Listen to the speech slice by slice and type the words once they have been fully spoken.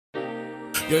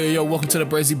Yo, welcome to the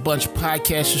Brazy Bunch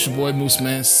podcast. It's your boy Moose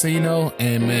Man Sino.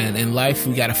 And man, in life,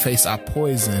 we gotta face our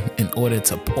poison in order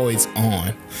to poise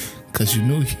on. Cause you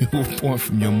knew you were born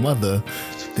from your mother,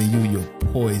 then you your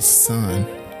poised son.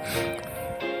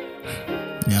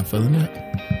 Yeah, feeling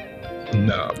that?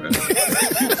 Nah, man.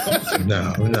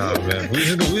 nah, man. We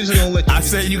just gonna let you. I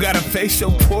said you gotta face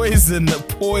your poison to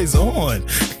poise on.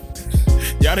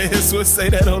 Y'all didn't hear Swiss say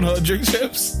that on her drink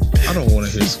chips? I don't want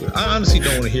to hear Swiss. I honestly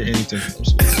don't want to hear anything from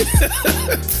Swiss.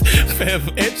 Fam,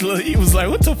 Angela, he was like,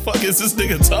 what the fuck is this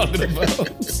nigga talking about?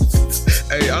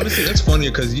 Hey, honestly, that's funny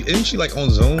because isn't she like on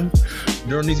Zoom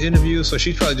during these interviews? So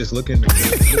she's probably just looking in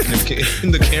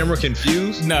the camera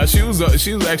confused. Nah, she was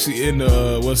actually in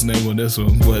what's the name on this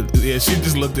one? But yeah, she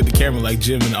just looked at the camera like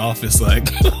Jim in the office,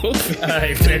 like, all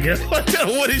right, nigga,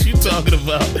 what is you talking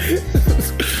about?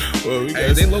 Well,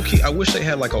 hey, they low key. I wish they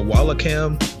had like a walla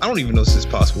cam. I don't even know if this is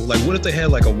possible. Like, what if they had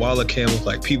like a walla cam with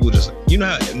like people just, you know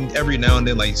how every now and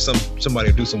then like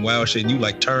somebody do some wild shit and you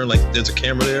like turn like there's a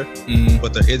camera there,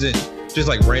 but there isn't. Just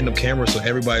like random cameras, so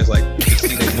everybody's like can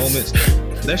see their moments.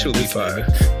 That shit would be fire.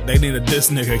 They need a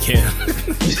this nigga cam.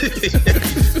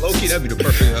 Low key, that'd be the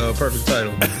perfect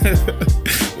title.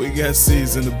 We got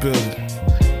C's in the building.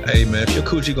 Hey man, if your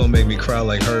coochie gonna make me cry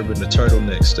like Herb in the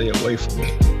turtleneck, stay away from me.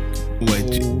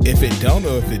 Wait, if it don't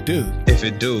or if it do? If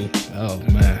it do. Oh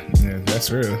man, yeah,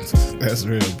 that's real. That's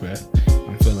real, bro.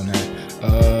 I'm feeling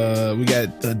that. We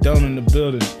got Don in the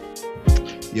building.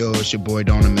 Yo, it's your boy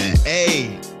Donna, man.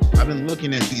 Hey, I've been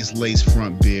looking at these lace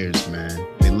front beers, man.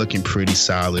 They're looking pretty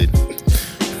solid.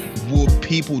 Will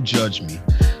people judge me?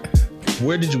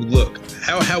 Where did you look?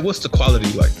 What's the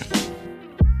quality like?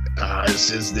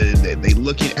 They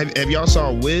looking. Have y'all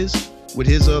saw Wiz with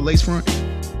his lace front?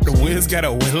 The Wiz got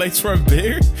a lace front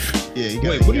beer? Yeah.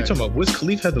 Wait, what are you talking about? Wiz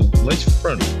Khalifa had the lace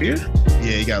front beer?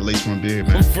 Yeah, he got lace front beer,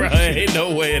 man. Bro, ain't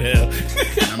no way in hell.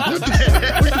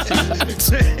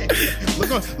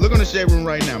 Look on the shade room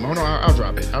right now. Hold on, I'll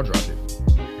drop it.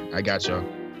 I got y'all.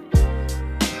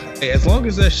 Hey, as long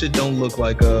as that shit don't look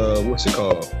like what's it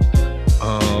called?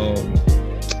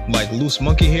 Like loose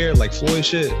monkey hair, like Floyd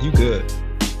shit, you good.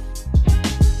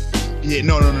 Yeah,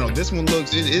 no. This one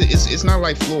looks it's not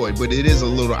like Floyd, but it is a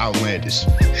little outlandish.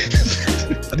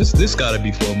 This gotta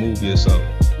be for a movie or something.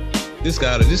 This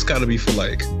gotta be for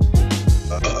like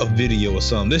a video or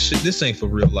something. This ain't for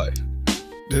real life.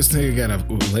 This nigga got a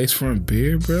lace front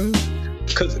beard, bro?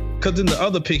 Cause in the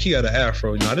other pic he got an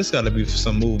afro. Nah, this gotta be for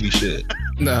some movie shit.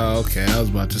 No, okay, I was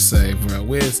about to say, bro,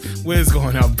 Wiz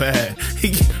going out bad.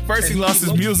 First he lost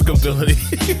his music ability.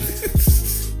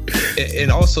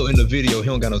 And also in the video, he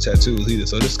don't got no tattoos either.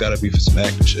 So this gotta be for some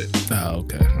acting shit. Oh,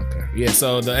 okay. Yeah,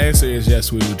 so the answer is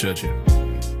yes, we will judge you.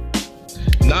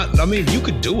 I mean, you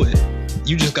could do it.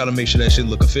 You just gotta make sure that shit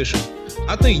look official.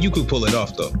 I think you could pull it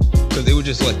off though, because it was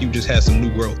just like you just had some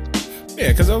new growth. Yeah,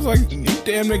 because I was like, you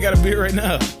damn near got a beard right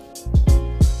now.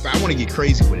 I want to get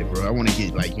crazy with it, bro. I want to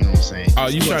get like, you know what I'm saying? Oh,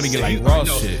 you trying to get like raw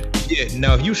shit? Yeah.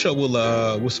 Now, if you show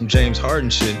with some James Harden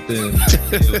shit, then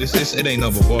it ain't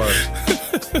number bars.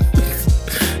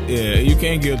 Yeah, you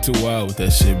can't get too wild with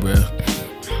that shit, bro.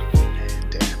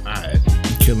 Damn, all right.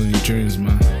 You're killing your dreams,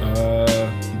 man.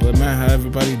 But man, how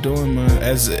everybody doing, man?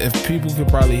 As if people could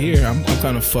probably hear, I'm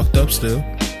kind of fucked up still,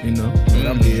 you know. But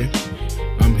I'm here.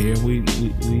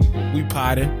 We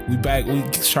potting. We back. We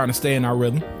trying to stay in our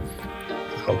rhythm.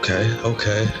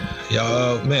 Okay.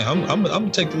 Y'all, man, I'm gonna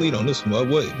take the lead on this one.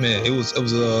 What, man? It was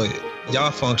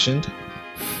y'all functioned.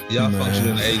 Y'all functioned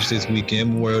in the age this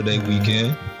weekend, Memorial Day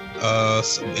weekend.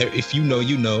 So if you know,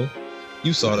 you know.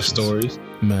 You saw the stories.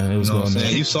 Man, it was going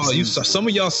on. You saw some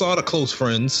of y'all saw the close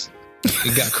friends.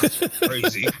 It got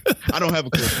crazy. I don't have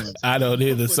a close friend. I don't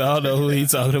either, so I don't know who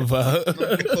he's talking about.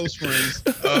 Close friends.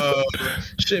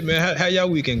 Shit, man. How y'all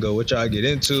weekend go? What y'all get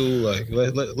into? Like,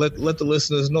 let the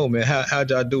listeners know, man.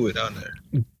 How'd y'all do it down there?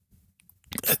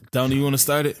 Donnie, you want to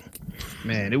start it?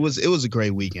 Man, it was a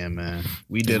great weekend, man.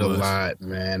 We did a lot,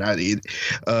 man.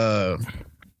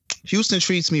 Houston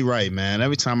treats me right, man.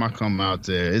 Every time I come out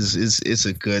there, it's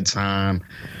a good time.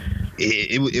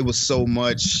 It was so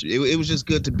much. It was just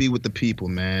good to be with the people,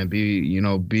 man. Be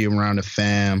around the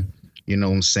fam. You know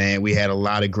what I'm saying? We had a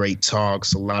lot of great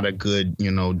talks, a lot of good,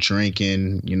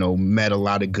 drinking. Met a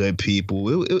lot of good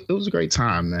people. It was a great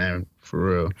time, man. For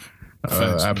real.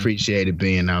 I appreciated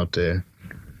being out there.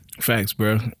 Facts,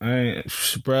 bro.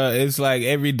 Bro, it's like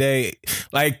every day,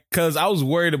 like, cause I was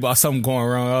worried about something going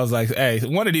wrong. I was like, hey,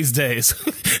 one of these days,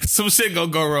 some shit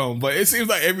gonna go wrong. But it seems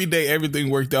like every day, everything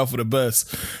worked out for the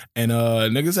best. And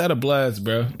niggas had a blast,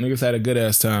 bro. Niggas had a good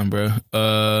ass time, bro.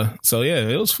 So yeah,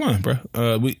 it was fun, bro.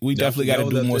 We definitely got to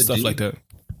do more stuff like that.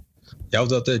 Y'all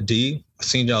was out there, D. I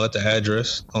seen y'all at the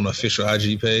address on the official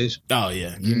IG page. Oh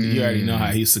yeah, you already know how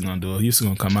Houston gonna do it. Houston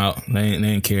gonna come out. They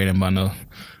ain't caring about no.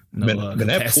 Man,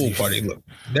 that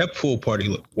pool party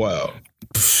looked wild.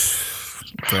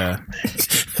 Yeah.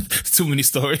 Too many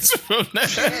stories from that.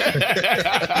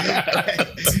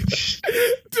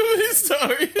 Too many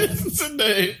stories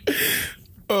today.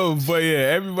 Oh, but yeah,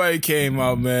 everybody came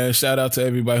out, man. Shout out to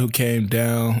everybody who came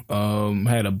down.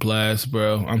 Had a blast,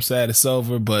 bro. I'm sad it's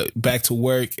over, but back to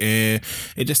work, and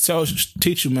it just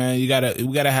teach you, man. We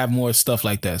gotta have more stuff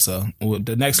like that. So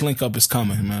the next link up is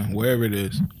coming, man. Wherever it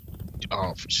is.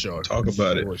 Oh, for sure. Talk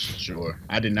about it. For sure.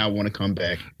 I did not want to come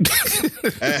back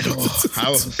at all.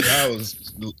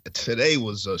 Today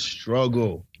was a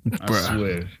struggle. I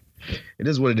swear. It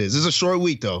is what it is. It's a short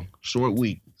week, though. Short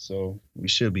week. So we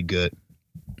should be good.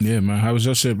 Yeah, man. How was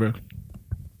your shit, bro?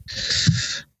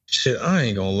 Shit, I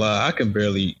ain't gonna lie. I can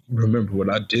barely remember what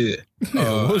I did. What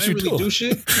I you didn't really do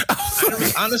shit.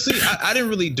 Honestly, I didn't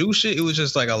really do shit. It was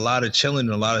just like a lot of chilling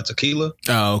and a lot of tequila.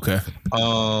 Oh, okay.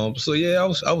 So yeah, I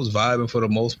was vibing for the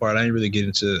most part. I didn't really get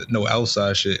into no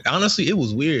outside shit. Honestly, it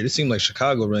was weird. It seemed like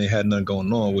Chicago really had nothing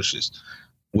going on, which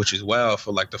is wild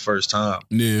for like the first time.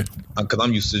 Yeah. Because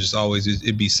I'm used to just always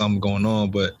it be something going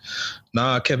on, but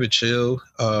nah, I kept it chill.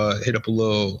 Hit up a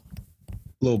little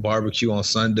barbecue on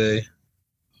Sunday.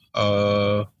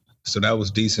 So that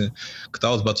was decent because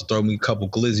I was about to throw me a couple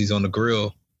glizzies on the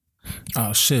grill.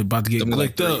 Oh shit, about to get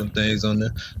clicked up. Things on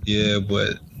there, yeah,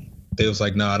 but they was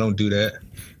like, "Nah, don't do that.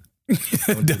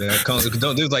 Don't do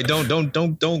that. They was like,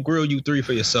 don't grill you 3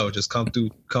 for yourself. Just come through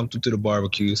to the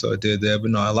barbecue." So I did that,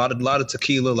 but no, a lot of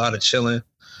tequila, a lot of chilling.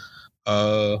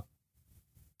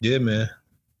 Yeah, man.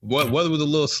 Weather was a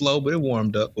little slow, but it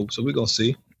warmed up, so we're gonna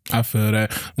see. I feel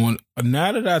that.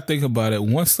 Now that I think about it,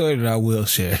 one story that I will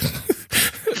share.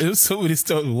 There's so many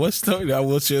stories. One story that I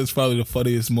will share is probably the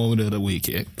funniest moment of the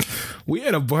weekend. We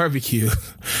had a barbecue,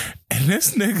 and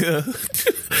this nigga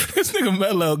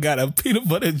Mello got a peanut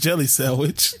butter and jelly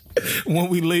sandwich when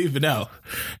we leaving out.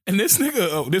 And this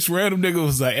random nigga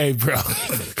was like, "Hey, bro,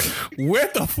 where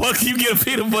the fuck you get a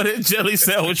peanut butter and jelly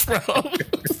sandwich from?"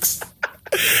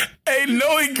 Ain't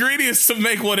no ingredients to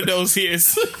make one of those here.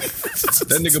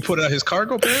 That nigga put out his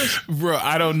cargo pants? Bro,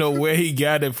 I don't know where he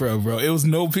got it from, bro. It was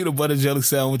no peanut butter jelly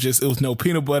sandwiches. It was no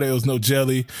peanut butter. It was no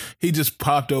jelly. He just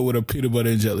popped up with a peanut butter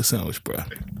and jelly sandwich, bro.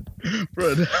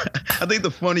 Bro, I think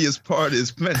the funniest part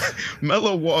is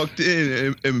Mello walked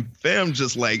in and fam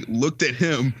just like looked at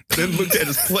him, then looked at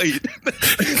his plate,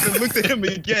 then looked at him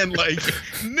again like,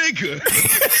 "Nigga,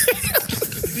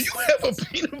 do you have a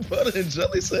peanut butter and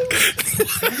jelly sandwich?"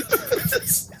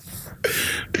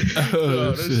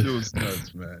 That shit was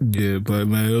nuts, man. Yeah, but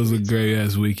man, it was a great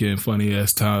ass weekend, funny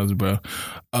ass times, bro.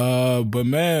 But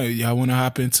man, y'all want to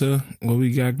hop into what we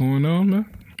got going on, man?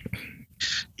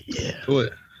 Yeah.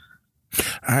 What?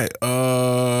 All right.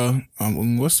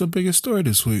 What's the biggest story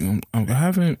this week? I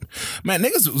haven't. Man,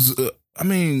 niggas was.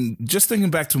 Just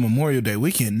thinking back to Memorial Day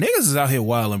weekend, niggas is out here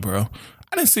wilding, bro.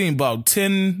 I done seen about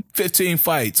 10, 15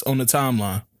 fights on the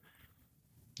timeline.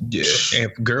 Yeah,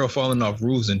 and girl falling off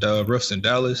roofs in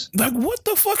Dallas. Like, what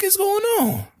the fuck is going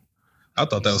on? I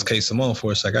thought that was K. Simone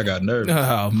for a sec. I got nervous.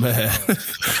 Oh, man.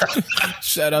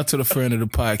 Shout out to the friend of the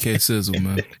podcast, Sizzle,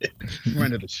 man.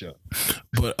 Friend of the show.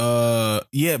 But,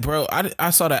 yeah, bro, I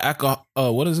saw the,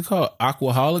 what is it called?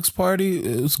 Aquaholics party.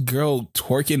 It was a girl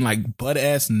twerking like butt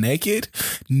ass naked.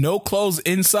 No clothes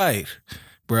inside,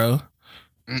 bro.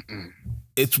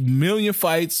 It's million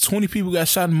fights. 20 people got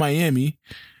shot in Miami.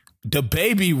 The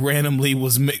baby randomly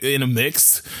was in a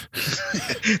mix.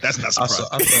 That's not surprising.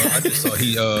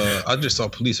 I just saw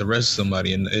police arrest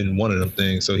somebody in one of them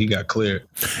things, so he got cleared.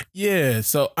 Yeah,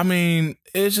 so I mean,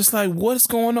 it's just like, what's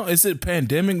going on? Is it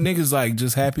pandemic? Niggas like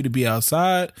just happy to be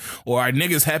outside, or are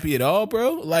niggas happy at all,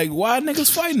 bro? Like, why niggas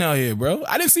fighting out here, bro?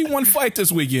 I didn't see one fight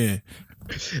this weekend.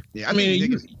 Yeah, I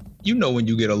mean, you know, when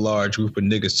you get a large group of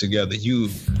niggas together,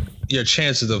 your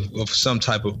chances of some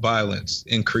type of violence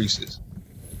increases.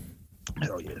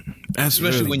 Hell yeah.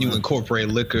 Especially when you incorporate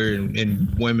liquor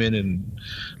and women and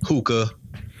hookah.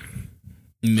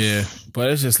 Yeah,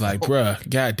 but it's just like, bruh,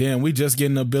 goddamn, we just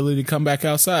getting the ability to come back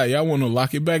outside. Y'all want to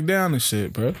lock it back down and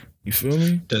shit, bro. You feel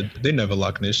me? They never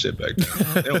locking this shit back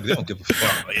down. they don't give a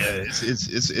fuck. Yeah,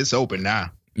 it's open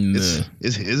now. Nah.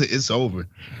 It's over.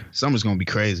 Summer's gonna be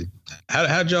crazy.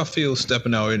 How'd y'all feel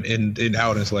stepping out in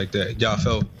outings like that? Y'all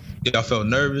felt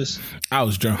nervous? I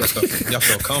was drunk. Y'all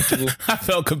felt comfortable? I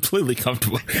felt completely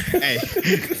comfortable. Hey,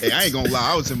 I ain't gonna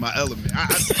lie. I was in my element. I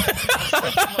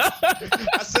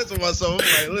said to myself,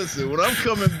 I'm like, listen, when I'm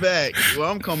coming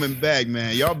back,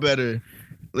 man, y'all better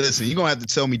Listen, you're gonna have to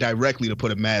tell me directly to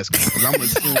put a mask on because I'm gonna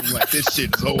assume like this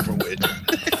shit is over with.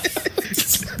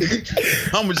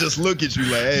 I'm gonna just look at you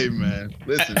like, hey man,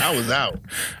 listen, I was out.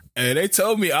 And they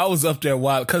told me I was up there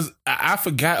wild because I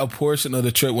forgot a portion of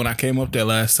the trip when I came up there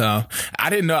last time. I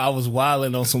didn't know I was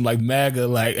wilding on some like MAGA,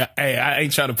 like, hey, I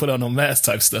ain't trying to put on no mask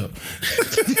type stuff.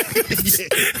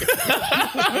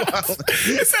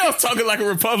 It sounds talking like a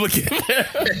Republican.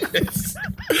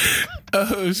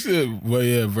 Oh shit! But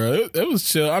yeah, bro, it was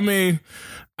chill. I mean,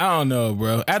 I don't know,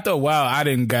 bro. After a while, I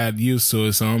didn't got used to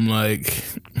it, so I'm like,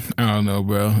 I don't know,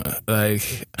 bro.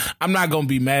 Like, I'm not gonna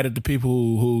be mad at the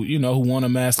people who want to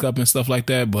mask up and stuff like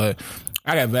that. But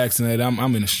I got vaccinated.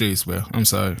 I'm in the streets, bro. I'm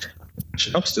sorry.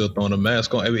 I'm still throwing a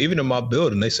mask on. Even in my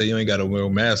building, they say you ain't got to wear a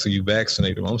mask if you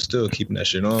vaccinated. I'm still keeping that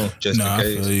shit on just in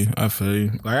case. I feel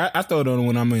you. Like I throw it on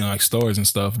when I'm in like stores and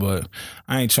stuff, but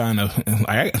I ain't trying to.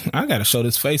 Like I gotta show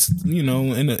this face,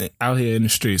 out here in the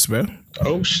streets, bro.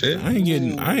 Oh shit! I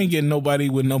ain't getting nobody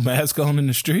with no mask on in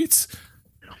the streets.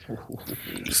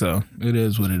 So it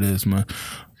is what it is, man.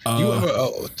 You ever?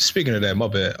 Speaking of that, my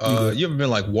bad. You ever been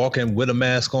like walking with a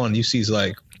mask on? And you see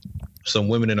like some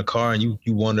women in a car, and you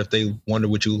wonder if they wonder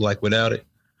what you like without it.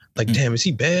 Like, damn, is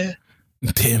he bad?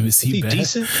 Damn, is he bad?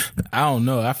 Decent? I don't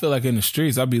know. I feel like in the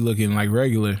streets, I'll be looking like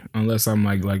regular, unless I'm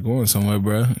like going somewhere,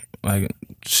 bro. Like,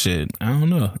 shit, I don't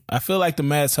know. I feel like the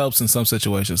mask helps in some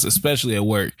situations, especially at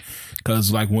work,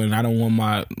 because like when I don't want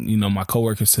my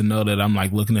coworkers to know that I'm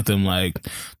like looking at them like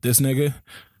this nigga.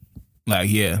 Like,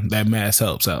 yeah, that mask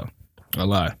helps out a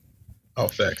lot. Oh,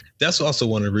 fact. That's also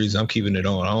one of the reasons I'm keeping it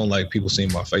on. I don't like people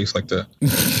seeing my face like that.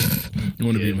 You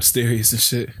want to be mysterious and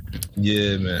shit.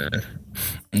 Yeah, man.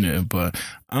 Yeah, but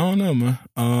I don't know, man.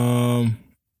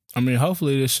 I mean,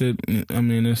 hopefully this shit. I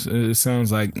mean, it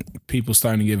sounds like people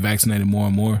starting to get vaccinated more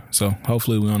and more. So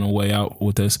hopefully we're on our way out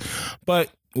with this. But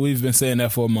we've been saying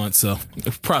that for a month, so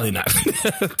probably not.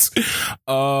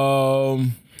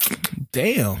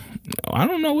 Damn, I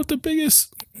don't know what the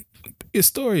biggest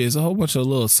story is. A whole bunch of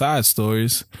little side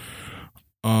stories.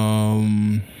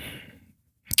 I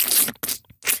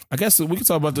guess we can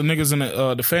talk about the niggas and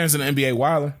the fans in the NBA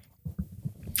wilding.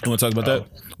 You want to talk about that?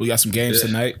 We got some games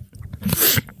tonight.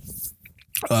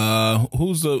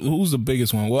 Who's the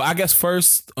biggest one? Well, I guess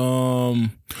first,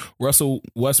 Russell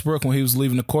Westbrook, when he was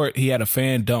leaving the court, he had a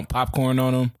fan dump popcorn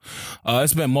on him.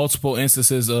 It's been multiple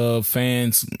instances of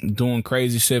fans doing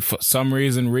crazy shit for some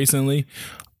reason recently.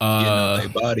 Getting on their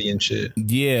body and shit.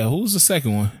 Yeah, who's the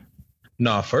second one?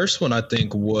 Nah, first one I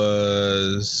think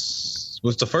was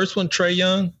the first one Trae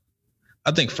Young?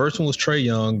 I think first one was Trae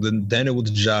Young, then it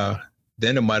was Ja,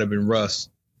 then it might have been Russ.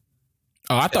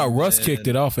 Oh, I thought Russ kicked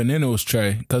it off and then it was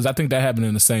Trae, because I think that happened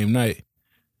in the same night.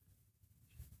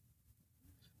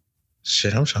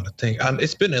 Shit, I'm trying to think.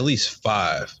 It's been at least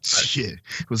 5. Shit,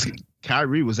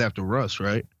 Kyrie was after Russ,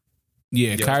 right?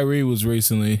 Yeah, yep. Kyrie was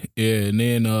recently. Yeah, and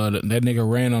then that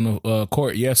nigga ran on the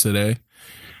court yesterday.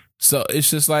 So it's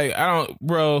just like,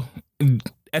 bro,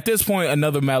 at this point,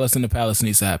 another Malice in the Palace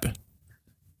needs to happen.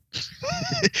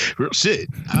 Real shit.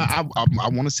 I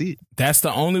want to see it. That's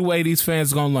the only way these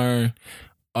fans gonna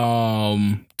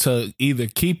learn to either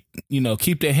keep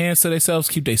their hands to themselves,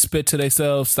 keep their spit to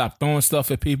themselves, stop throwing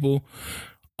stuff at people.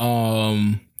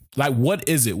 Like, what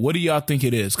is it? What do y'all think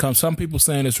it is? Some people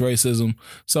saying it's racism.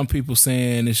 Some people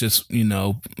saying it's just,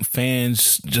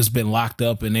 fans just been locked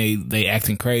up and they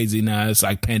acting crazy now. It's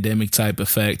like pandemic type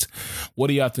effect. What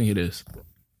do y'all think it is?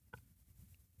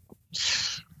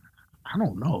 I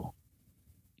don't know.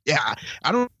 Yeah,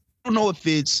 I don't know if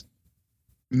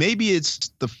maybe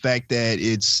it's the fact that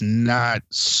it's not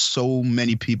so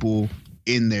many people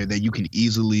in there that you can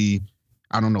easily,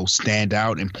 I don't know, stand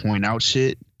out and point out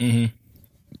shit. Mm-hmm.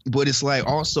 But it's like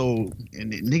also,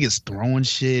 and niggas throwing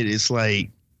shit. It's like,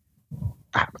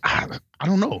 I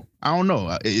don't know.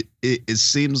 It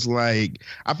seems like,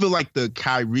 I feel like the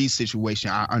Kyrie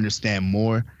situation, I understand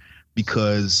more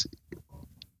because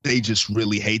they just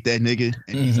really hate that nigga.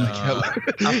 And he's like,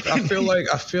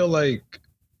 I feel like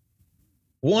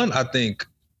one, I think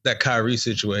that Kyrie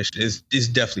situation is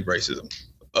definitely racism.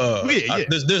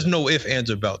 There's no ifs, ands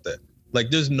about that. Like,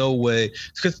 there's no way,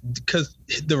 because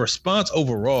the response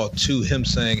overall to him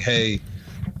saying, hey,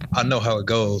 I know how it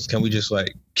goes. Can we just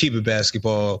like keep it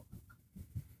basketball,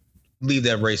 leave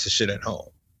that racist shit at home?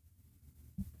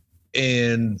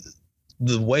 And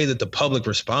the way that the public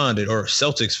responded, or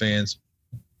Celtics fans,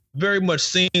 very much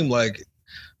seemed like,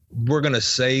 we're going to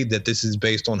say that this is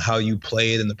based on how you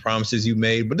played and the promises you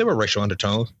made, but there were racial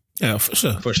undertones. Yeah, for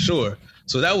sure. For sure.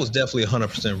 So that was definitely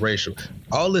 100% racial.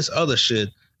 All this other shit,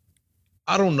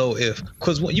 I don't know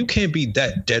because you can't be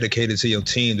that dedicated to your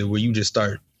team to where you just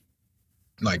start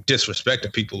like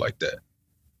disrespecting people like that.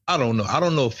 I don't know. I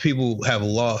don't know if people have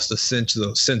lost a sense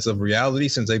of reality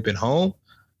since they've been home,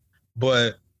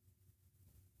 but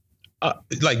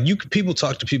people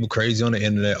talk to people crazy on the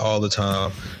internet all the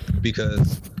time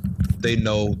because they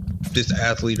know this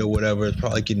athlete or whatever is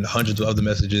probably getting hundreds of other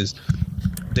messages.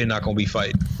 They're not going to be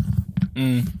fighting.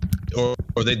 Or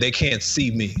they can't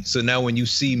see me. So now when you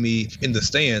see me in the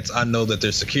stands, I know that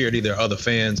there's security, there are other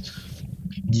fans.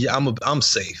 Yeah, I'm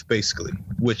safe, basically,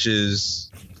 which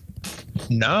is,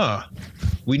 nah,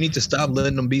 we need to stop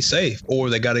letting them be safe, or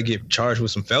they got to get charged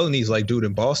with some felonies like dude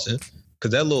in Boston,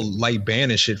 because that little light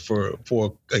ban and shit for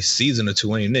a season or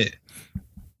two ain't it.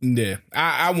 Yeah,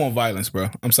 I want violence, bro.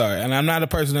 I'm sorry, and I'm not a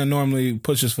person that normally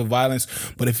pushes for violence,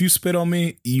 but if you spit on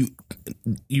me,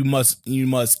 you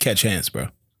must catch hands, bro.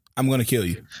 I'm gonna kill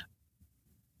you.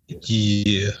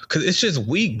 Yeah, because it's just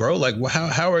weak, bro. Like,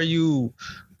 how are you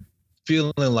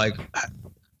feeling like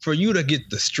for you to get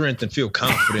the strength and feel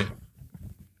confident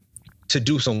to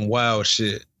do some wild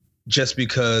shit just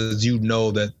because you know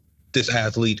that this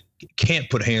athlete can't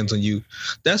put hands on you?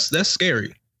 That's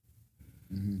scary.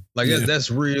 Like that's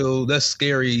real. That's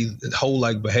scary. Whole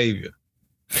like behavior.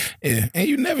 Yeah, and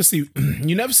you never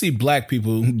see black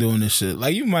people doing this shit.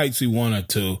 Like you might see one or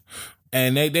two,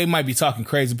 and they might be talking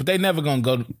crazy, but they never gonna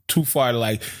go too far to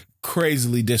like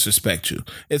crazily disrespect you.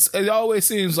 It always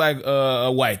seems like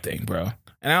a white thing, bro.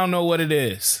 And I don't know what it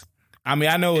is. I mean,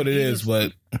 I know what it is,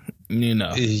 but you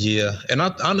know. Yeah, and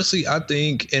I honestly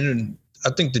think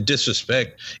the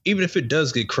disrespect, even if it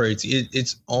does get crazy,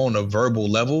 it's on a verbal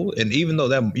level, and even though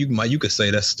that you could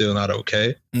say that's still not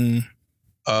okay.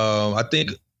 I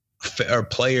think our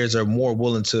players are more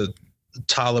willing to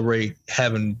tolerate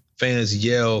having fans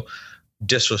yell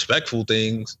disrespectful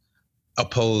things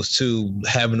opposed to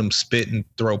having them spit and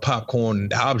throw popcorn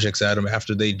and objects at them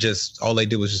after all they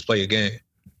did was just play a game.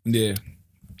 Yeah.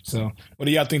 So, what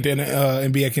do y'all think the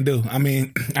NBA can do? I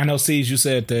mean, I know, Siege, you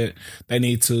said that they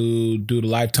need to do the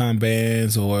lifetime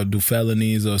bans or do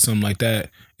felonies or something like that.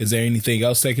 Is there anything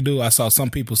else they can do? I saw some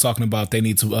people talking about they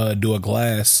need to do a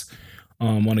glass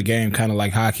on a game, kind of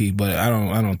like hockey, but I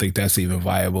don't think that's even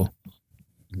viable.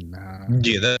 Nah.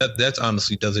 Yeah, that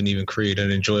honestly doesn't even create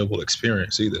an enjoyable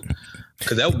experience either.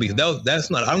 Because that's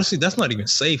not even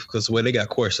safe because the way they got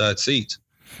courtside seats.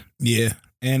 Yeah,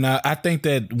 and I think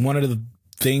that one of the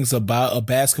things about a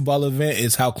basketball event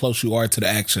is how close you are to the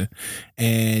action,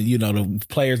 and you know the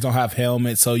players don't have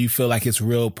helmets, so you feel like it's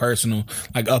real personal,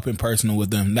 like up and personal with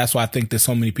them. That's why I think that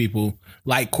so many people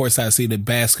like courtside seated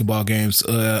basketball games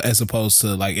as opposed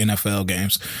to like NFL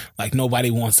games. Like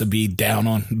nobody wants to be down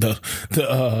on the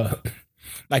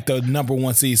like the number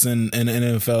one season in an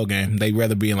NFL game. They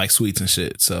rather be in like suites and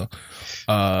shit. So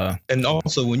and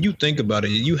also when you think about it,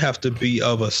 you have to be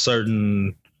of a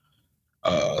certain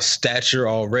stature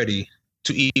already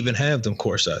to even have them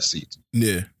courtside seats.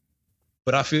 Yeah.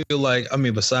 But I feel like, I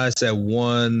mean, besides that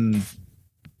one,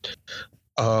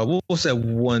 what was that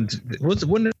one?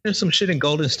 Wasn't there some shit in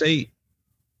Golden State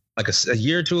like a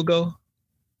year or two ago?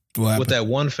 With that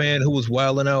one fan who was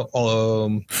wilding out?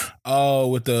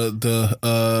 With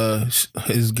the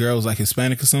his girl was like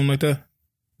Hispanic or something like that?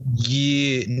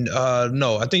 Yeah.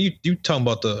 No, I think you talking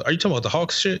about are you talking about the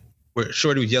Hawks shit where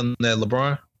Shorty was yelling at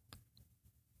LeBron?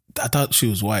 I thought she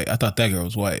was white. I thought that girl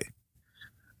was white.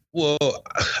 Well,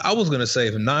 I was going to say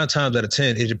 9 times out of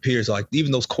 10, it appears like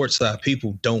even those courtside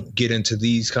people don't get into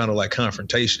these kind of like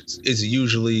confrontations. It's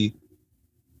usually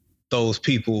those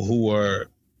people who are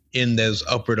in those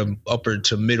upper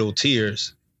to middle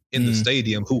tiers in the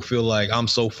stadium who feel like I'm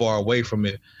so far away from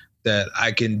it that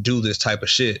I can do this type of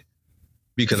shit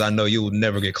because I know you will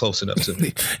never get close enough to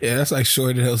me. Yeah, that's like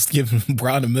Shorty that was giving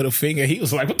Brown the middle finger. He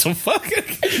was like, what the fuck?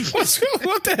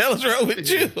 What the hell is wrong with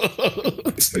you?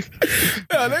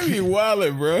 No, they be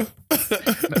wildin', bro.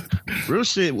 Real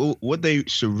shit, what they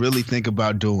should really think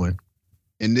about doing,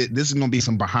 and this is going to be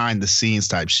some behind the scenes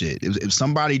type shit. If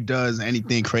somebody does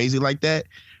anything crazy like that,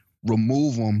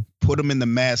 remove them, put them in the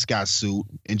mascot suit,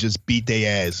 and just beat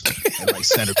their ass at like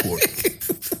center court.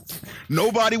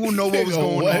 Nobody will know what was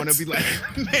going on. They'll be like,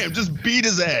 man, just beat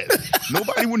his ass.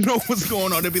 Nobody will know what's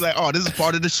going on. They'll be like, oh, this is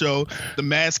part of the show. The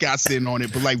mascot's sitting on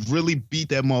it. But like really beat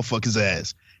that motherfucker's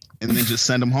ass. And then just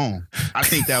send him home. I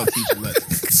think that would teach a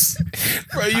lesson.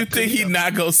 Bro, you think he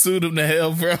not gonna suit him to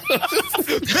hell, bro?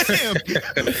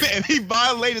 Man, he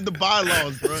violated the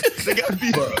bylaws, bro. They gotta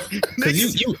be.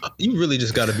 Because you really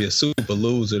just gotta be a super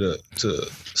loser to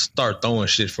start throwing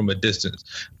shit from a distance.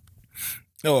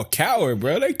 Oh, a coward,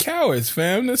 bro. They cowards,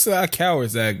 fam. This is how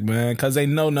cowards act, man. Because they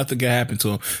know nothing can happen to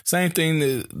them. Same thing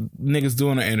that niggas do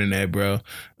on the internet, bro.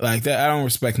 Like that, I don't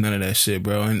respect none of that shit,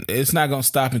 bro. And it's not gonna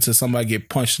stop until somebody get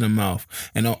punched in the mouth.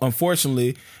 And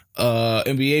unfortunately,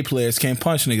 NBA players can't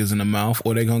punch niggas in the mouth,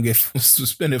 or they're gonna get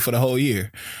suspended for the whole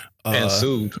year. And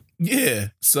sued. Yeah.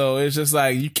 So it's just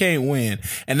like you can't win.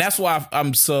 And that's why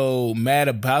I'm so mad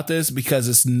about this, because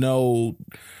it's no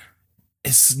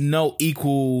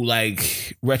equal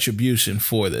like retribution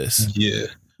for this. Yeah.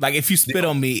 Like if you spit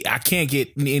on me, I can't get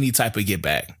any type of get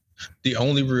back. The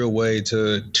only real way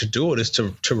to do it is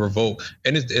to revoke.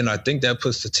 And I think that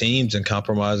puts the teams in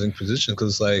compromising positions,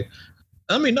 because like,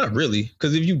 I mean, not really,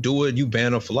 because if you do it, you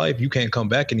ban them for life. You can't come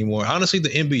back anymore. Honestly, the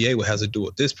NBA has to do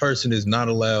it. This person is not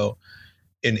allowed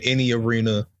in any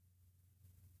arena,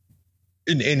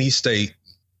 in any state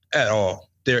at all.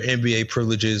 Their NBA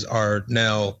privileges are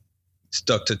now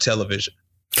stuck to television.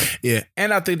 Yeah,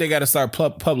 and I think they got to start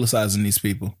publicizing these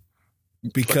people.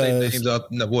 Because put their names out.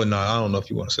 I don't know if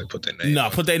you want to say put their names.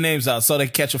 No, put their names out so they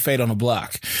catch a fade on the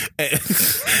block.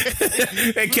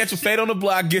 They catch a fade on the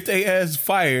block, get their ass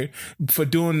fired for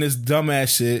doing this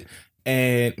dumbass shit.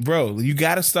 And bro, you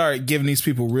got to start giving these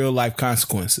people real life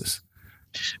consequences.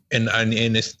 And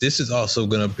this is also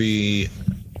going to be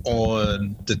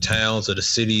on the towns or the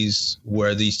cities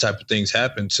where these type of things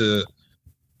happen to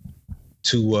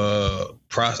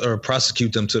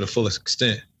prosecute them to the fullest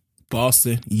extent.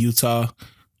 Boston, Utah,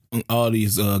 all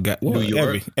these got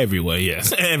everywhere,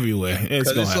 yes, everywhere.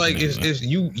 It's like if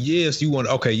you want,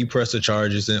 okay, you press the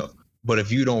charges, but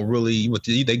if you don't really,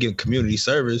 they give community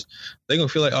service, they're gonna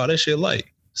feel like, oh, that shit light.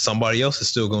 Somebody else is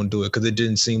still gonna do it because it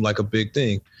didn't seem like a big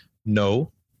thing. No,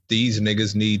 these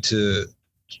niggas need to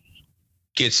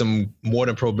get some more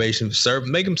than probation.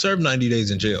 Make them serve 90 days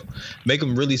in jail. Make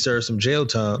them really serve some jail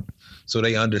time so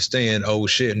they understand, oh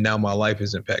shit, now my life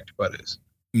is impacted by this.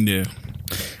 Yeah.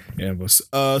 But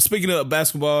speaking of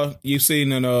basketball, you've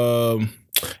seen it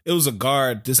was a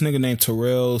guard, this nigga named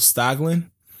Terrell Stoglin.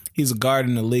 He's a guard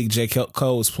in the league J.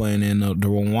 Cole was playing in, the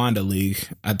Rwanda League.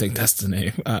 I think that's the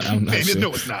name. I'm not sure. No,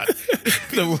 it's not.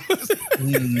 No,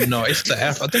 I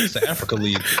think it's the Africa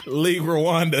League. League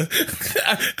Rwanda.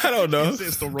 I don't know.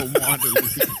 It's the Rwanda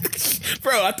League.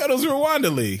 Bro, I thought it was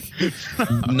Rwanda League.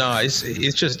 Nah, it's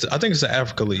just, I think it's the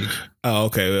Africa League. Oh,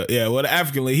 okay. Yeah, well, the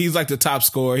African League, he's like the top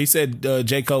scorer. He said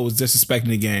J. Cole was disrespecting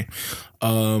the game.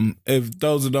 If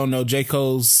those who don't know, J.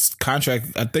 Cole's contract,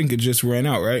 I think it just ran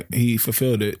out, right? He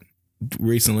fulfilled it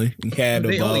recently. He had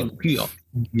he only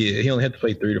had to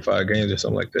play 3 to 5 games or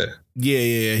something like that.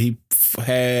 Yeah. He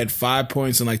had 5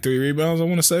 points and like 3 rebounds, I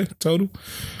want to say, total.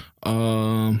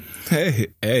 Hey,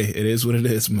 it is what it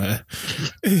is, man.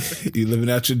 You living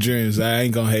out your dreams. I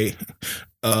ain't gonna hate.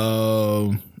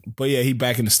 But yeah, he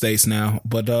back in the States now.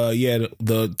 But yeah,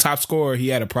 the top scorer, he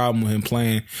had a problem with him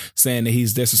playing, saying that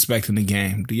he's disrespecting the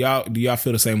game. Do y'all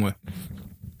feel the same way?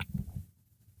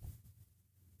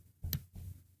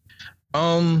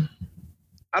 I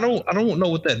don't know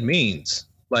what that means.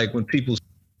 Like when people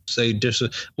say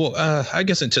I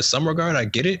guess into some regard I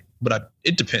get it, but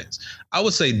it depends. I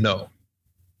would say no.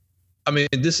 I mean,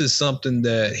 this is something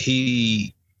that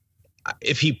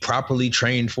if he properly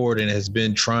trained for it and has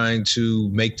been trying to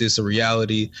make this a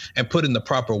reality and put in the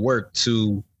proper work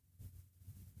to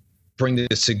bring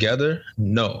this together,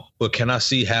 no. But can I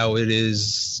see how it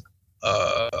is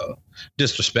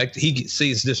disrespect? He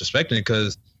sees disrespecting it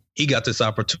because he got this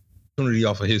opportunity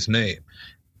off of his name.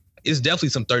 It's definitely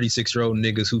some 36-year-old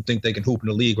niggas who think they can hoop in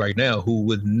the league right now who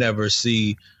would never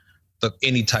see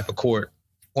any type of court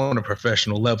on a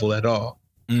professional level at all.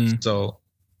 So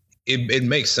it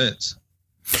makes sense.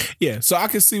 Yeah, so I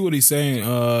can see what he's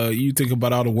saying. You think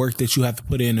about all the work that you have to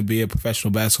put in to be a professional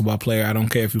basketball player. I don't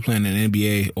care if you're playing in the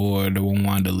NBA or the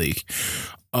Rwanda League.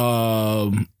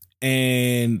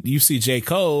 And you see J.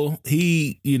 Cole,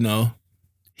 he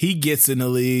gets in the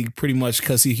league pretty much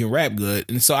because he can rap good.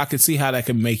 And so I can see how that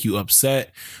can make you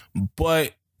upset.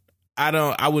 But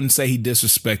I wouldn't say he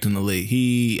disrespecting the league.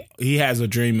 He has a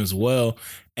dream as well.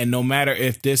 And no matter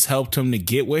if this helped him to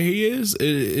get where he is,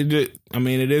 it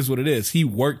is what it is. He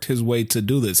worked his way to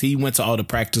do this. He went to all the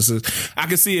practices. I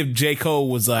could see if J. Cole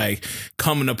was like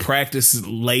coming to practice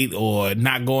late or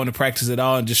not going to practice at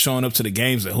all and just showing up to the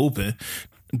games and hooping.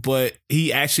 But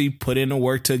he actually put in the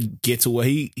work to get to where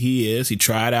he is. He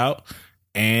tried out,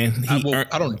 and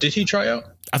did he try out?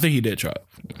 I think he did try out.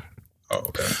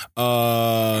 Oh,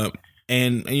 okay.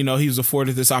 And he was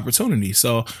afforded this opportunity,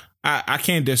 so I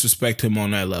can't disrespect him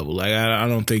on that level. Like I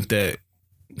don't think that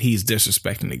he's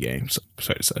disrespecting the game. So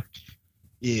sorry to say.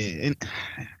 Yeah,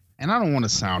 and I don't want to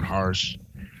sound harsh,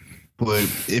 But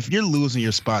if you're losing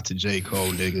your spot to J.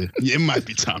 Cole, nigga, it might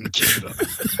be time to kick it up.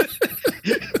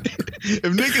 If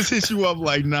niggas hit you up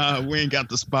like, nah, we ain't got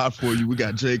the spot for you, we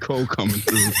got J. Cole coming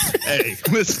through. Hey,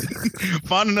 listen,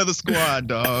 find another squad,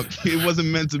 dog. It wasn't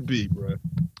meant to be, bro.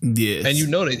 Yes. And you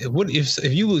know that what if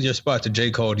you lose your spot to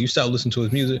J. Cole, do you stop listening to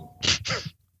his music?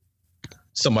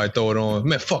 Somebody throw it on.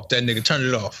 Man, fuck that nigga. Turn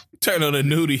it off. Turn on the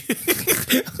nudie.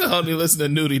 I only listen to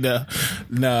nudie now.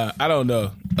 Nah, I don't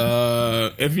know.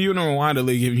 If you're in the Rwanda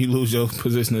League and you lose your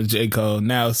position to J. Cole,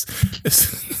 now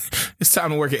it's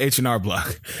time to work at H&R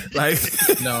Block. Like,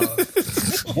 no.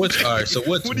 What was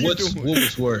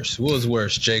worse? What was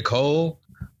worse? J. Cole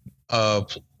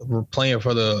playing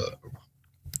for the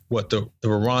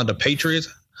Rwanda Patriots,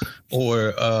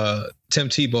 or Tim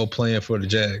Tebow playing for the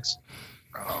Jags?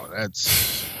 Oh,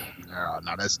 that's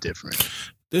different.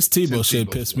 This Tebow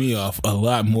shit pissed me off a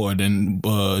lot more than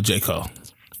J. Cole.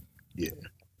 Yeah.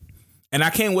 And I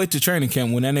can't wait to training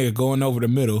camp when that nigga going over the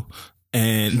middle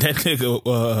and that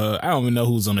nigga, I don't even know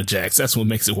who's on the Jacks. That's what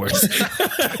makes it worse.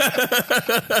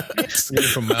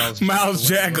 From Miles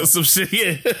Jack or some shit.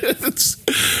 Yeah.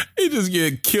 He just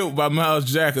get killed by Miles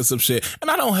Jack or some shit.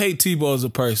 And I don't hate Tebow as a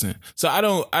person. So I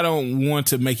don't want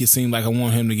to make it seem like I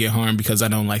want him to get harmed because I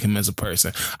don't like him as a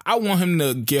person. I want him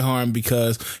to get harmed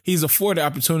because he's afforded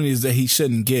opportunities that he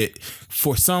shouldn't get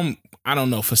for some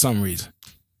reason.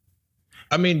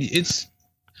 I mean, it's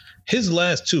his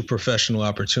last two professional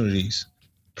athletic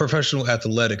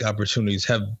opportunities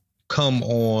have come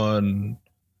on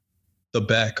the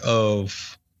back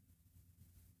of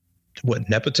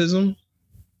nepotism?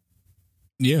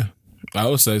 Yeah, I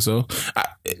would say so.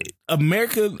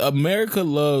 America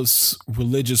loves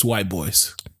religious white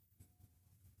boys.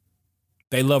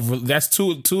 They love, that's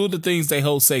two of the things they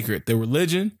hold sacred: their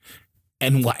religion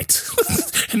and white.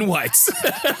 And whites.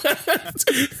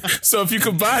 So if you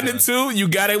combine the two, you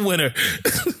got a winner.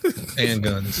 And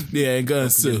guns. Yeah, and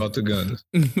guns too. About the guns.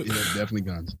 Yeah, definitely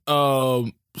guns.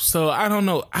 So I don't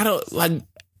know. I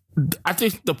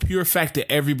think the pure fact that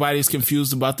everybody's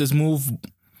confused about this move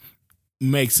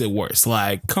makes it worse.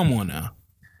 Like, come on now.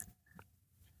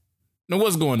 Now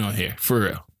what's going on here? For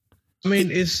real. I mean,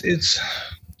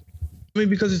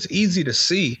 because it's easy to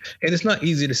see, and it's not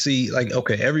easy to see. Like,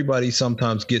 okay, everybody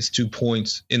sometimes gets to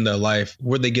points in their life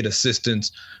where they get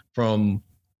assistance from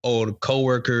old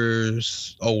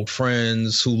coworkers, old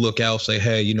friends who look out, say,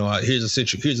 "Hey, here's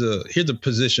a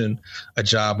position, a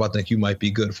job I think you might be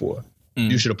good for.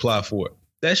 You should apply for it."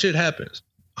 That shit happens,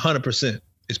 100%.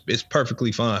 It's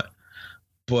perfectly fine,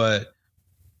 but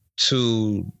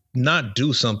to not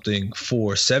do something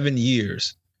for 7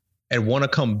 years and want to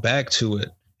come back to it.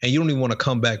 And you don't even want to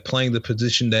come back playing the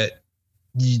position that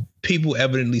people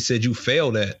evidently said you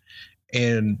failed at,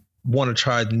 and want to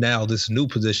try now this new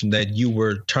position that you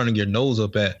were turning your nose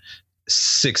up at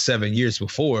 6-7 years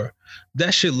before.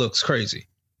 That shit looks crazy.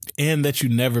 And that you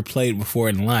never played before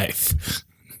in life.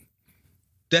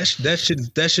 That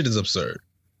shit is absurd.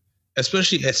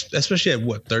 Especially at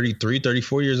what, 33,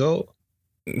 34 years old?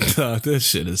 Oh, this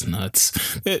shit is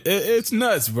nuts. It's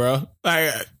nuts, bro.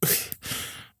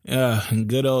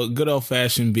 Good old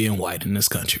fashioned being white in this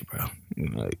country, bro.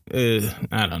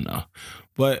 I don't know,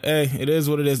 but hey, it is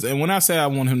what it is. And when I say I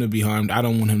want him to be harmed, I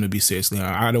don't want him to be seriously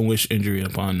harmed. I don't wish injury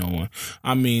upon no one.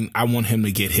 I mean, I want him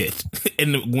to get hit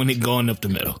when he going up the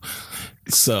middle.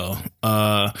 So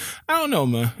I don't know,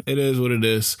 man. It is what it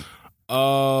is.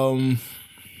 What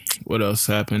else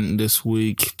happened this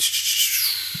week?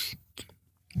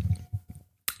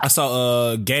 I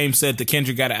saw Game said that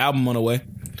Kendrick got an album on the way.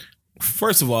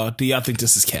 First of all, do y'all think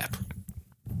this is cap?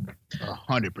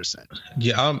 100%.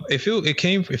 Yeah, if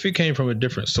it came from a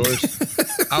different source,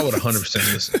 I would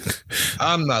 100% listen.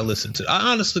 I'm not listening to it.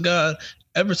 Honest to God,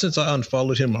 ever since I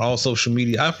unfollowed him on all social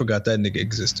media, I forgot that nigga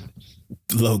existed.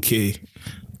 Low key.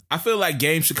 I feel like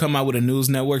Game should come out with a news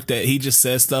network that he just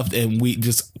says stuff and we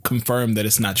just confirm that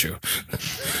it's not true.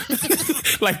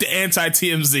 Like the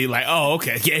anti-TMZ, like, oh,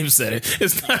 okay, Game said it.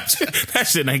 It's not true. That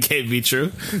shit can't be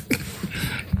true.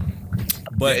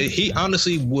 But he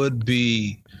honestly would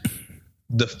be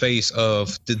the face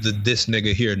of this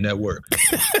nigga here network.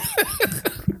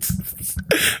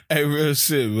 Hey, real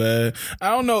shit, man. I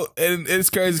don't know. And it's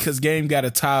crazy because Game got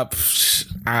a top,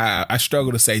 I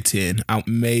struggle to say 10,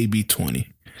 maybe 20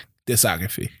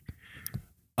 discography.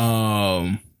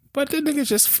 But the nigga's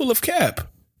just full of cap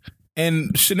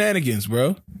and shenanigans,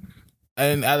 bro.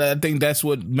 And I think that's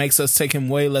what makes us take him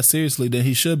way less seriously than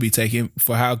he should be taken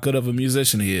for how good of a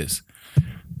musician he is.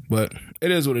 But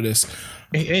it is what it is.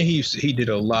 And he did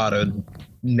a lot of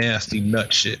nasty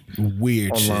nut shit.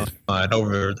 Weird online,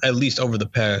 shit. At least over the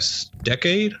past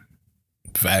decade.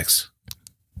 Facts.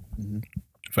 Mm-hmm.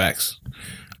 Facts.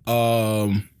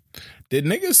 Did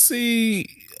niggas see?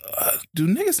 Do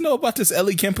niggas know about this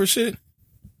Ellie Kemper shit?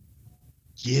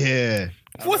 Yeah.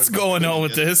 What's going on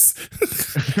with this?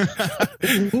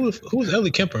 Who's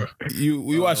Ellie Kemper?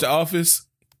 We watched The Office.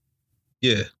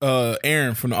 Yeah.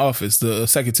 Aaron from The Office, the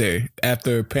secretary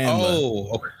after Pamela.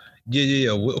 Oh, okay.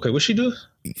 Yeah. Okay, what'd she do?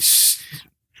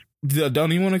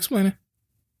 Don't you want to explain it?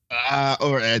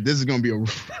 All right, this is gonna be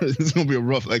a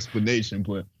rough explanation,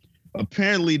 but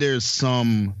apparently there's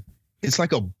some. It's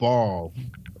like a ball,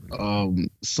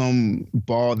 some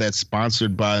ball that's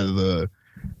sponsored by the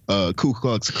Ku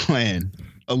Klux Klan,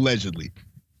 allegedly,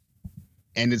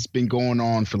 and it's been going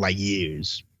on for like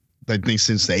years. I think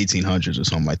since the 1800s or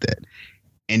something like that.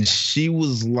 And she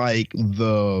was like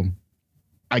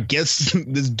I guess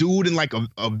this dude in like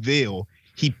a veil.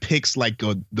 He picks like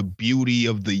the beauty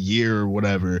of the year or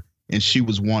whatever, and she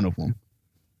was one of them.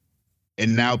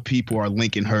 And now people are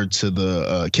linking her to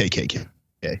the KKK.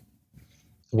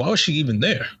 Why was she even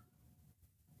there?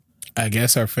 I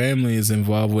guess her family is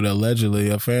involved with it. Allegedly,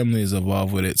 her family is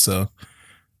involved with it. So,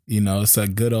 it's a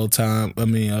good old time. I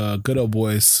mean, good old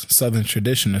boys Southern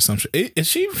tradition or something. Is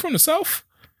she from the South?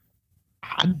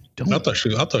 I thought she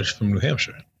was from New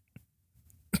Hampshire.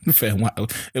 Fan,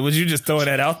 was you just throwing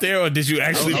that out there, or did you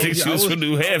actually think she was from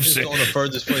New Hampshire? On the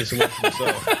furthest place away from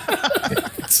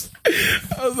the South.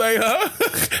 I was like, huh?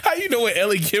 How you know where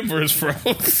Ellie Kemper is from?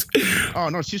 Oh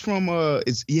no, she's from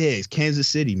it's Kansas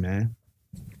City, man.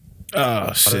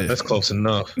 Oh shit, that's close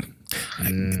enough.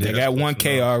 They got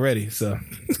 1K already, so.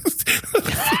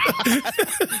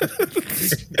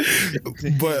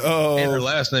 But and her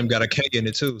last name got a K in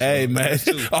it too. So hey man,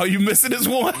 all you missing is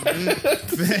one.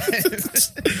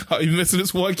 All you missing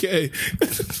is 1K.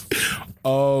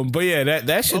 But yeah,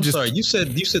 that should just. Sorry, you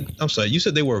said. I'm sorry, you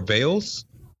said they were veils.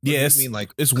 Yeah,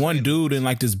 it's one dude in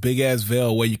like this big ass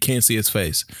veil where you can't see his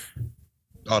face.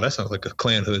 Oh, that sounds like a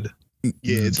Klan hood.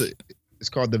 Yeah, it's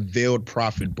called the Veiled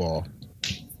Prophet Ball.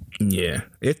 Yeah,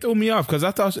 it threw me off because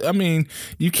I thought,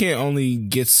 you can't only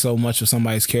get so much of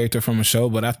somebody's character from a show,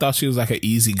 but I thought she was like an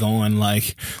easygoing,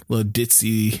 like little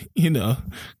ditzy,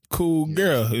 cool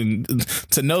girl. And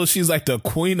to know she's like the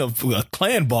queen of a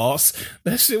Klan boss,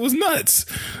 that shit was nuts.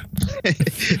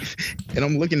 And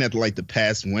I'm looking at like the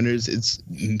past winners. It's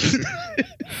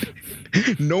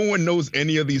no one knows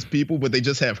any of these people, but they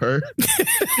just have her.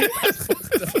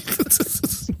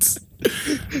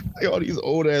 Like all these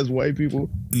old ass white people.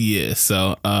 Yeah,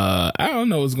 so I don't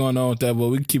know what's going on with that, but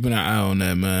we keeping an eye on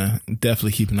that, man.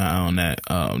 Definitely keeping an eye on that.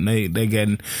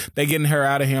 They getting her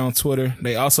out of here on Twitter.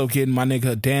 They also getting my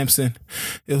nigga Damson.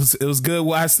 It was good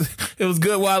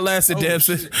while it lasted,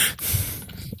 Damson. Shit.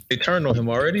 They turned on him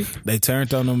already? They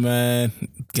turned on him, man.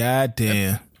 God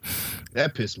damn.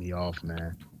 That pissed me off,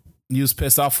 man. You was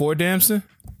pissed off for Damson?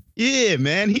 Yeah,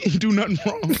 man. He didn't do nothing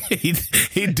wrong. he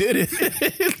did it.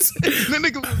 That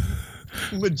nigga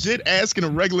was legit asking a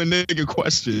regular nigga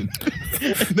question.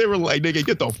 They were like, nigga,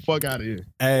 get the fuck out of here.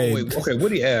 Hey. Wait, okay,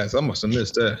 what'd he ask? I must have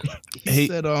missed that. He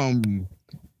said,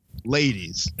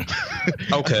 ladies.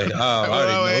 Okay,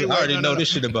 I already know this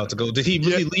shit about to go. Did he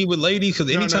really lead with ladies?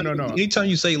 Because anytime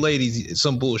you say ladies,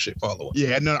 some bullshit follow up.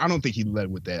 Yeah, no, I don't think he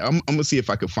led with that. I'm gonna see if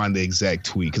I can find the exact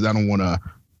tweet because I don't want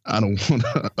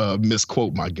to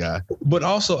misquote my guy. But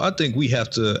also, I think we have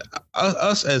to,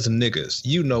 us as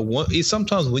niggas,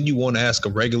 sometimes when you want to ask a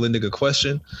regular nigga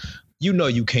question,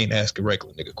 you can't ask a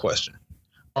regular nigga question.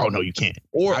 Oh no, you can't.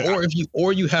 Or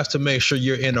you have to make sure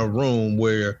you're in a room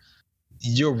where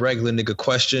your regular nigga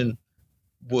question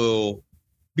will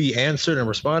be answered and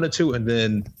responded to, and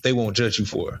then they won't judge you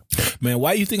for it. Man,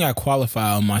 why you think I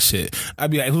qualify on my shit?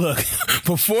 I'd be like, look,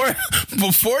 before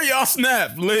y'all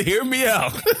snap, hear me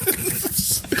out.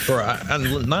 Bro,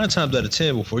 9 times out of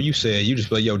 10, before you say it, you just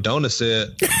be like, yo, Donna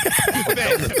said.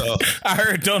 I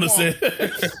heard Donna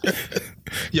said.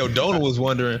 Yo, Donna was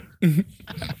wondering.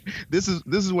 This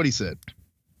is what he said.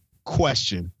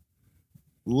 Question.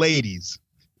 Ladies,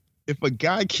 if a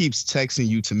guy keeps texting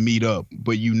you to meet up,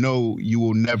 but you know you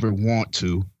will never want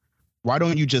to, why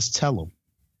don't you just tell him?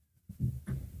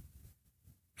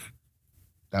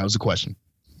 That was the question.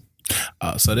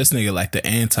 So this nigga like the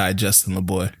anti-Justin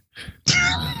LeBoy.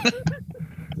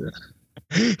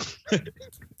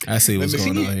 I see what's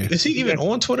going on here. Is he even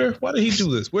on Twitter? Why did he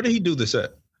do this? Where did he do this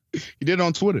at? He did it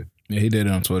on Twitter. Yeah, he did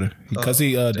it on Twitter. Because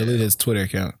he deleted his Twitter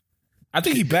account. I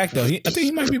think he back, though. I think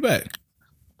he might be back.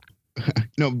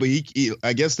 No, but he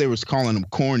I guess they was calling him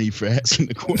corny for asking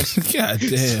the question. God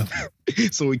damn.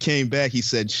 So he came back. He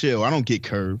said, chill, I don't get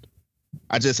curved.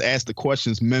 I just ask the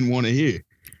questions men want to hear.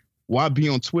 Why be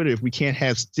on Twitter if we can't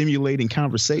have stimulating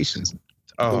conversations?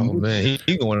 Oh, man.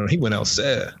 He went out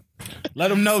sad. Let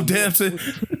them know, Damson.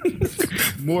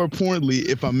 More importantly,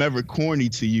 if I'm ever corny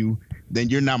to you, then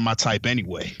you're not my type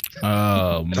anyway.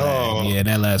 Oh man, yeah,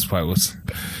 that last part was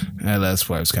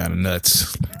kind of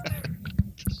nuts.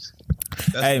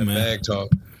 That's that bag talk.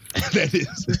 That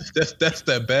is. That's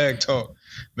that bag talk.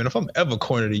 Man, if I'm ever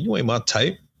corny to you, ain't my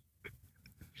type.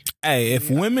 Hey,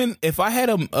 if I had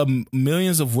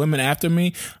millions of women after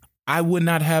me, I would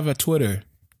not have a Twitter.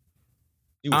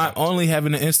 I only have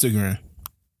an Instagram.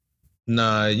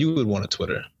 Nah, you would want a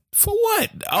Twitter. For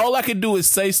what? All I can do is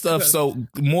say stuff so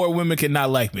more women can not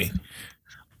like me.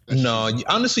 No,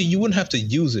 honestly, you wouldn't have to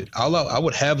use it. I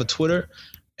would have a Twitter,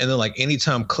 and then like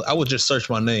anytime I would just search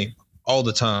my name all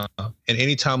the time, and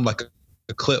anytime like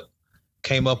a clip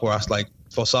came up where I was like,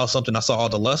 if I saw something, I saw all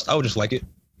the lust, I would just like it.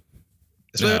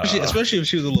 Especially if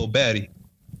she was a little baddie,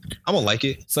 I'm gonna like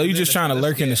it. So you just trying to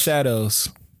lurk in the shadows,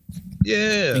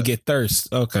 yeah, and get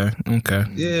thirst. Okay.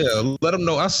 Yeah, let them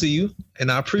know I see you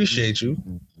and I appreciate you.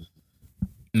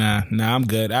 Nah, I'm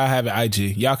good. I have an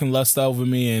IG. Y'all can lust over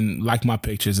me and like my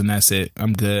pictures, and that's it.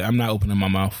 I'm good. I'm not opening my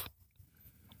mouth.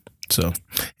 So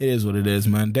it is what it is,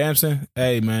 man. Damson,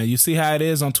 hey man, you see how it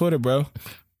is on Twitter, bro.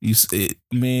 I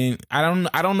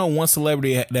don't know one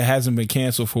celebrity that hasn't been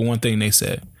canceled for one thing they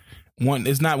said.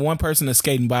 It's not one person that's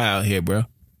skating by out here, bro.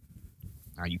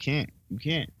 Nah, you can't.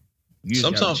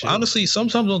 Sometimes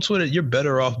on Twitter, you're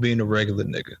better off being a regular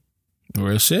nigga.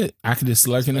 Real shit. I can just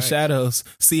lurk in the shadows,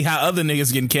 see how other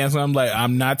niggas getting canceled. I'm like,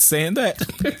 I'm not saying that.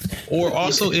 Or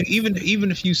also, even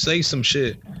if you say some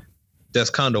shit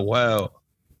that's kind of wild,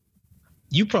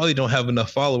 you probably don't have enough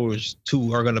followers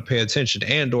who are going to pay attention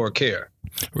and or care.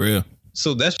 Real.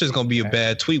 So that's just going to be a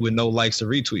bad tweet with no likes or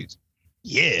retweets.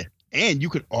 Yeah. And you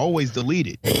could always delete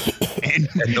it. and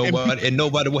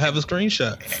nobody will have a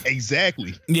screenshot.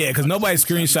 Exactly. Yeah, because nobody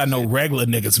screenshot no regular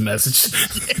niggas message.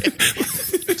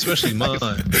 Especially mine.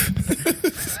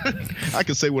 I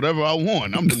can say whatever I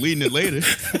want. I'm deleting it later.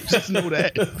 Just know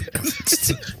that.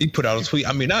 He put out a tweet.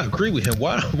 I mean, I agree with him.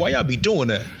 Why y'all be doing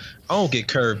that? I don't get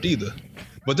curved either.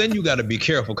 But then you got to be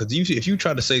careful, because if you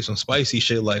try to say some spicy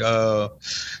shit like,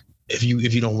 if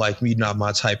you don't like me, not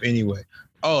my type anyway.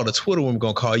 Oh, the Twitter woman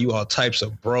gonna call you all types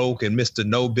of broke and Mr.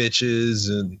 No bitches,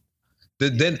 and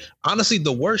then honestly,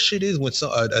 the worst shit is when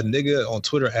a nigga on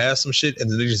Twitter asks some shit and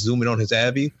then they just zoom in on his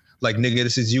Abby, like, nigga,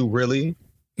 this is you really?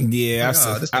 Yeah, I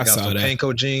saw that.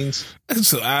 Panko jeans.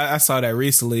 So I saw that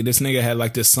recently. This nigga had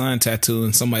like this sun tattoo,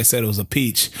 and somebody said it was a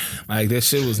peach. Like, that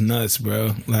shit was nuts,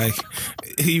 bro. Like,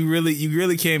 you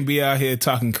really can't be out here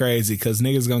talking crazy, because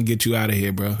niggas gonna get you out of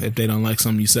here, bro, if they don't like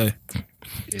something you say.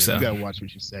 Yeah, so you gotta watch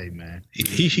what you say, man.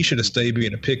 He should have stayed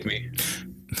being a pick-me.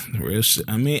 Real shit.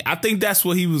 I mean, I think that's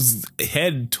what he was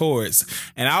headed towards.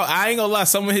 And I ain't gonna lie,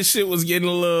 some of his shit was getting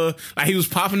a little, like, he was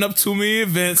popping up too many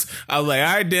events. I was like,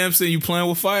 all right, Damson, you playing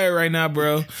with fire right now,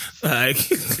 bro. Like,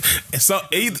 so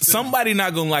somebody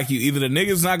not gonna like you. Either the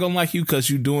niggas not gonna like you because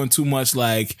you doing too much,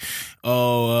 like,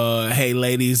 hey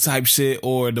ladies type shit,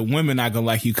 or the women not gonna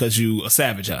like you because you a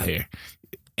savage out here.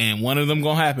 And one of them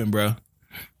gonna happen, bro.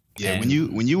 Yeah, when you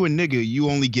a nigga, you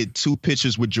only get 2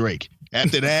 pictures with Drake.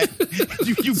 After that,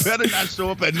 you better not show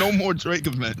up at no more Drake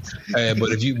events. Hey,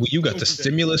 but if you got the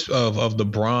stimulus of the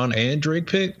Bron and Drake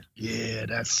pick, yeah,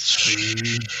 that's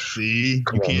see.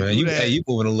 Come on, man, you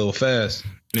moving a little fast.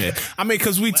 Yeah, I mean,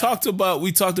 because we talked about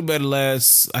it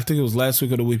last, I think it was last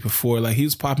week or the week before. Like, he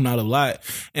was popping out a lot,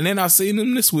 and then I seen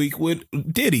him this week with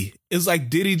Diddy. It's like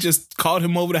Diddy just called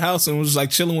him over the house and was like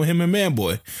chilling with him and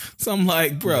Manboy. So I'm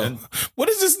like, bro, what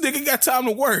is this nigga got time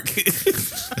to work?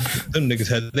 Them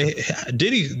niggas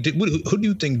Diddy. Who do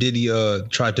you think Diddy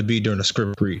tried to be during the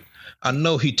script read? I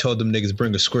know he told them niggas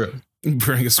bring a script.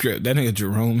 Bring a script. That nigga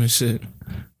Jerome and shit.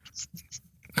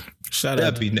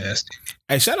 That'd be nasty.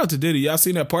 Hey, shout out to Diddy. Y'all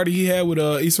seen that party he had with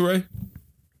Issa Rae?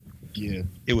 Yeah.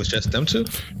 It was just them two?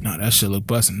 Nah, that shit look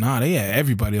busting. Nah, they had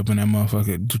everybody up in that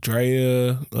motherfucker.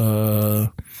 Drea,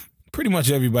 pretty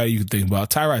much everybody you could think about.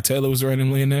 Tyrod Taylor was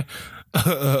randomly in there.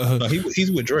 No,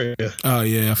 he's with Drea. Oh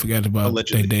yeah, I forgot about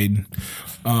they dating.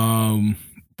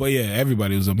 But yeah,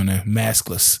 everybody was up in there,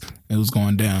 maskless. It was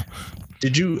going down.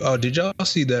 Did y'all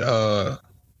see that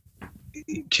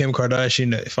Kim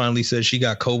Kardashian finally said she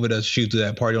got COVID as she was to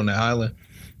that party on the island?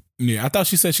 Yeah, I thought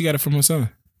she said she got it from her son.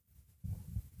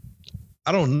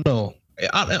 I don't know.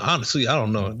 Honestly, I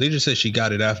don't know. They just said she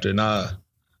got it after, and I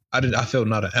felt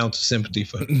not an ounce of sympathy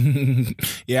for her.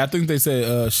 Yeah, I think they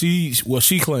said she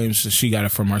claims she got it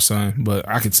from her son, but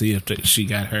I could see if she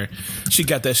got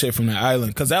that shit from the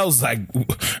island, because that was like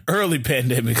early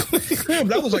pandemic. Damn,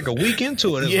 that was like a week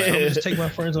into it. Like, I'm just take my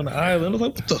friends on the island. I was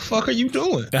like, what the fuck are you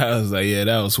doing? I was like, yeah,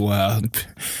 that was wild.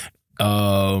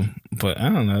 But I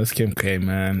don't know. It's Kim K,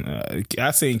 man.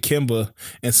 I seen Kimba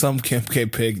and some Kim K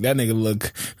pic. That nigga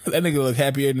look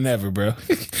happier than ever, bro.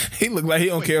 He look like he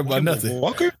don't care about nothing.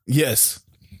 Walker? Yes.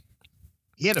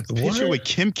 He had a picture with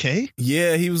Kim K?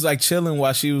 Yeah, he was like chilling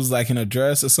while she was like in a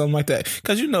dress or something like that.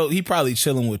 Cause you know, he probably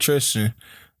chilling with Tristan.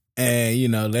 And you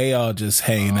know, they all just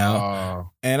hanging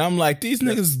out. And I'm like, these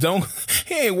niggas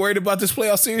he ain't worried about this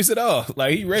playoff series at all.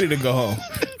 Like, he ready to go home.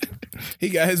 He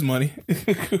got his money.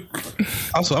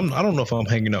 Also, I don't know if I'm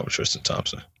hanging out with Tristan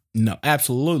Thompson. No,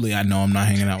 absolutely. I know I'm not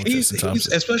hanging out with Tristan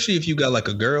Thompson. Especially if you got like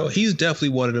a girl. He's definitely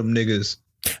one of them niggas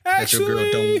that your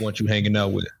girl don't want you hanging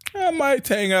out with. I might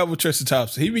hang out with Tristan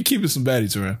Thompson. He be keeping some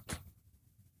baddies around.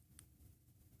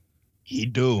 He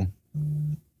do.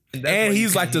 And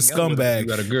he's like the scumbag. You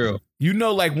got a girl. You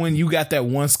know, like when you got that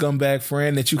one scumbag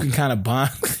friend that you can kind of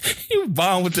bond. You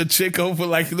bond with the chick over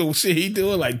like the shit he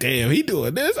doing. Like, damn, he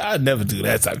doing this. I'd never do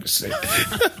that type of shit.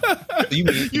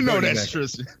 you know that's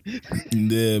Tristan.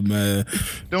 Yeah, man.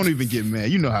 Don't even get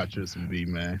mad. You know how Tristan be,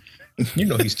 man. You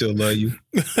know he still love you.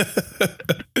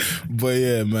 But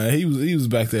yeah, man, he was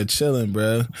back there chilling,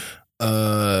 bro.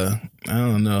 I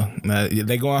don't know.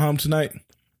 They going home tonight?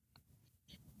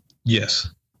 Yes.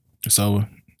 It's over.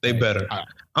 They better.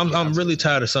 I'm really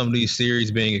tired of some of these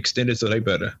series being extended, so they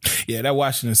better. Yeah, that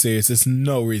Washington series, there's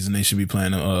no reason they should be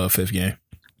playing a fifth game.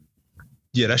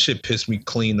 Yeah, that shit pissed me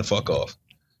clean the fuck off.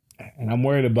 And I'm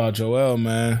worried about Joel,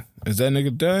 man. Is that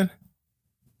nigga done?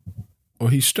 Or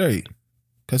he's straight?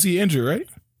 Because he injured, right?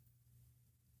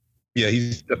 Yeah,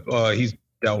 he's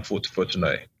doubtful for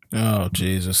tonight. Oh,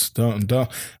 Jesus. Don't.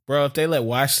 Bro, if they let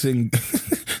Washington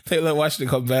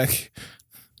come back,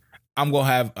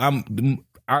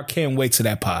 I can't wait to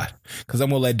that pod because I'm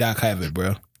gonna let Doc have it,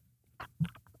 bro.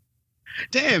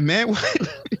 Damn, man,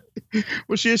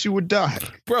 what's your issue with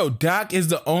Doc? Bro, Doc is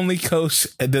the only coach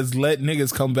that's let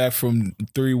niggas come back from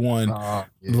 3-1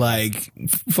 like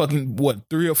fucking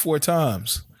 3 or 4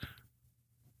 times.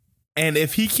 And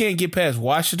if he can't get past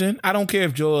Washington, I don't care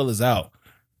if Joel is out.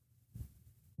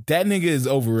 That nigga is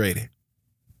overrated.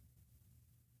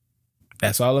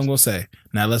 That's all I'm gonna say.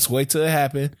 Now let's wait till it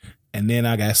happens. And then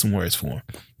I got some words for him.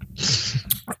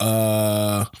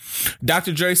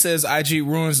 Dr. Dre says IG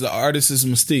ruins the artist's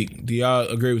mystique. Do y'all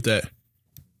agree with that?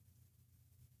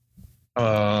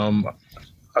 I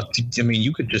mean,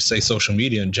 you could just say social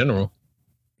media in general.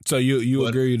 So you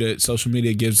agree that social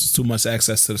media gives too much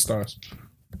access to the stars?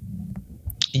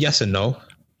 Yes and no.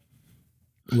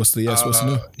 What's the yes? What's the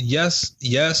no?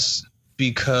 Yes,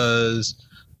 because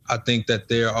I think that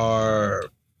there are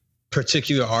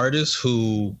particular artists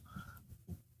who,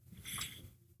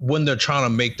 when they're trying to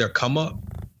make their come up,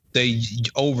 I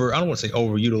don't want to say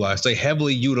overutilize. They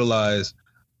heavily utilize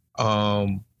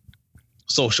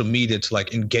social media to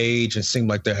like engage and seem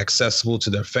like they're accessible to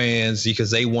their fans because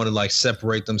they want to like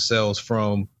separate themselves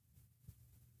from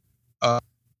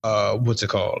what's it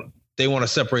called? They want to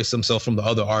separate themselves from the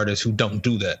other artists who don't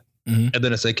do that. Mm-hmm. And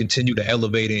then as they continue to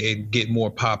elevate it and get more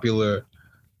popular,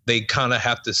 they kind of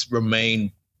have to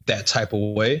remain that type of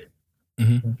way.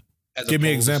 Mm-hmm. Give me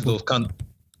an example.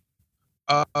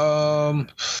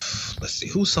 Let's see.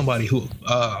 Who's somebody who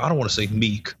I don't want to say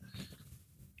Meek.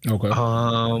 Okay.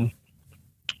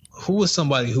 Who is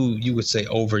somebody who you would say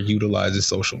overutilizes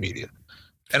social media?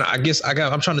 And I guess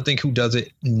I'm trying to think who does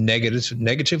it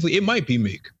negatively. It might be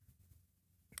Meek.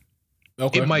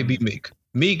 Okay. It might be Meek.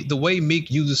 Meek, the way Meek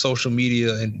uses social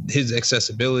media and his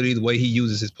accessibility, the way he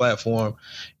uses his platform,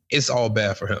 it's all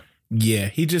bad for him. Yeah,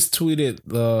 he just tweeted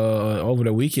over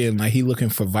the weekend like he looking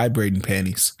for vibrating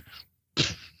panties.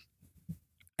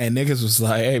 And niggas was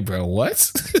like, hey, bro,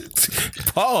 what?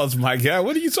 Pause, my guy.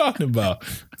 What are you talking about?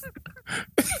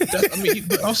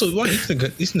 But also, why this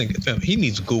nigga, fam, he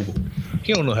needs Google.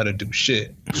 He don't know how to do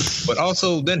shit. But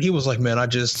also, then he was like, man, I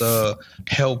just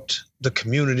helped the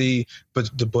community,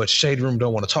 but Shade Room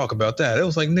don't want to talk about that. It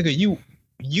was like, nigga, you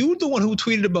the one who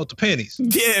tweeted about the panties.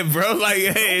 Yeah, bro. Like,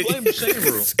 hey, don't blame the Shade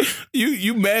Room.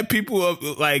 You mad people are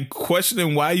like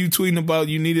questioning why you tweeting about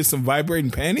you needed some vibrating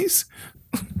panties?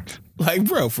 Like,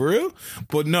 bro, for real?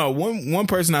 But no, one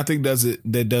person I think does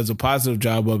a positive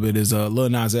job of it is Lil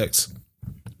Nas X.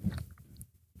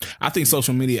 I think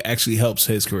social media actually helps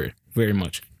his career very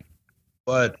much.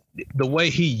 But the way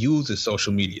he uses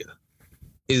social media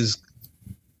is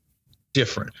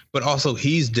different. But also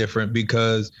he's different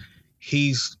because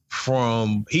he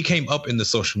came up in the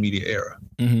social media era.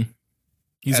 Mm-hmm.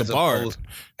 He's a barb.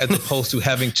 As opposed to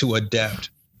having to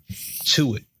adapt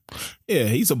to it. Yeah,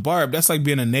 he's a barb. That's like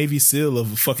being a Navy SEAL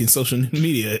of a fucking social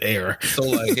media era. So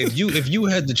like if you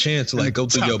had the chance to like go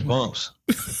through your bumps,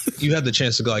 you had the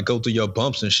chance to like go through your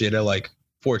bumps and shit at like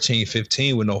 14,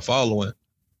 15 with no following,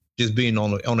 just being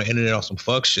on the internet on some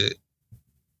fuck shit,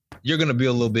 you're gonna be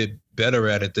a little bit better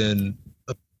at it than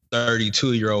a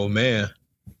 32-year-old man.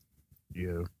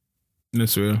 Yeah,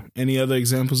 that's real. Any other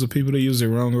examples of people that use it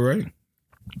wrong or right?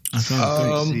 I'm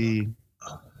trying to think.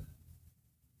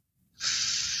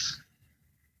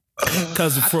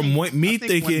 Because from what me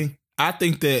thinking, I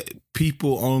think that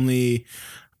people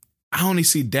I only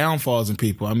see downfalls in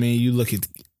people. I mean, you look at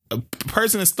a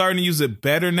person that's starting to use it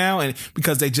better now, and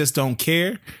because they just don't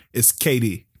care, it's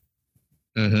KD.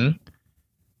 Mm-hmm.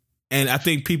 And I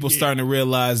think people starting to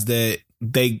realize that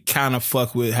they kind of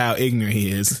fuck with how ignorant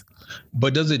he is.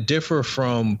 But does it differ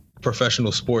from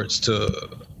professional sports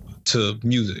to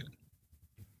music?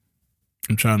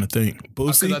 I'm trying to think.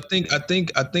 Because I think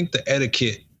the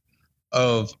etiquette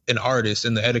of an artist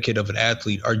and the etiquette of an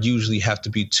athlete are usually have to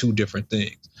be two different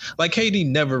things. Like KD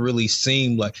never really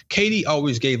seemed like KD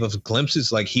always gave us glimpses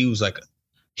like he wasn't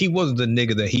the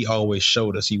nigga that he always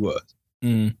showed us he was.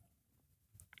 Mm.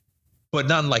 But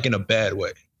not like in a bad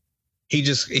way. He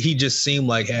just seemed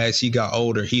like as he got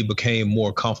older, he became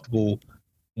more comfortable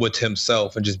with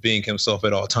himself and just being himself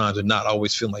at all times and not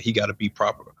always feeling like he got to be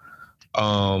proper.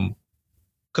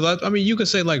 Because I mean, you could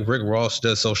say like Rick Ross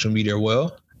does social media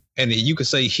well, and you could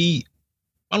say I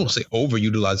don't want to say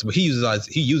overutilized, but he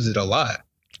uses it a lot.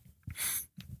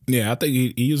 Yeah, I think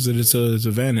he uses it to his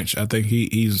advantage. I think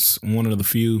he's one of the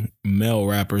few male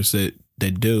rappers that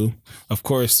do. Of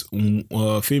course,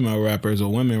 female rappers or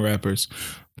women rappers,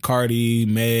 Cardi,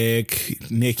 Meg,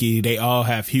 Nicki, they all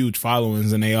have huge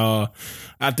followings, and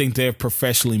I think they're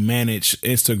professionally managed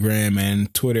Instagram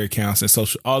and Twitter accounts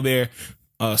and all their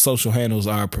social handles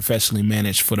are professionally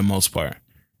managed for the most part.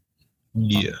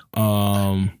 Yeah.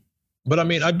 But I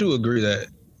mean, I do agree that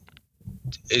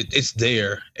it's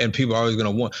there and people are always going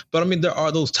to want. But I mean, there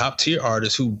are those top tier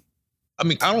artists who, I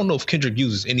mean, I don't know if Kendrick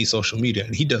uses any social media,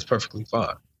 and he does perfectly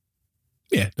fine.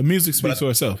 Yeah, the music speaks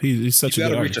for itself. He's such a good artist.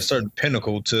 You got to reach a certain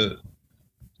pinnacle to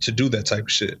do that type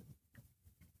of shit.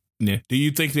 Yeah. Do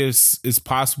you think it's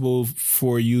possible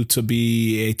for you to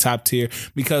be a top tier?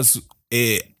 Because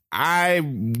I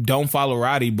don't follow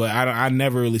Roddy, but I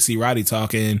never really see Roddy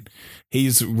talking.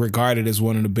 He's regarded as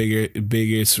one of the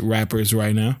biggest rappers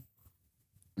right now.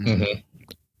 Mm-hmm.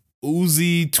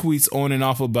 Uzi tweets on and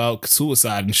off about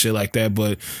suicide and shit like that,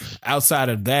 but outside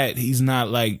of that, he's not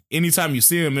like, anytime you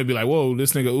see him, it'd be like, whoa,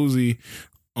 this nigga Uzi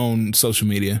on social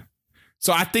media.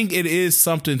 So I think it is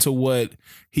something to what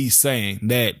he's saying,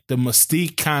 that the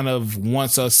mystique kind of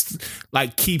wants us,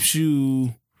 like, keeps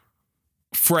you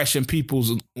fresh in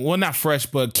people's, well, not fresh,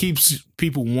 but keeps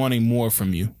people wanting more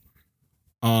from you.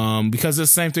 Because it's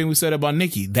the same thing we said about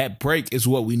Nicki. That break is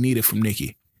what we needed from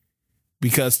Nicki.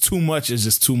 Because too much is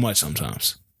just too much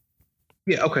sometimes.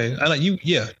 Yeah, okay. I like you.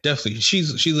 Yeah, definitely.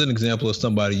 She's an example of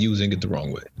somebody using it the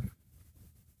wrong way.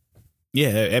 Yeah,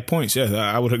 at points, yeah,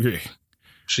 I would agree.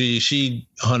 She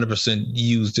 100%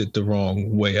 used it the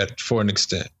wrong way for an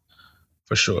extent,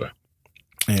 for sure.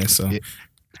 Yeah, so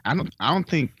I don't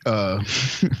think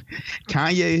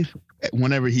Kanye,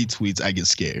 whenever he tweets, I get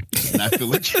scared, and I feel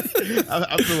like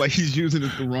I feel like he's using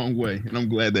it the wrong way, and I'm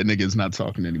glad that nigga is not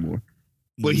talking anymore.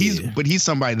 But he's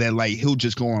somebody that, like, he'll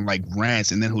just go on like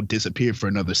rants and then he'll disappear for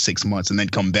another 6 months and then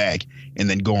come back and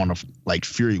then go on a like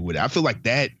fury with it. I feel like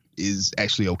that is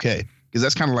actually okay, because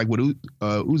that's kind of like what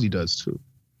Uzi does too.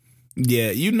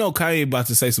 Yeah, you know Kanye about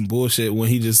to say some bullshit when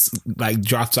he just like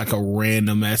drops like a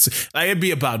random ass, like it'd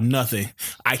be about nothing.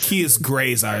 IKEA's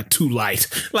grays are too light.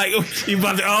 Like you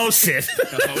about to, oh shit.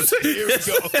 Oh, here we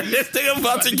go. This thing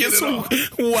about to get some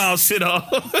wild shit off.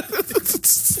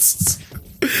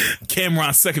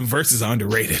 Cameron's second verses are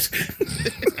underrated.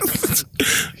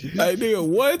 I nigga,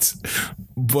 what?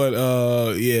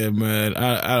 But yeah, man,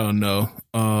 I don't know.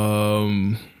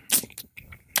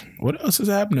 What else is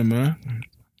happening, man?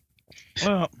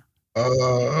 Well,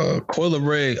 Coyle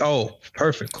Ray. Oh,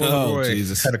 perfect. Coyle Ray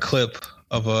had a clip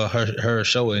of her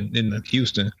show in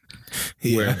Houston,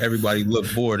 where everybody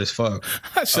looked bored as fuck.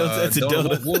 I showed that to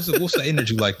Delta. What's the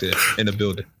energy like there in the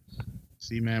building?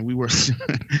 See, man, we were.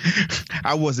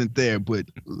 I wasn't there, but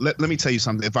let me tell you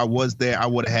something. If I was there, I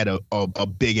would have had a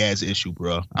big ass issue,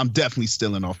 bro. I'm definitely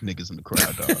stealing off niggas in the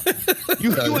crowd, dog. You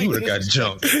would have got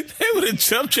jumped. They would have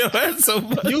jumped your ass so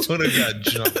much. You would have got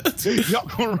jumped. Y'all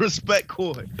gonna respect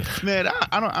Coy, man.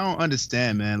 I don't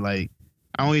understand, man. Like,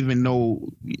 I don't even know.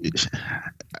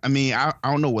 I mean, I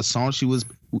don't know what song she was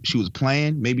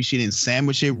playing. Maybe she didn't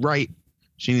sandwich it right.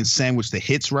 She didn't sandwich the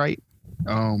hits right.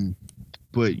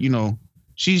 But you know.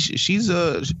 She's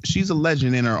a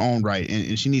legend in her own right,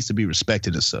 and she needs to be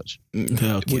respected as such.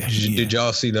 Okay. Did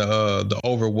y'all see the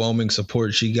overwhelming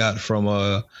support she got from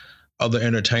other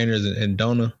entertainers in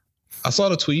Dona. I saw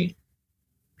the tweet.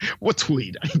 What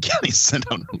tweet? I can't send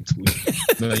out no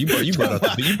tweet. No, you brought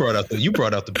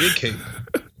out the big cake.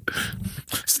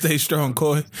 Stay strong,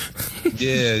 Coy.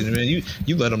 Yeah, man.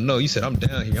 You let them know. You said I'm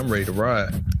down here. I'm ready to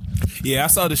ride. Yeah, I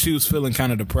saw that she was feeling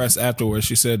kind of depressed afterwards.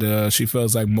 She said she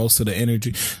feels like most of the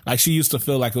energy, like she used to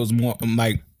feel like it was more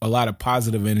like a lot of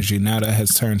positive energy. Now that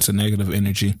has turned to negative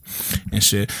energy and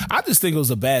shit. I just think it was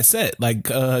a bad set. Like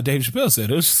Dave Chappelle said,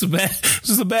 it was just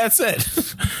a bad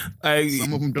set. Like,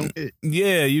 some of them don't hit.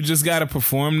 Yeah, you just got to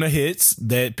perform the hits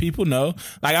that people know.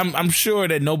 Like I'm sure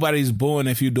that nobody's booing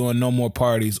if you're doing No More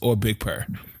Parties or Big Purr.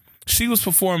 She was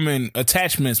performing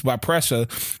Attachments by Pressure,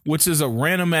 which is a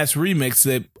random ass remix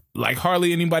that like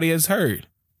hardly anybody has heard.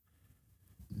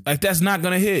 Like that's not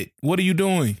gonna hit. What are you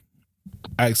doing?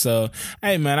 Like, so,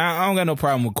 hey man, I don't got no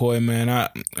problem with Coy, man.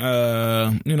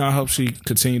 I hope she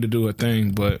continue to do her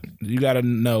thing, but you gotta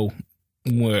know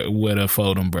where to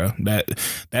fold them, bro.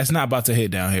 That's not about to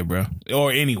hit down here, bro,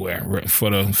 or anywhere for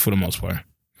the most part.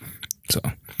 So,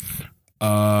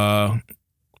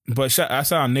 but I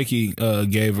saw Nikki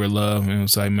gave her love and it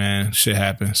was like, man, shit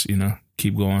happens,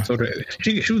 keep going. So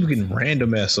she was getting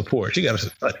random ass support. She got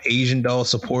an Asian doll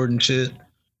support and shit.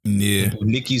 Yeah,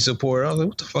 Nikki support. I was like,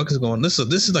 what the fuck is going on? This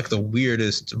is like the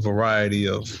weirdest variety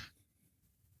of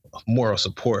moral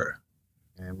support.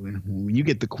 And when you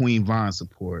get the Queen Vaughn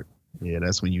support, yeah,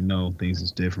 that's when you know things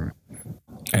is different.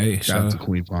 Hey, shout out to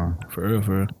Queen Vaughn. For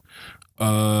real.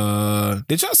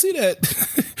 Did y'all see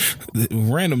that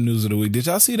random news of the week? Did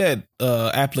y'all see that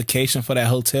application for that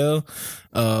hotel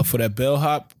for that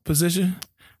bellhop position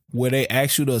where they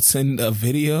asked you to send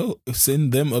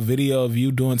them a video of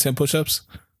you doing 10 push-ups?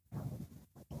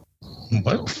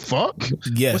 What the fuck?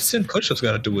 Yes. What's 10 push-ups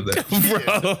got to do with that?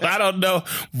 Bro, I don't know.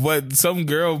 But some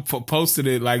girl posted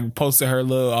her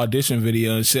little audition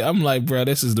video and shit. I'm like, bro,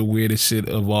 this is the weirdest shit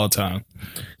of all time.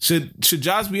 Should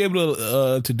jobs be able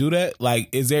to do that? Like,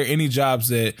 is there any jobs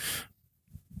that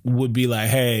would be like,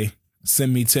 hey,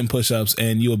 send me 10 push-ups,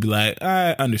 and you'll be like,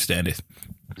 I understand it.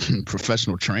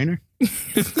 Professional trainer?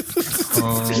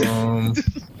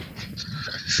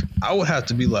 I would have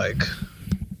to be like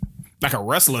a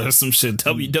wrestler or some shit,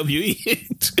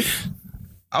 WWE.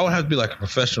 I would have to be like a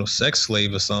professional sex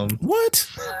slave or something. What?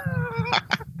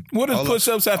 What does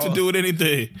push-ups have to do with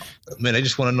anything? Man, they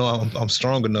just want to know I'm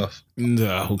strong enough.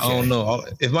 No, okay. I don't know.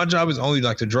 If my job is only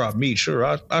like to drop meat, sure,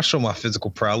 I'll show my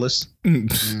physical prowess.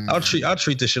 I'll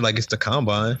treat this shit like it's the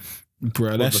combine.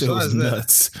 Bro, that shit was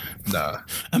nuts. Nah.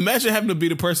 Imagine having to be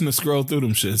the person to scroll through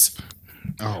them shits.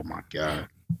 Oh my God.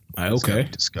 Okay.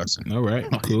 Disgusting. All right,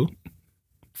 cool.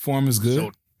 Form is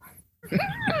good.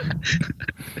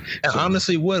 And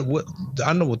honestly, what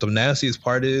I know what the nastiest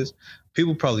part is.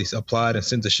 People probably applied and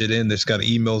sent the shit in. They just got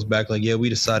emails back like, yeah, we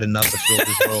decided not to fill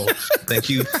this role. Thank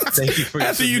you for your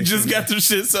after you just got them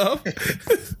shits off.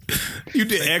 You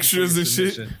did extras and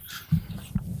shit.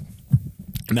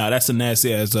 Nah, that's a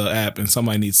nasty ass app, and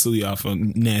somebody needs to sue y'all for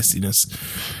nastiness.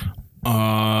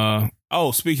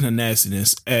 Speaking of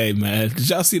nastiness, hey man, did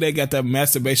y'all see they got that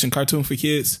masturbation cartoon for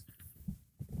kids?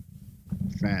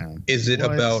 Fam. Is it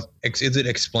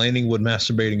explaining what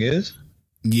masturbating is?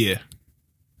 Yeah.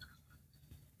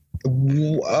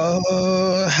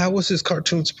 How was this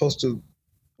cartoon supposed to?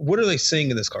 What are they saying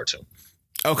in this cartoon?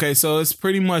 Okay, so it's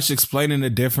pretty much explaining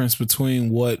the difference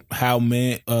between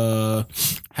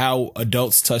how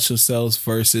adults touch themselves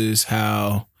versus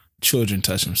how children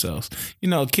touch themselves.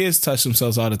 Kids touch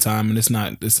themselves all the time, and it's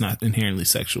not inherently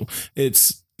sexual.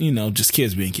 It's just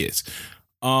kids being kids.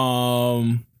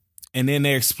 And then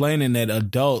they're explaining that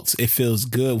adults, it feels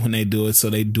good when they do it, so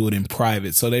they do it in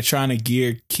private. So they're trying to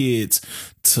gear kids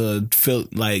to feel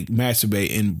like masturbate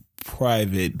in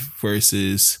private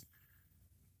versus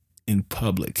in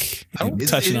public.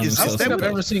 Touching on themselves. I don't think I've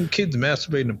ever seen kids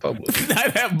masturbating in public.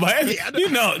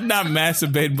 Not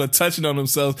masturbating, but touching on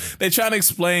themselves. They're trying to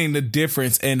explain the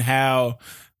difference and how,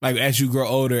 like, as you grow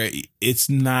older, it's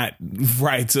not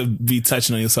right to be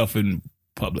touching on yourself in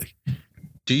public.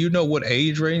 Do you know what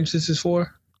age range this is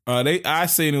for? I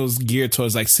seen it was geared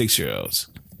towards like 6-year-olds.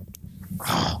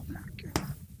 Oh my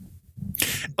God.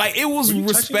 Like, it was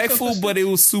respectful, but it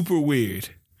was super weird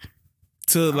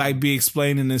to like be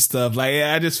explaining this stuff. Like,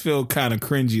 I just feel kind of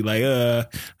cringy. Like,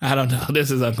 I don't know. This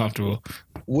is uncomfortable.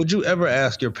 Would you ever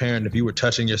ask your parent if you were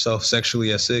touching yourself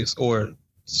sexually at 6 or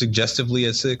suggestively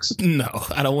at 6? No,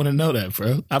 I don't want to know that,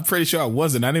 bro. I'm pretty sure I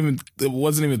wasn't. I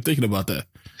wasn't even thinking about that.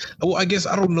 Well, I guess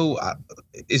I don't know. I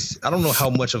don't know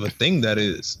how much of a thing that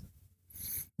is.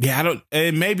 Yeah,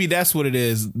 and maybe that's what it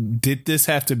is. Did this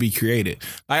have to be created?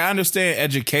 I understand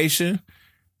education,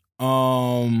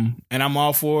 And I'm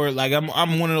all for it. Like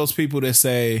I'm one of those people that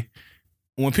say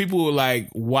when people are like,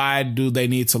 why do they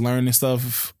need to learn this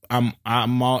stuff?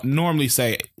 Normally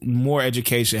say more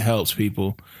education helps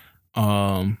people.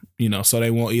 So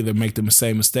they won't either make the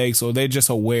same mistakes or they're just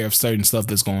aware of certain stuff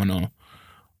that's going on.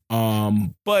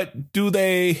 But do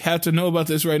they have to know about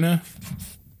this right now?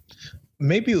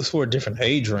 Maybe it was for a different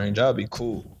age range. I'd be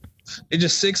cool. It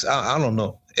just 6. I don't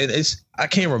know. I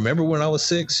can't remember when I was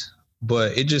 6,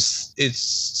 but it's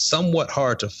somewhat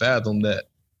hard to fathom that.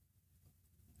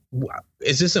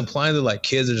 Is this implying that like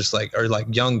kids are just like, or like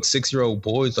young 6-year-old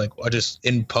boys like are just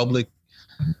in public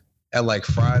at like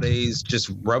Fridays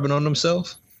just rubbing on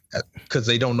themselves because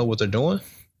they don't know what they're doing?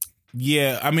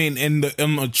 Yeah, I mean, in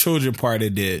the children part,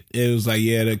 it did. It was like,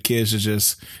 yeah, the kids are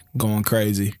just going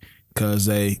crazy because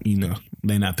they're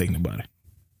not thinking about it.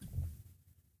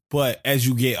 But as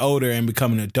you get older and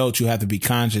become an adult, you have to be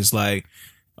conscious. Like,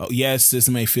 oh, yes, this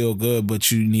may feel good, but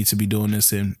you need to be doing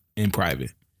this in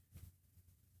private.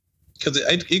 Because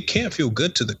it can't feel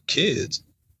good to the kids.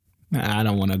 Nah, I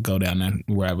don't want to go down that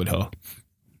rabbit hole.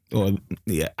 Or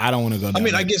I don't want to go down. I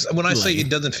mean, I guess when I say it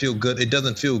doesn't feel good, it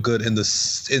doesn't feel good in the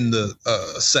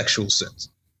sexual sense.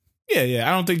 Yeah.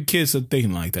 I don't think kids are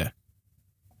thinking like that.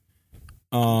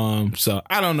 So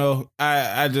I don't know.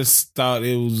 I just thought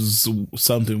it was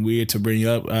something weird to bring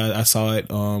up. I saw it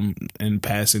in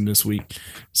passing this week.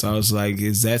 So I was like,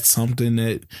 is that something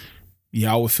that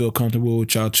y'all would feel comfortable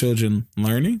with y'all children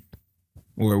learning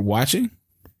or watching?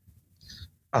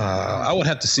 I would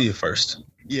have to see it first.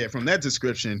 Yeah, from that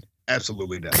description,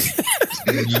 absolutely not.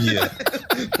 Yeah.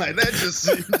 Like that just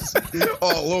seems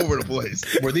all over the place.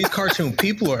 Were these cartoon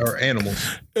people or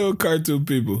animals? They were cartoon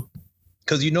people.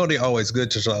 Because they're always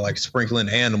good to like sprinkling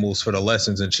animals for the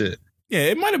lessons and shit. Yeah,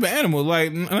 it might have been animals.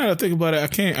 Like now that I think about it, I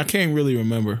can't really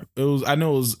remember. I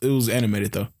know it was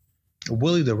animated though.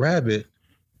 Willie the Rabbit.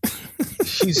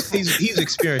 He's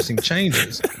experiencing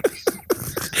changes.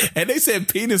 And they said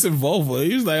penis and vulva.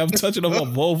 He was like, I'm touching on my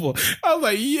vulva. I was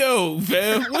like, yo,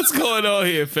 fam, what's going on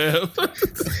here, fam?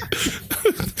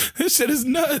 This shit is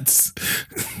nuts.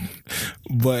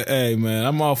 But hey, man,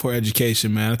 I'm all for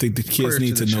education, man. I think the kids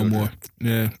need to know more.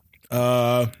 Yeah.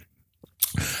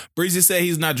 Breezy said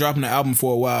he's not dropping the album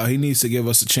for a while. He needs to give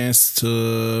us a chance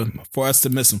for us to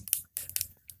miss him.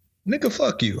 Nigga,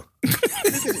 fuck you.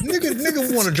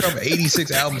 nigga want to drop an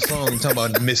 86 album song and talk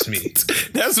about Miss Me.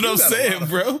 That's what I'm saying,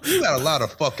 bro. You got a lot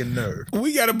of fucking nerve.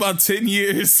 We got about 10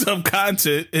 years of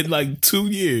content in like 2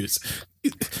 years.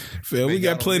 Phil, we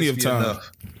got plenty of time.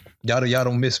 Y'all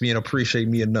don't miss me and appreciate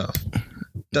me enough.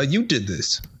 Now you did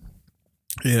this.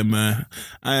 Yeah, man.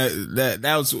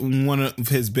 That was one of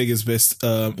his biggest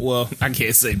well, I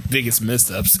can't say biggest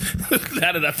missteps.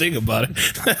 Now that I think about it,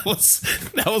 that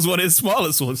was one of his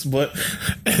smallest ones. But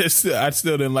I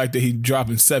still didn't like that he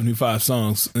dropping 75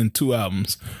 songs in 2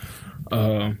 albums.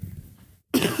 Oh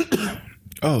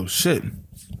shit!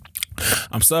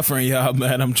 I'm suffering, y'all,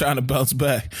 man. I'm trying to bounce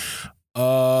back.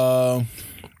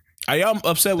 Are y'all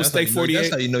upset with Steak 48?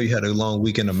 That's how you know you had a long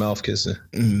weekend of mouth kissing.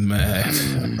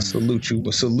 Man. Salute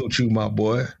you, my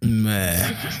boy.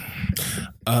 Man.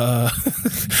 Yeah.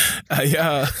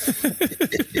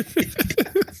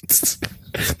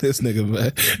 This nigga,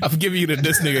 man. I'm giving you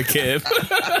this nigga, Kev.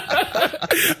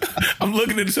 I'm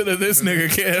looking into this nigga,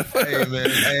 Kev. Hey, man.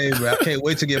 I can't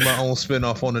wait to get my own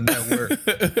spinoff on the network.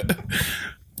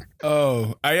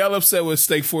 Oh, are y'all upset with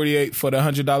Steak 48 for the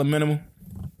 $100 minimum?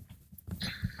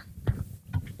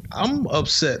 I'm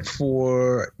upset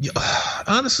for,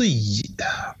 honestly,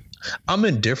 I'm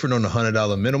indifferent on the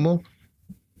 $100 minimum.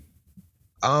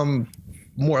 I'm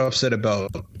more upset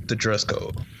about the dress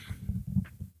code.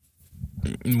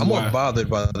 I'm more bothered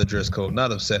by the dress code,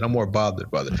 not upset. I'm more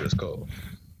bothered by the dress code.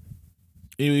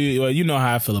 You know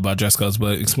how I feel about dress codes,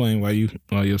 but explain why you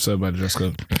upset about the dress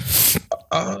code.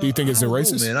 Do you think it's a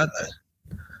racist?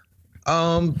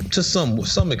 Man, to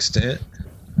some extent.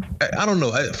 I don't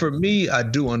know. For me, I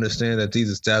do understand that these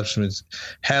establishments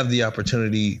have the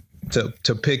opportunity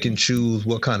to pick and choose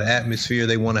what kind of atmosphere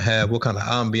they want to have, what kind of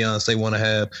ambiance they want to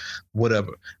have,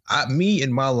 whatever.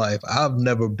 In my life, I've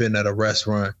never been at a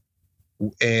restaurant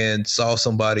and saw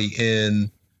somebody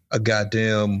in a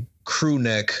goddamn crew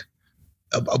neck,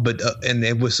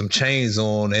 and with some chains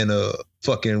on and a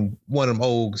fucking one of them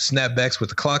old snapbacks with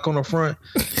the clock on the front,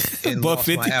 and lost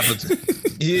my appetite.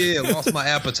 Yeah, lost my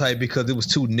appetite because it was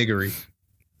too niggery,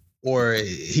 or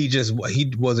he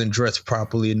wasn't dressed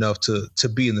properly enough to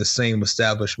be in the same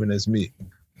establishment as me.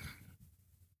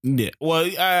 Yeah, well,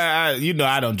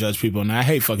 I don't judge people, and I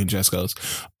hate fucking dress codes.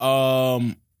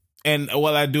 And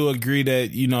while I do agree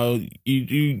that, you know,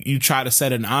 you try to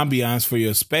set an ambiance for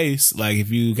your space. Like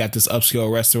if you got this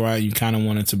upscale restaurant, you kind of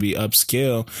want it to be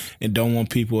upscale and don't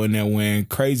want people in there wearing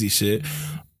crazy shit.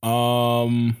 I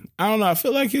don't know. I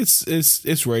feel like it's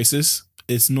racist.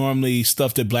 It's normally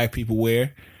stuff that black people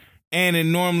wear. And it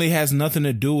normally has nothing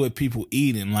to do with people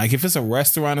eating. Like if it's a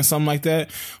restaurant or something like that,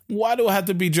 why do I have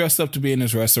to be dressed up to be in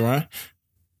this restaurant?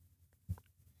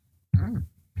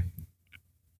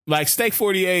 Like Steak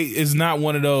 48 is not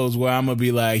one of those where I'm gonna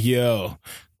be like, yo,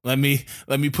 let me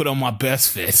put on my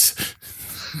best fits.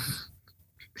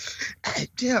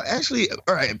 Yeah, actually,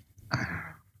 all right.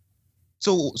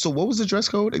 So what was the dress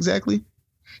code exactly?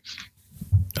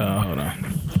 Hold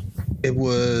on. It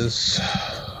was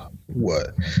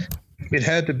what? It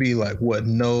had to be like what?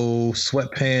 No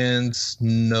sweatpants,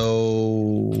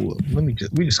 no. We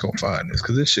just gonna find this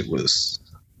because this shit was.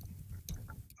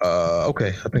 Okay,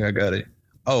 I think I got it.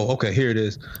 Oh, okay, here it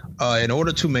is. In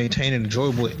order to maintain an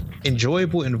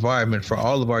enjoyable environment for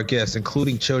all of our guests,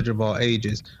 including children of all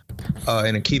ages,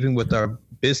 and in keeping with our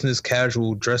business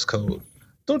casual dress code.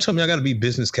 Don't tell me I got to be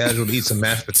business casual to eat some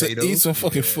mashed potatoes. Eat some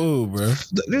fucking food, bro.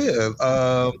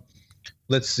 Yeah.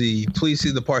 Let's see. Please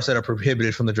see the parts that are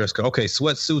prohibited from the dress code. Okay,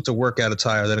 sweatsuits or workout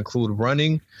attire that include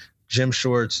running, gym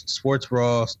shorts, sports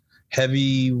bras,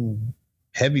 heavy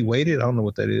weighted. I don't know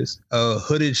what that is.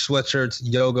 Hooded sweatshirts,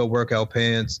 yoga workout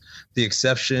pants. The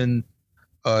exception,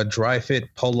 dry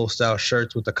fit polo style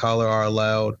shirts with the collar are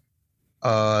allowed.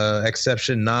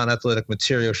 Exception, non-athletic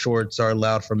material shorts are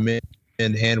allowed for men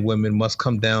and women. Must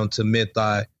come down to mid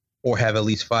thigh or have at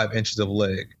least 5 inches of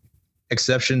leg.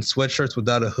 Exception, sweatshirts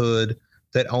without a hood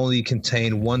that only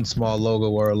contain one small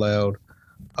logo are allowed.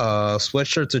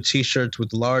 Sweatshirts or t-shirts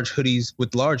with large hoodies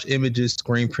with large images,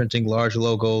 screen printing, large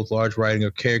logos, large writing,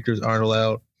 or characters aren't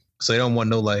allowed. So they don't want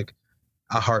no like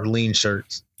I heart lean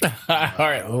shirts. I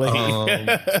heart lean.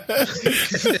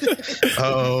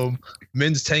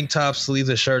 Men's tank tops, sleeves,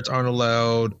 and shirts aren't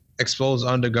allowed. Exposed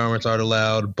undergarments aren't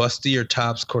allowed. Bustier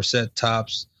tops, corset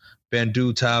tops,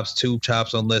 bandeau tops, tube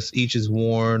tops, unless each is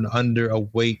worn under a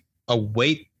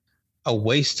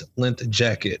waist length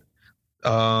jacket.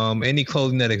 Any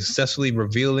clothing that is excessively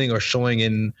revealing or showing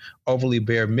an overly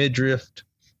bare midriff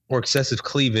or excessive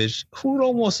cleavage. Who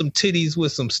don't want some titties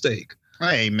with some steak?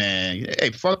 Hey man,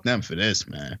 fuck them for this,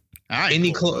 man.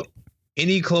 Any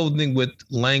clothing with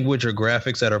language or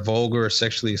graphics that are vulgar or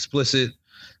sexually explicit,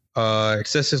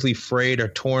 excessively frayed or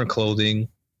torn clothing.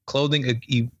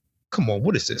 Come on,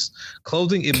 what is this?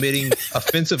 Clothing emitting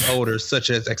offensive odors such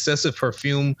as excessive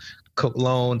perfume,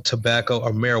 cologne, tobacco,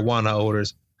 or marijuana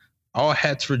odors. All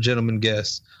hats for gentlemen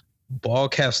guests. Ball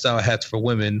cap style hats for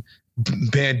women.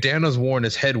 Bandanas worn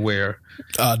as headwear.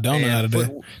 Don't know how to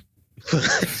do.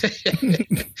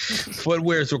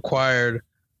 Footwear is required,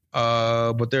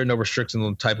 but there are no restrictions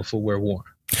on the type of footwear worn.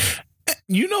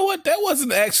 You know what? That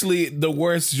wasn't actually the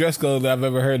worst dress code that I've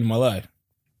ever heard in my life.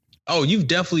 Oh, you've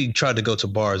definitely tried to go to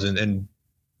bars and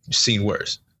seen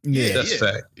worse. Yeah, that's a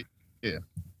fact. Yeah.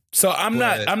 So I'm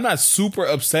not super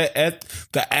upset at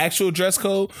the actual dress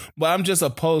code, but I'm just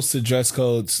opposed to dress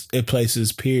codes in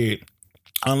places, period.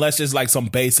 Unless it's like some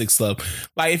basic stuff.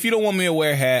 Like if you don't want me to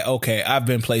wear a hat, okay, I've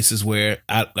been places where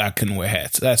I couldn't wear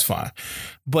hats. That's fine.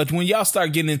 But when y'all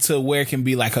start getting into where it can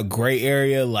be like a gray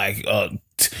area, like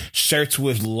shirts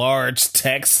with large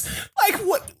text, like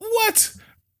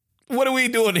what are we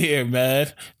doing here,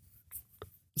 man?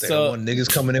 They don't want niggas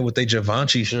coming in with their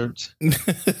Givenchy shirts.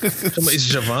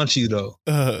 It's Givenchy though.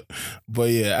 But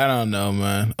yeah, I don't know,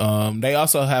 man. They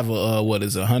also have a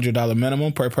 $100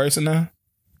 minimum per person now.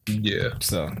 Yeah.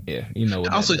 So yeah, you know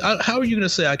what. Also, how are you gonna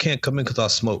say I can't come in because I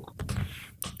smoke?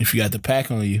 If you got the pack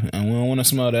on you, and we don't want to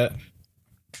smell that.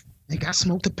 They got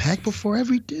smoked the pack before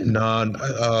every dinner. Nah.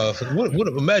 What?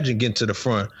 Imagine getting to the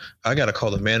front. I gotta call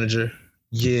the manager.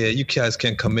 Yeah, you guys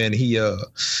can't come in. He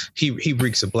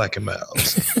reeks of Black and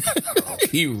Milds.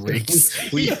 He reeks.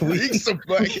 He reeks of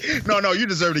Black. No, you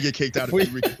deserve to get kicked out. We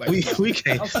can't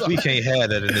have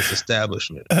that in this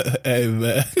establishment. Hey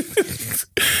man,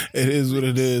 it is what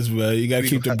it is, man. You gotta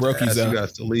keep the brokies out. You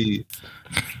guys to leave.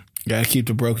 Gotta keep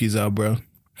the brokies out, bro.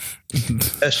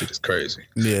 That shit is crazy.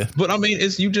 Yeah, but I mean,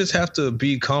 you just have to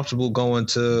be comfortable going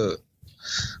to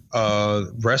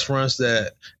restaurants.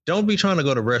 That don't be trying to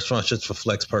go to restaurants just for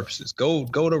flex purposes. Go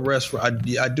to restaurant.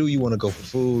 I do. You want to go for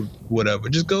food, whatever.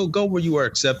 Just go where you are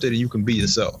accepted and you can be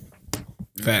yourself.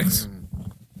 Facts.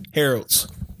 Harold's.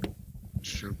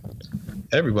 Sure.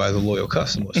 Everybody's a loyal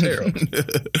customer. Harold.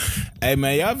 Hey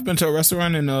man, y'all ever been to a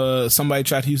restaurant and somebody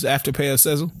tried to use Afterpay or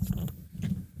Sezzle?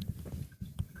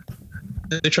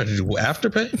 They tried to do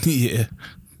Afterpay? Yeah.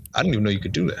 I didn't even know you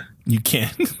could do that. You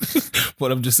can't.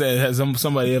 But I'm just saying, has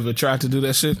somebody ever tried to do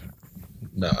that shit?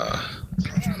 Nah. I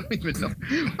don't even know.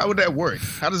 How would that work?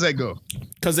 How does that go?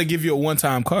 Because they give you a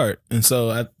one-time card. And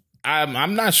so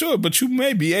I'm not sure, but you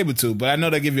may be able to. But I know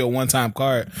they give you a one-time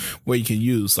card where you can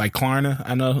use. Like Klarna,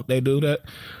 I know they do that.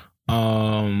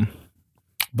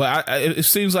 But it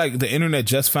seems like the internet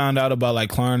just found out about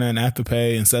like Klarna and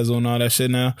Afterpay and Sezzle and all that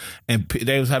shit now. And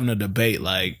they was having a debate.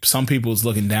 Like some people was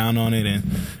looking down on it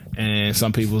and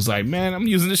some people was like, man, I'm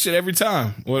using this shit every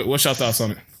time. What's your thoughts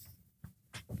on it?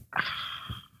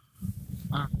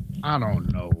 I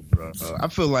don't know, bro. I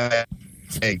feel like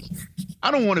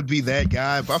I don't want to be that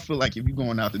guy, but I feel like if you're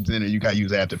going out to dinner, you gotta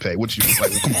use Afterpay. What you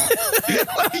like? Come on,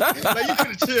 like you could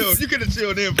have chilled. You could have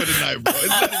chilled in for the night, bro.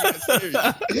 It's not even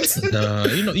that serious.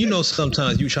 Nah, you know,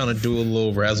 sometimes you trying to do a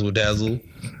little razzle dazzle.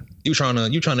 You trying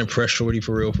to impress shorty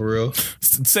for real.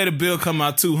 Say the bill come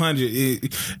out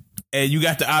 $200, and you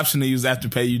got the option to use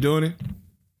Afterpay. You doing it?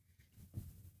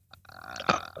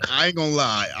 I ain't gonna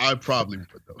lie. I probably would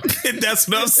though. That's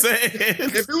what I'm saying.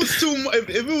 If it was if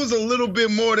it was a little bit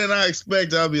more than I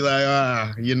expect, I'd be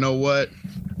like, you know what?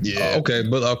 Yeah. Okay.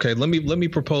 Let me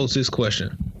propose this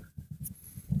question.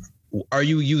 Are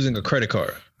you using a credit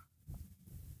card?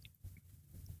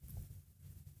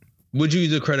 Would you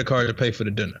use a credit card to pay for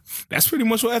the dinner? That's pretty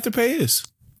much what Afterpay is.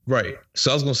 Right.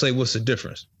 So I was gonna say, what's the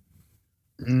difference?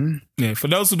 Mm-hmm. Yeah, for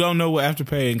those who don't know what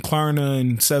Afterpay and Klarna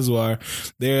and Sezzle are,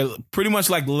 they're pretty much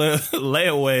like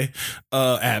layaway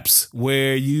apps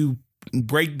where you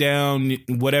break down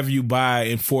whatever you buy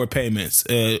in 4 payments,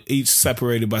 each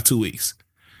separated by 2 weeks.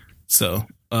 So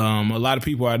a lot of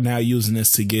people are now using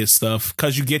this to get stuff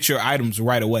because you get your items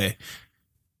right away,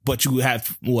 but you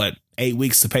have 8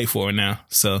 weeks to pay for it now.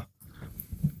 So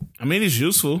I mean, it's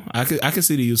useful. I can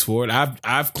see the use for it.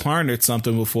 I've Klarna'd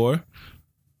something before.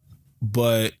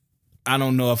 But I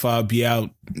don't know if I'll be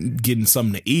out getting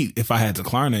something to eat if I had to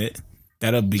Klarna it.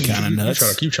 That'll be kind of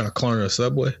nuts. You trying to Klarna a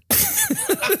Subway?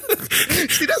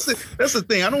 See, that's the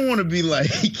thing. I don't want to be like,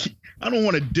 I don't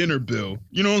want a dinner bill.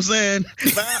 You know what I'm saying?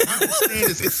 I understand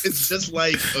it's just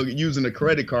like using a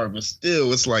credit card, but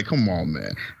still, it's like, come on,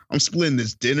 man. I'm splitting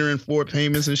this dinner in 4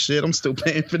 payments and shit. I'm still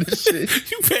paying for this shit.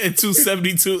 You paying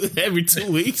 $272 every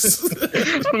 2 weeks.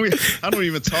 I don't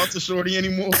even talk to Shorty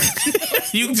anymore.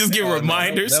 You can just get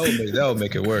reminders. That would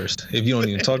make it worse. If you don't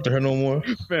even talk to her no more.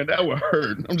 Man, that would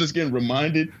hurt. I'm just getting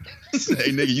reminded.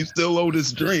 Hey, nigga, you still owe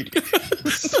this drink.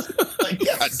 Like,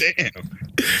 goddamn.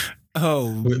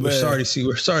 Oh, we're sorry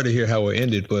to hear how it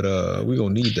ended, but we're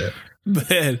gonna need that.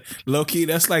 Man, low key,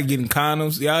 that's like getting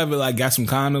condoms. Y'all ever like got some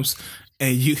condoms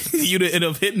and you end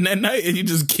up hitting that night and you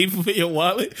just keep them in your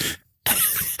wallet?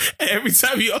 Every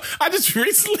time I just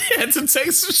recently had to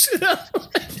take some shit out.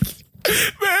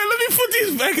 Man, let me put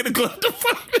these back in the glove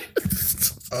department.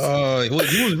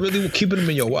 You was really keeping them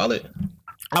in your wallet?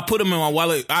 I put them in my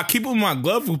wallet. I keep them in my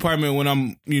glove compartment when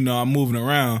I'm moving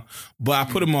around. But I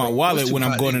put them in my wallet when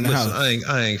I'm going in the house. I ain't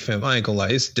gonna lie.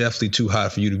 It's definitely too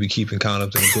hot for you to be keeping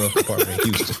condoms in the glove compartment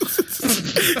in Houston.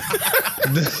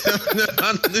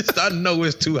 I know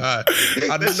it's too hot.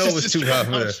 I know it's too hot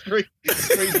for that. Straight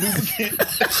lubricant.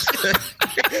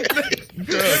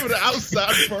 Remember the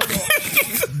outside burn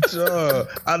off.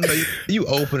 I know you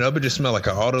open it up, it just smell like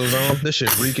an AutoZone. That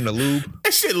shit reeking of lube.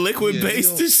 That shit liquid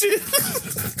based and shit.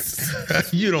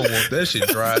 You don't want that shit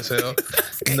dry as hell.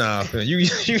 Nah, man, you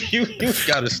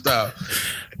gotta stop.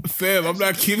 Fam, I'm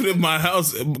not keeping it in my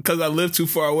house because I live too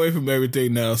far away from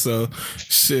everything now. So,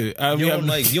 shit. You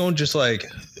don't just like.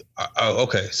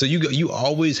 Okay, so you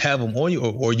always have them on you,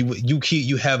 or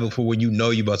you have it for when you know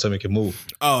you about to make a move.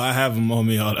 Oh, I have them on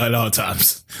me at all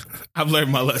times. I've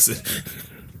learned my lesson.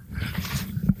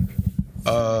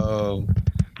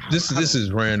 This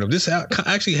is random. This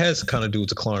actually has to kind of do with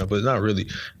the Klarna, but not really.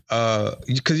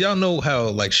 Because y'all know how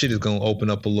like shit is gonna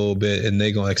open up a little bit, and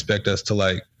they gonna expect us to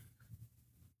like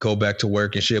go back to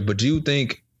work and shit. But do you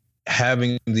think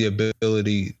having the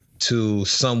ability to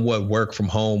somewhat work from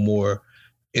home more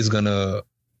is gonna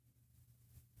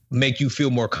make you feel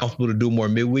more comfortable to do more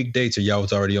midweek dates, or y'all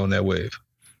was already on that wave?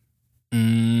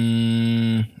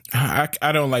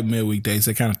 I don't like midweek days.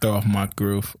 They kind of throw off my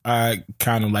groove. I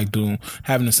kind of like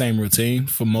having the same routine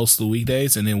for most of the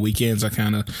weekdays, and then weekends I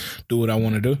kind of do what I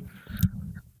want to do.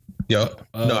 Yeah.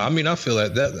 No, I mean, I feel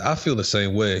that I feel the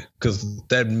same way, because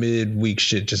that midweek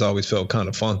shit just always felt kind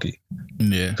of funky.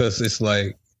 Yeah. Because it's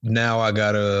like, now I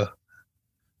gotta,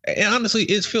 and honestly,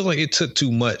 it feels like it took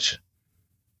too much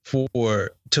to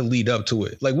lead up to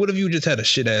it. Like, what if you just had a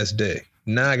shit ass day?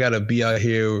 Now I gotta be out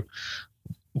here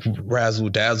razzle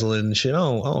dazzling and shit. I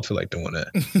don't feel like doing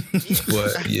that.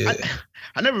 But yeah,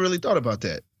 I never really thought about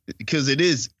that. because it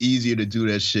is easier to do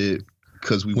that shit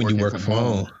because we work from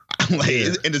home. Like,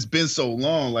 and it's been so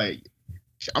long. Like,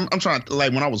 I'm trying to,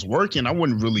 like, when I was working, I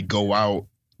wouldn't really go out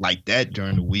like that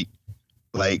during the week.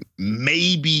 Like,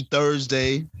 maybe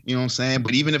Thursday, you know what I'm saying?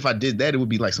 But even if I did that, it would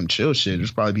be like some chill shit.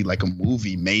 It'd probably be like a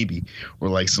movie, maybe, or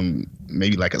like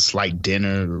maybe like a slight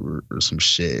dinner or some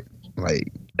shit.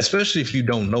 Like, especially if you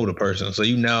don't know the person. So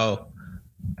you now,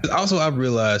 also I've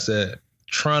realized that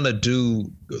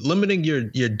limiting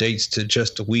your dates to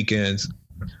just the weekends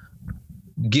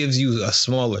gives you a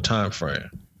smaller time frame.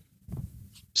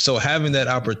 So having that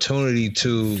opportunity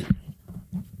to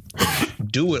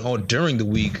do it during the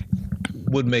week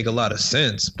would make a lot of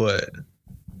sense, but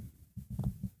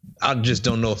I just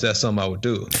don't know if that's something I would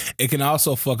do. It can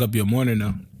also fuck up your morning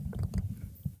though.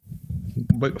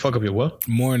 Wait, fuck up your what?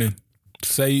 Morning.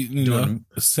 Say you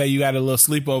got a little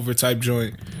sleepover type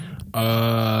joint.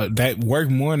 That work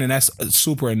morning, that's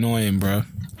super annoying, bro.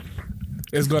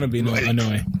 It's gonna be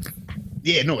annoying.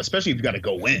 Yeah, no, especially if you got to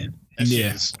go in.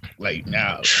 That's like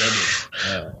now.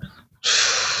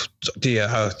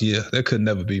 That could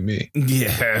never be me.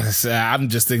 Yes, I'm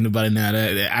just thinking about it now.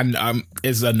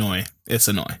 It's annoying. It's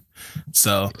annoying.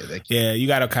 So you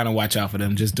got to kind of watch out for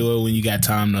them. Just do it when you got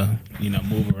time to,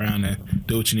 move around and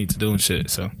do what you need to do and shit.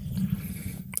 So,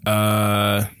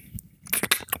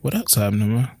 what else happened,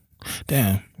 man?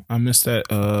 Damn, I missed that.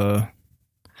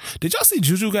 Did y'all see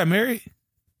Juju got married?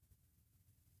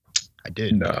 I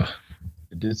did. No, I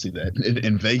did see that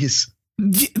in Vegas.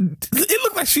 It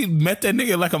looked like she met that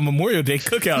nigga like a Memorial Day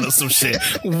cookout or some shit.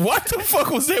 What the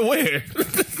fuck was they wearing?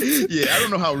 Yeah, I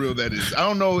don't know how real that is. I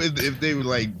don't know if they were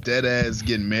like dead ass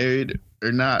getting married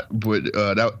or not, but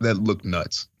that looked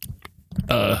nuts.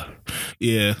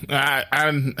 Yeah,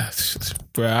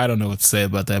 bro, I don't know what to say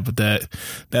about that, but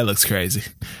that looks crazy.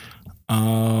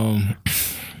 I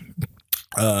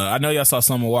know y'all saw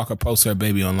Summer Walker post her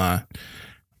baby online.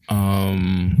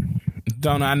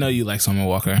 Donna, I know you like Summer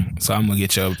Walker, so I'm gonna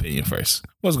get your opinion first.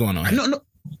 What's going on? No.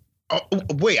 Oh,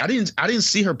 wait, I didn't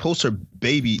see her post her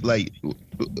baby. Like,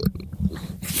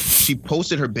 she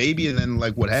posted her baby, and then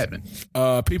like, what happened?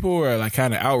 People were like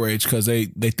kind of outraged because they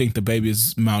think the baby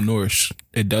is malnourished.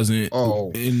 It doesn't.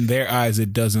 Oh. In their eyes,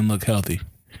 it doesn't look healthy.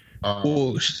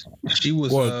 Well, she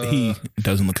was. Well, he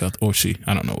doesn't look healthy, or she.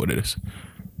 I don't know what it is.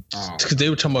 Because they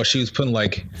were talking about she was putting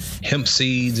like hemp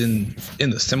seeds in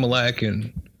the Similac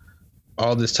and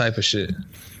all this type of shit.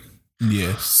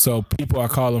 Yeah, so people are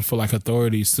calling for like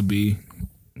authorities to be,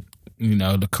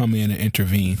 to come in and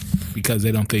intervene because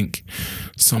they don't think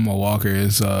Summer Walker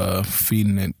is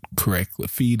feeding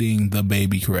the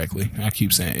baby correctly. I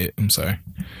keep saying it. I'm sorry.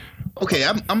 Okay,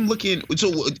 I'm looking.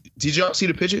 So, did y'all see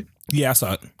the picture? Yeah, I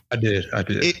saw it. I did.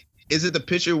 Is it the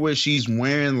picture where she's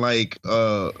wearing like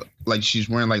lingerie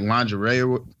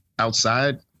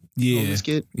outside? Yeah. This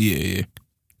kid? Yeah.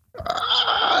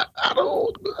 I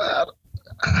don't.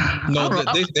 No,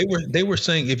 they were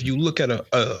saying if you look at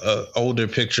a older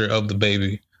picture of the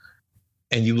baby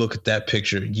and you look at that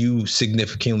picture, you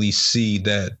significantly see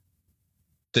that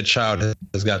the child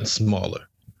has gotten smaller.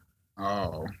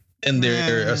 Oh. And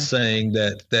they're saying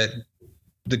that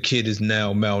the kid is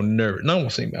now malnourished. No, I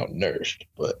won't say malnourished,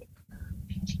 but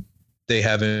they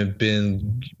haven't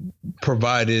been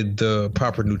provided the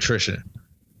proper nutrition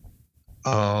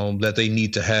that they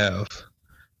need to have.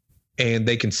 And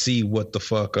they can see what the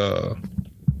fuck,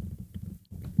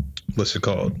 what's it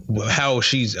called? How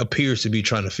she appears to be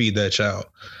trying to feed that child.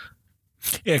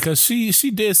 Yeah, because she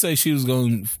did say she was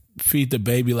going to feed the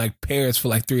baby like pears for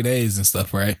like 3 days and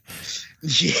stuff, right?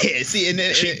 Yeah, see, and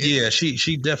then,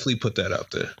 she definitely put that out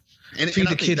there. And feed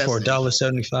the kid for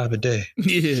 $1.75 a day.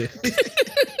 Yeah.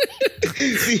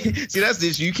 see, that's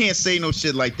this. You can't say no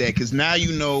shit like that because now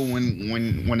you know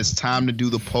when it's time to do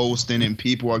the posting and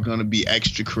people are gonna be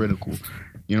extra critical.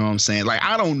 You know what I'm saying? Like,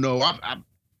 I don't know. I'm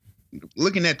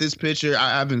looking at this picture.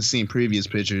 I haven't seen previous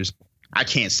pictures. I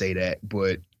can't say that,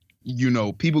 but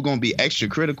people gonna be extra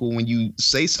critical when you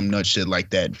say some nut shit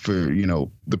like that for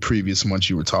the previous months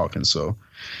you were talking. So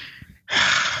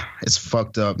it's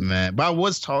fucked up, man. But I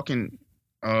was talking.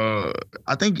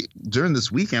 I think during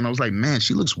this weekend, I was like, man,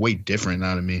 she looks way different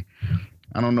now to me.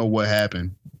 I don't know what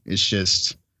happened. It's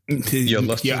just your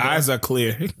eyes are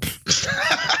clear.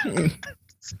 I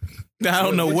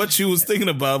don't know what she was thinking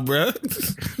about, bro.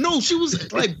 No, she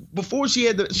was like before she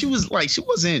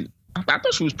wasn't. I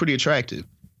thought she was pretty attractive.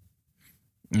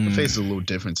 Her face is a little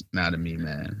different now to me,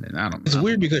 man. And I don't know. It's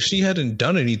weird because she hadn't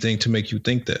done anything to make you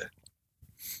think that.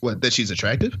 What, that she's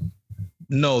attractive?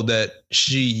 No, that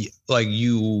she are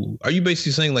you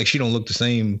basically saying like she don't look the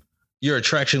same? Your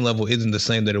attraction level isn't the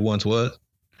same that it once was?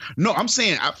 No, I'm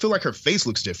saying I feel like her face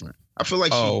looks different. I feel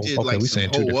like she did like we some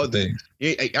saying two whole different other. things.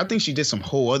 Yeah, I think she did some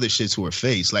whole other shit to her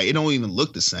face. Like it don't even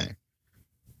look the same.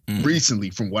 Recently,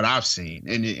 from what I've seen,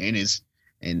 and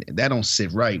that don't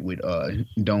sit right with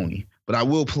Donnie. But I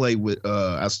will play with.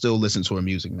 I still listen to her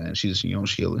music, man. She's Sheila.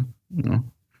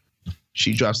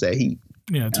 She drops that heat.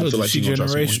 Yeah, I told you like she's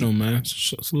generational, man.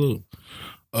 Salute.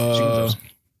 But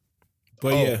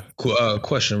yeah.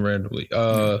 Question randomly.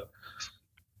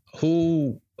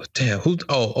 Whose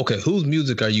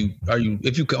music are you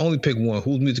if you could only pick one,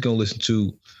 whose music gonna listen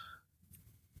to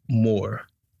more?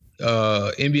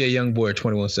 NBA YoungBoy or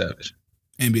 21 Savage?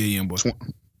 NBA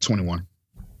YoungBoy. 21.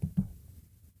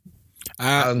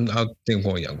 I think I'm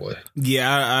going YoungBoy.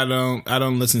 Yeah, I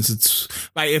don't listen to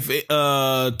like if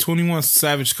 21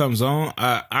 Savage comes on,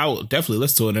 I will definitely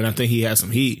listen to it, and I think he has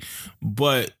some heat.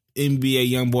 But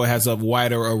NBA YoungBoy has a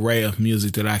wider array of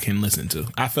music that I can listen to.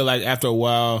 I feel like after a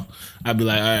while, I'd be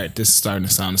like, all right, this is starting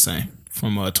to sound the same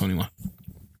from 21.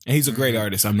 And he's a great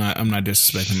artist. I'm not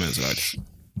disrespecting him as an artist.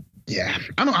 Yeah,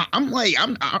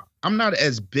 I'm not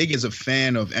as big as a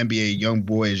fan of NBA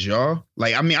YoungBoy as y'all.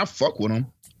 Like, I mean, I fuck with him,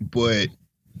 but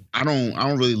I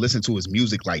don't really listen to his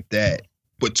music like that.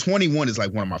 But 21 is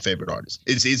like one of my favorite artists.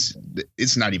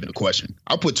 It's not even a question.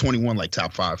 I'll put 21 like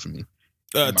top 5 for me.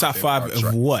 Top 5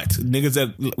 of what? Niggas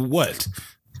that what?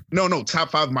 No, top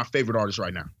 5 of my favorite artists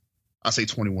right now. I say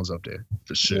 21's up there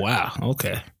for sure. Wow.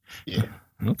 Okay. Yeah.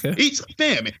 Okay. It's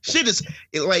fam. Shit is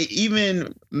like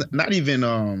even not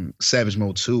even Savage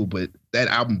Mode 2, but that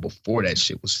album before that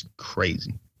shit was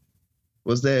crazy.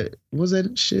 Was that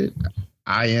shit?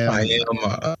 I am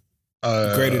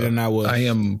greater than I was. I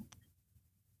am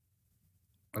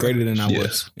greater than I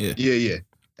was. Yeah. Yeah.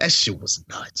 That shit was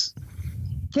nuts.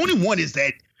 21 is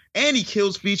that, and he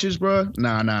kills features, bro.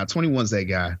 Nah. 21's that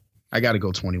guy. I got to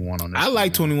go 21 on this. I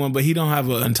like 21, but he don't have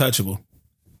an Untouchable.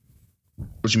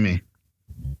 What you mean?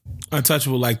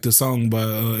 Untouchable, like the song by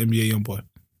NBA YoungBoy.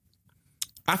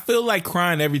 I feel like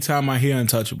crying every time I hear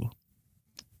Untouchable.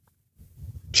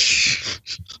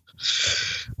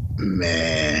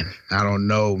 Man, I don't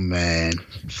know, man.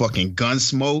 Fucking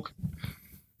Gunsmoke.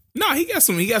 No, he got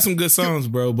some good songs,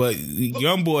 bro. But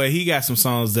YoungBoy, he got some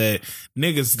songs that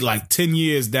niggas like 10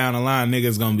 years down the line,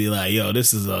 niggas gonna be like, yo,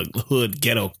 this is a hood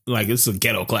ghetto, like it's a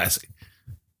ghetto classic.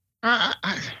 I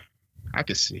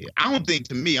can see it. I don't think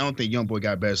YoungBoy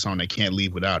got a better song than Can't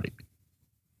Leave Without It.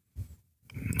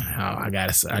 Oh, I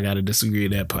gotta disagree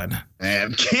with that, partner.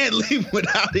 Man, Can't Leave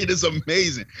Without It is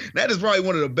amazing. That is probably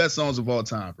one of the best songs of all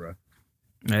time, bro.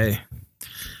 Hey.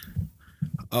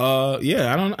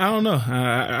 Yeah, I don't know.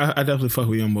 I definitely fuck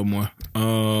with YoungBoy more.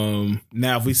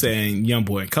 Now if we saying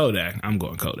YoungBoy and Kodak, I'm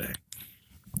going Kodak.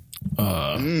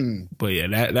 But yeah,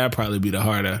 that'd probably be the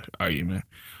harder argument.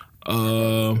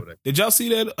 Did y'all see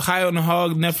that High on the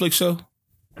Hog Netflix show?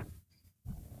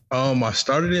 I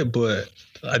started it, but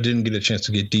I didn't get a chance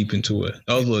to get deep into it.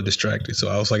 I was a little distracted, so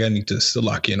I was like, I need to still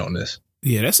lock in on this.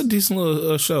 Yeah, that's a decent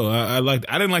little show. I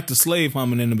didn't like the slave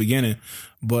humming in the beginning,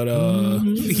 but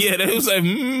yeah, that was like,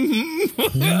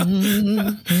 I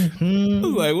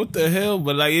was like, what the hell?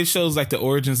 But like, it shows like the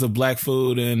origins of black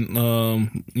food and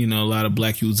a lot of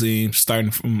black cuisine,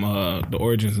 starting from the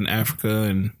origins in Africa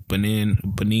and Benin,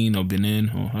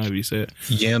 or however you say it.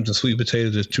 Yams and sweet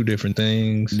potatoes are two different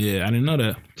things. Yeah, I didn't know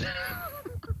that.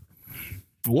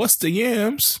 What's the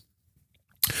yams?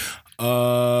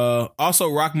 Also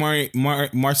Rock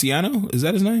Marciano, is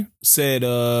that his name? Said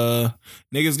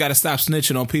niggas gotta stop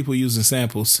snitching on people using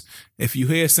samples. If you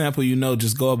hear a sample,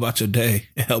 just go about your day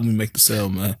and help me make the sale,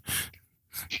 man.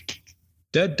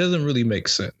 That doesn't really make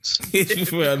sense.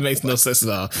 It makes no sense at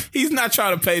all. He's not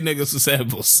trying to pay niggas for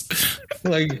samples.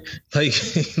 Like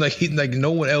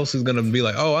no one else is gonna be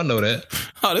like, oh, I know that.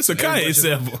 Oh, that's a Kanye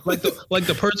sample. Like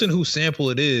the person whose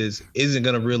sample it isn't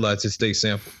gonna realize it's their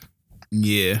sample.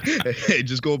 Yeah. Hey,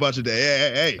 just go about your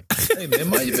day. Hey, man,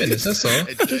 mind your business. That's all.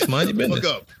 Just mind your business.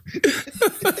 Fuck up.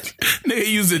 Nigga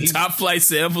using top flight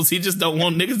samples. He just don't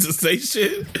want niggas to say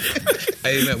shit.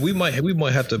 Hey, man, we might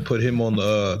have to put him on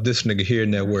the This Nigga Here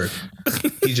network.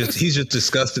 He's just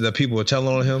disgusted that people are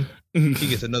telling on him. He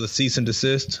gets another cease and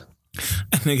desist.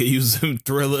 Nigga using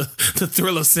the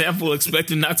Thriller sample,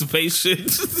 expecting not to pay shit.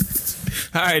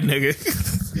 All right, nigga.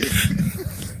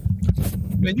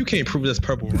 Man, you can't prove that's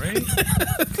Purple Rain.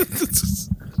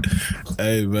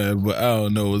 Hey, man, but I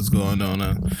don't know what's going on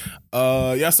now.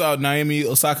 Y'all saw Naomi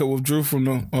Osaka withdrew from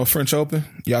the French Open.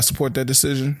 Y'all support that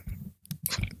decision?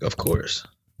 Of course.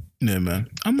 Yeah,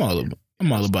 man. I'm all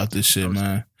about this shit,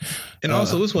 man. And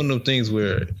also, it's one of them things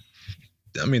where,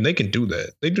 I mean, they can do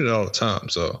that. They do that all the time,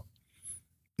 so.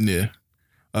 Yeah.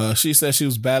 She said she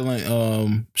was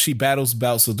battling, she battles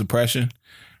bouts of depression.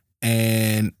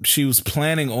 and she was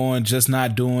planning on just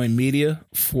not doing media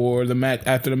for the match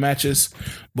after the matches,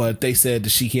 but they said that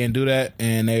she can't do that,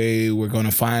 and they were going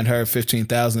to fine her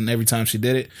 $15,000 every time she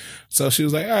did it. So she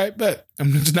was like, "All right, but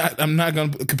I'm not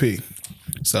going to compete."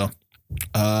 So,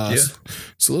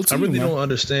 salute to I really you, man. don't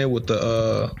understand what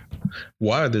the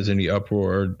why there's any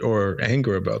uproar or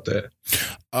anger about that.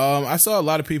 I saw a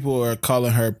lot of people are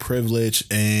calling her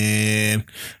privileged, and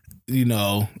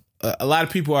a lot of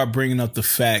people are bringing up the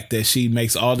fact that she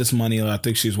makes all this money. I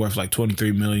think she's worth like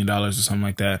 $23 million or something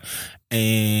like that.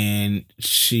 And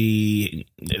she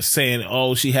is saying,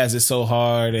 "Oh, she has it so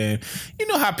hard." And you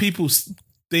know how people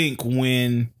think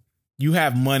when you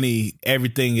have money,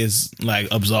 everything is like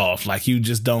absolved. Like you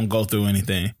just don't go through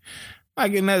anything.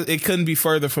 Like, and it couldn't be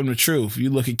further from the truth. You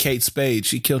look at Kate Spade;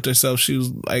 she killed herself. She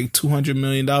was like $200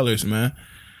 million, man.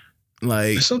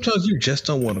 Like sometimes you just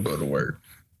don't want to go to work.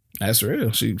 That's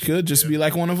real. She could just be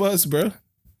like one of us, bro.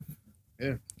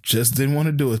 Yeah, just didn't want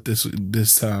to do it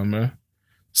this time, bro.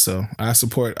 So I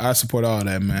support all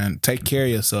that, man. Take care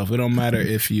of yourself. It don't matter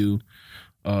if you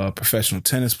a professional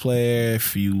tennis player,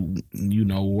 if you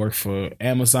work for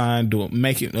Amazon doing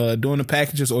the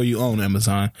packages, or you own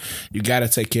Amazon. You gotta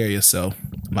take care of yourself.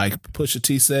 Like Pusha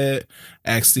T said,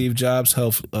 ask Steve Jobs,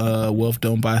 health, wealth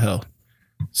don't buy health.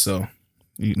 So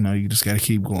you just gotta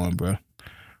keep going, bro.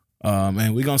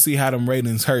 And we're gonna see how them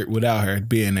ratings hurt without her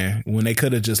being there when they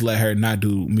could have just let her not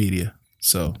do media.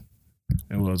 So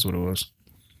it was what it was.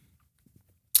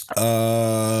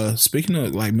 Speaking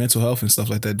of like mental health and stuff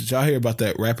like that, did y'all hear about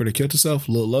that rapper that killed herself,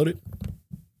 Lil Loaded?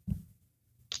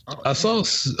 I saw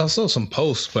some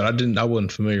posts, but I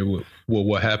wasn't familiar with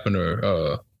what happened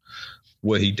or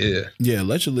what he did. Yeah,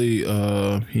 allegedly,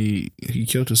 he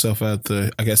killed himself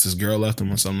after, I guess his girl left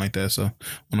him or something like that. So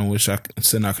I want to wish I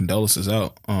send our condolences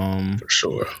out. For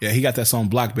sure. Yeah, he got that song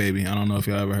Block Baby. I don't know if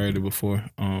y'all ever heard it before.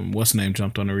 What's name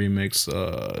jumped on the remix?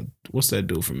 What's that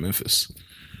dude from Memphis?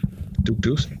 Duke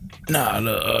Deuce? Nah,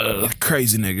 the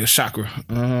crazy nigga, Chakra.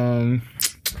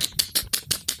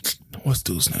 What's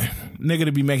dude's name? Nigga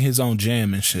to be making his own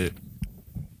jam and shit.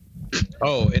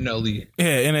 Oh, NLE.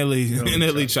 Yeah,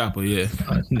 NLE Chopper, yeah.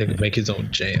 Nigga make his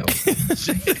own jam.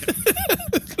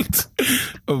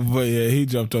 But yeah, he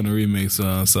jumped on the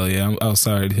remix. So yeah, I was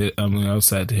sorry to hit. I was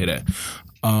sad to hear that.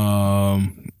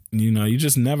 You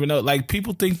just never know. Like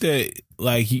people think that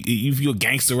like if you're a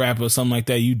gangster rapper or something like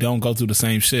that, you don't go through the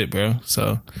same shit, bro.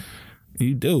 So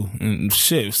you do. And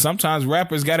shit, sometimes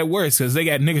rappers got it worse because they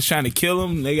got niggas trying to kill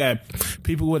them. They got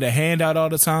people with a hand out all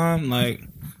the time. Like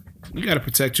you got to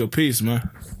protect your peace, man.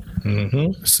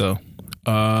 Mm-hmm. So,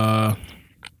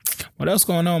 what else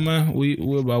going on, man?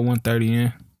 We're about 1:30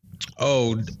 in.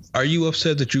 Oh, are you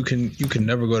upset that you can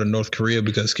never go to North Korea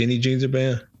because skinny jeans are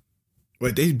banned?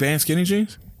 Wait, they banned skinny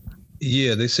jeans?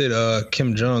 Yeah, they said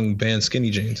Kim Jong banned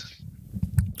skinny jeans.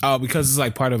 Oh, because it's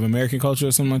like part of American culture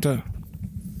or something like that?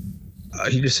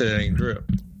 He just said it ain't drip.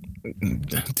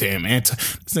 Damn, this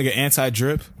nigga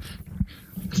anti-drip.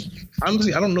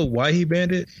 Honestly, I don't know why he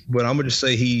banned it, but I'm gonna just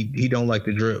say he don't like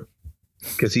the drip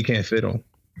because he can't fit on.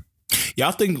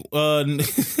 Y'all think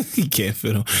he can't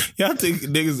fit on? Y'all think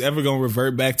niggas ever gonna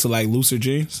revert back to like looser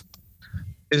jeans?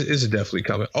 It's definitely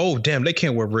coming. Oh damn, they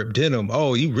can't wear ripped denim.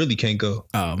 Oh, you really can't go.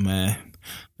 Oh man,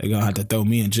 they gonna have to throw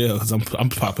me in jail because I'm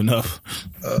popping up.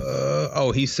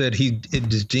 He said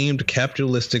it is deemed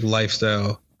capitalistic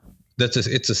lifestyle.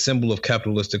 It's a symbol of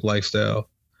capitalistic lifestyle.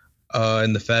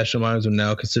 And the fashion lines are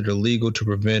now considered illegal to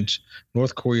prevent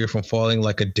North Korea from falling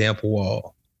like a damp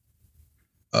wall.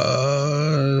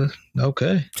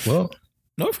 Okay. Well,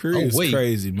 North Korea is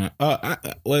crazy, man.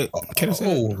 Can I say?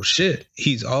 Oh shit!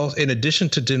 He's also, in addition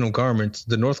to denim garments,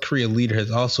 the North Korea leader has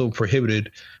also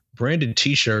prohibited branded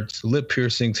T-shirts, lip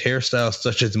piercings, hairstyles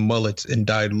such as mullets, and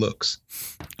dyed looks.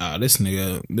 This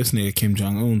nigga Kim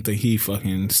Jong Un think he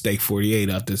fucking steak 48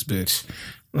 out this bitch.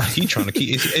 Like he trying to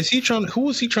keep? Who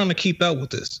is he trying to keep out with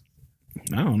this?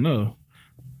 I don't know.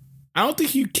 I don't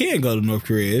think you can go to North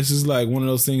Korea. This is like one of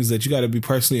those things that you got to be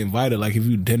personally invited. Like if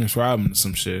you Dennis Rodman or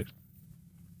some shit.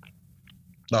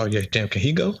 Oh yeah, damn! Can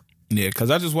he go? Yeah,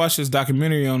 because I just watched this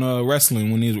documentary on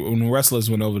wrestling when the wrestlers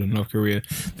went over to North Korea.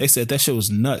 They said that shit was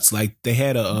nuts. Like they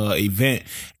had a event,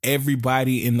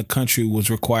 everybody in the country was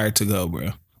required to go,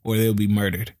 bro, or they'll be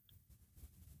murdered.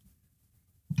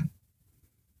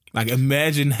 Like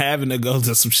imagine having to go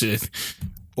to some shit,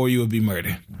 or you would be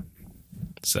murdered.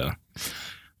 So,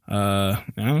 I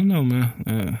don't know,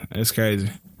 man. That's crazy.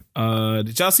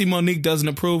 Did y'all see Monique doesn't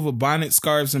approve of bonnets,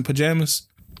 scarves, and pajamas?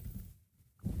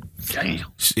 Damn.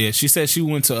 Yeah, she said she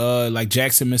went to like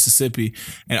Jackson, Mississippi,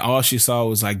 and all she saw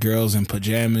was like girls in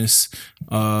pajamas.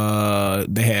 They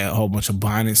had a whole bunch of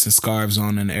bonnets and scarves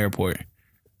on in the airport.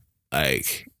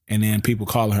 Like, and then people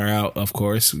calling her out, of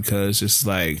course, because it's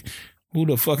like, who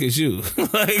the fuck is you?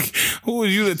 Like, who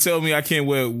is you to tell me I can't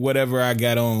wear whatever I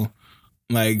got on,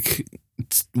 like,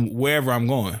 wherever I'm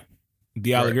going? Do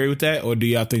y'all agree with that? Or do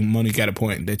y'all think Monique got a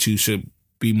point that you should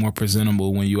be more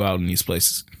presentable when you out in these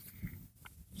places?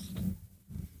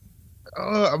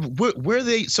 Where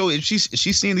they? So is she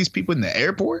seeing these people in the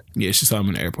airport? Yeah, she saw them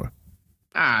in the airport.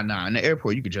 Nah. In the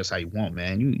airport, you can dress how you want,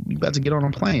 man. You about to get on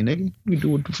a plane, nigga. You can do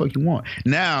what the fuck you want.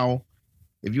 Now,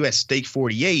 if you at Steak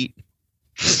 48,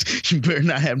 you better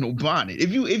not have no bonnet.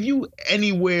 If you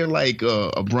anywhere like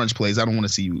a brunch place, I don't want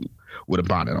to see you with a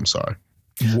bonnet. I'm sorry.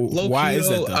 Why is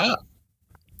that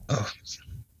though?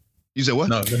 You said what?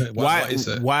 No, go ahead. Why is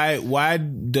that? Why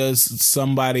does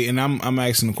somebody? And I'm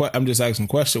just asking a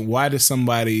question. Why does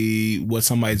what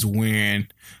somebody's wearing?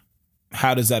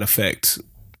 How does that affect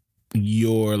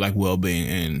your like well-being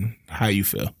and how you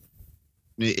feel?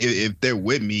 If they're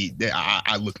with me,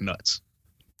 I look nuts.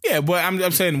 Yeah, but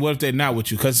I'm saying, what if they're not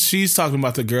with you? Because she's talking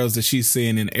about the girls that she's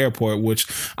seeing in the airport, which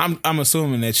I'm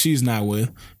assuming that she's not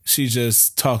with. She's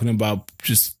just talking about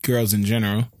just girls in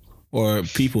general or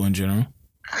people in general.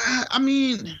 I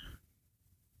mean,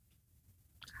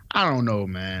 I don't know,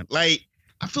 man. Like,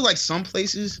 I feel like some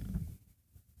places,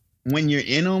 when you're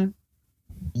in them,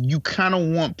 you kind of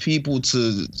want people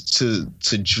to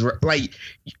like.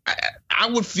 I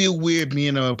would feel weird being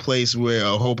in a place where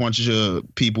a whole bunch of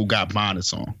people got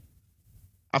bonnets on.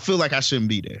 I feel like I shouldn't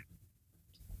be there.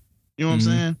 You know what I'm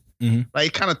saying? Mm-hmm. Like,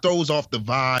 it kind of throws off the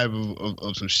vibe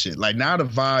of some shit. Like, now the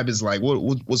vibe is like,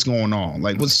 what's going on?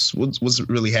 Like, what's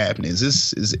really happening? Is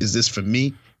this for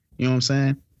me? You know what I'm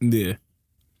saying? Yeah.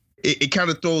 It kind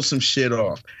of throws some shit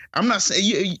off. I'm not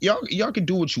saying y'all can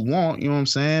do what you want. You know what I'm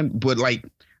saying? But like,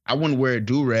 I wouldn't wear a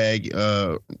do-rag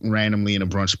randomly in a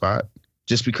brunch spot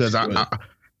just because I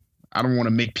don't want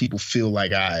to make people feel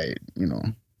like a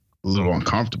little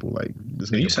uncomfortable. Like,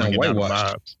 this you sound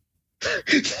whitewashed.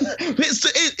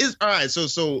 It's all right.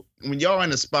 So when y'all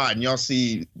in a spot and y'all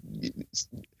say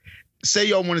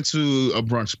y'all went into a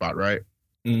brunch spot, right?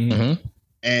 Mm-hmm.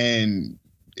 And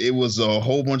it was a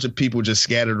whole bunch of people just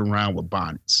scattered around with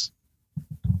bonnets.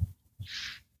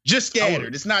 Just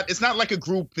scattered. It's not like a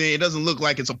group thing. It doesn't look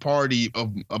like it's a party,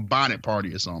 a bonnet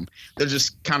party or something. They're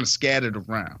just kind of scattered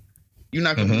around. You're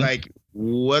not gonna be like,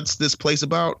 what's this place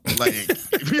about? Like,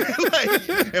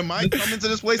 am I coming to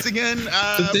this place again?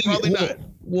 Probably not.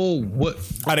 Well, what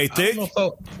are they thick?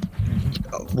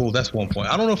 Well, that's one point.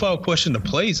 I don't know if I would question the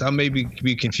place. I may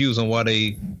be confused on why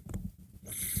they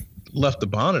left the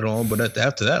bonnet on, but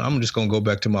after that, I'm just gonna go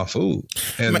back to my food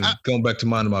and going back to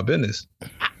minding my business.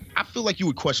 I feel like you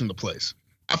would question the place.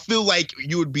 I feel like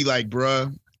you would be like,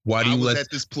 bruh, why do you let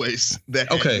this place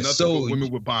that had nothing but women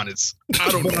with bonnets? I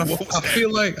don't know.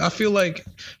 I feel like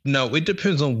no, it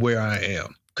depends on where I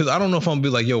am. Cause I don't know if I'm gonna be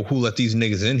like, yo, who let these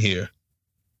niggas in here?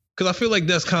 Cause I feel like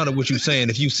that's kind of what you're saying.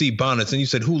 If you see bonnets and you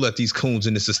said, who let these coons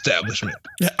in this establishment?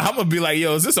 I'm gonna be like,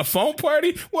 yo, is this a phone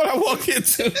party? What I walk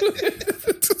into?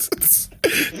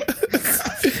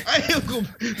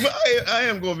 I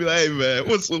am gonna be like, hey man,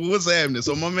 what's happening?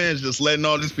 So my man's just letting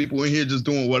all these people in here just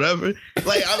doing whatever.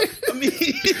 Like, I mean,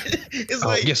 it's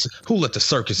like, guess who let the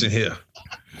circus in here?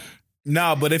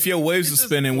 Nah, but if your waves are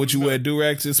spinning, would you wear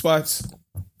do-rags in spots?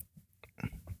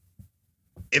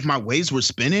 If my waves were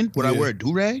spinning, would I wear a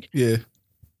do-rag? Yeah.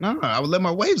 No, I would let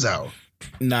my waves out.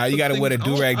 Nah, you gotta wear the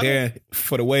do-rag there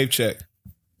for the wave check.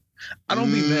 I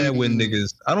don't be mad when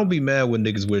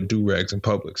niggas wear do-rags in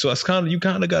public. So it's you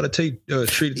kind of got to treat it the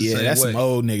same way. Yeah, that's some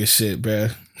old nigga shit, bro.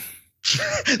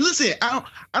 Listen, I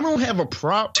don't have a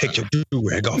problem. Take your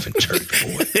do-rag off in church,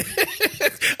 boy.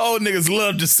 Old niggas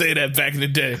love to say that back in the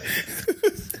day.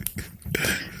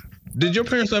 Did your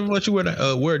parents ever let you wear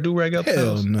a do-rag out the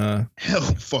house? Nah. Hell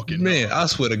fucking man, no. I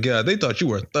swear to God, they thought you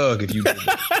were a thug if you did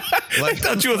that. Like, I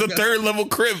thought you was a third level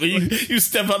crib, but you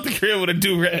step out the crib with a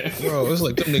do-rag. Bro, it's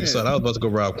like them niggas thought I was about to go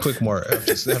rob Quick Mart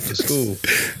after school.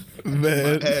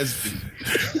 Man.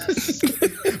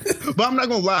 But I'm not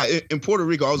gonna lie, in Puerto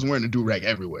Rico, I was wearing a do-rag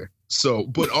everywhere. So,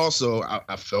 but also,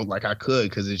 I felt like I could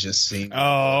because it just seemed.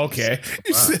 Oh, okay.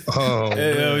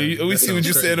 We see what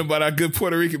you're saying about our good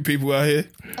Puerto Rican people out here.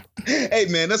 Hey,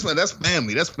 man, that's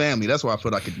family. That's family. That's why I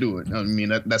felt I could do it. I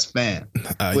mean, that's fam.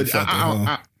 But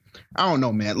I don't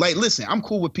know, man. Like, listen, I'm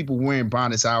cool with people wearing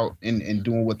bonnets out and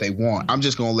doing what they want. I'm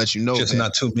just gonna let you know. Just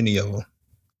not too many of them.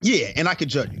 Yeah, and I could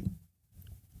judge you.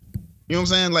 You know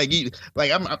what I'm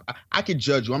saying? I could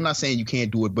judge you. I'm not saying you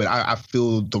can't do it, but I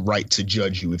feel the right to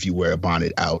judge you if you wear a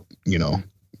bonnet out, you know,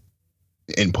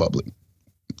 in public,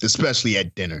 especially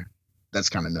at dinner. That's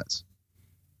kind of nuts.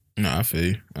 No, I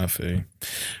feel you.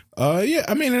 Yeah,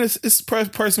 I mean, it's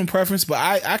personal preference, but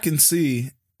I can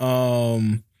see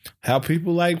how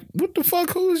people like, what the fuck,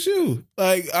 who is you?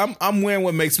 Like, I'm wearing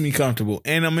what makes me comfortable,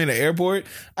 and I'm in the airport.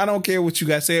 I don't care what you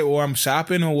guys say, or I'm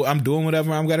shopping, or I'm doing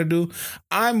whatever I'm gotta do.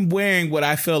 I'm wearing what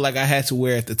I felt like I had to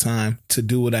wear at the time to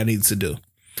do what I need to do.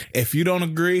 If you don't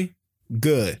agree,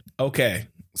 good, okay,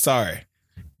 sorry,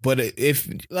 but if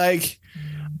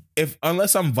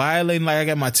unless I'm violating, like I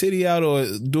got my titty out or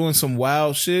doing some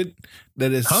wild shit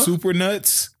that is super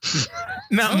nuts,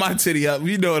 not my titty out.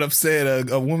 You know what I'm saying?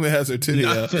 A woman has her titty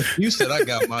out. You said I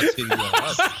got my titty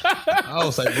out. I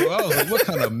was like, bro, what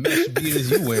kind of mesh beat is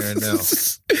you wearing now?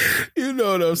 You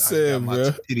know what I'm saying, bro?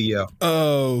 My titty out.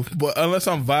 Oh, but unless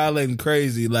I'm violating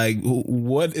crazy, like,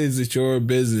 what is it your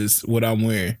business what I'm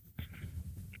wearing?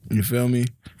 You feel me?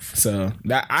 So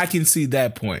that I can see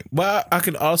that point, but I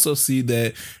can also see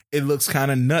that it looks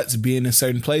kind of nuts being in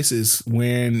certain places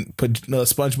wearing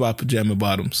SpongeBob pajama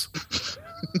bottoms.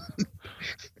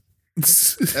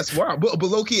 That's wild, but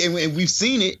low key, and we've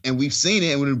seen it, and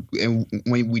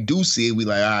when we do see it, we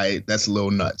like, all right, that's a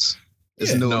little nuts.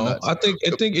 It's nuts. I think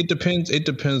it depends. It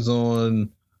depends on.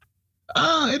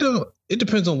 It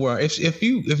depends on where. If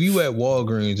you at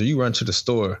Walgreens or you run to the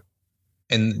store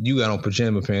and you got on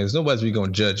pajama pants, nobody's really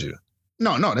gonna judge you.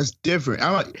 No, that's different.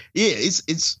 I'm like, yeah,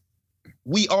 it's.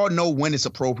 We all know when it's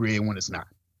appropriate and when it's not.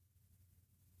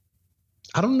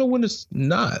 I don't know when it's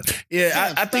not.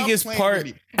 Yeah, I think it's part.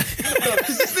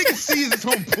 Because this nigga sees his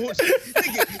own bullshit.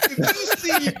 Nigga,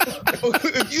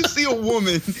 if you see a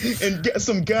woman and get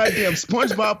some goddamn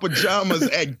SpongeBob pajamas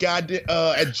at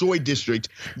Joy District,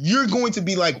 you're going to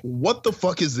be like, "What the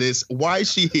fuck is this? Why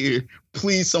is she here?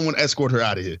 Please, someone escort her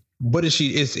out of here." But is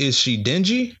she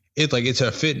dingy? It's like, it's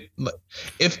her fit.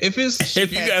 If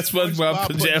you got SpongeBob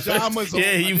pajamas on,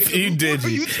 yeah, you did.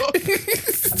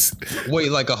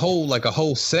 Wait, like a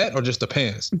whole set or just the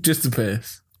pants? Just the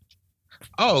pants.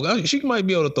 Oh, she might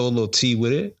be able to throw a little tea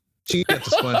with it. She got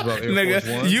the SpongeBob Air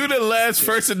Force One. You the last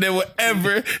person that would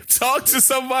ever talk to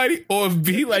somebody or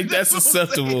be like that's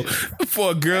acceptable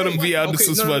for a girl to be out in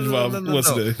some SpongeBob. No.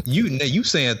 What's the? You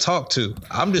saying talk to?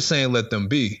 I'm just saying let them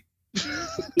be.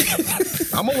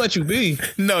 I'm gonna let you be.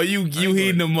 No, you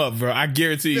heating them up, bro. I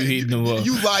guarantee you heating them up.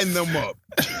 You lighting them up.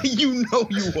 You know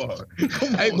you are.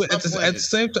 Hey, but at the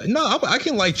same time, no, I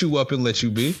can light you up and let you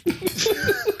be.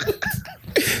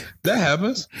 That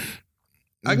happens.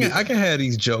 I can have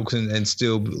these jokes and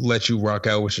still let you rock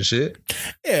out with your shit.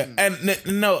 Yeah, and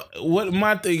no, what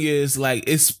my thing is, like,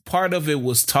 it's part of it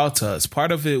was taught to us.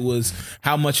 Part of it was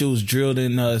how much it was drilled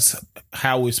in us,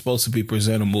 how we're supposed to be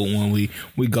presentable when we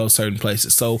go certain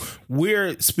places. So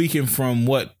we're speaking from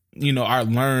what, you know, our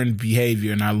learned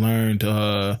behavior and our learned,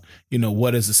 you know,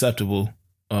 what is acceptable,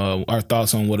 our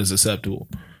thoughts on what is acceptable.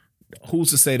 Who's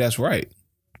to say that's right?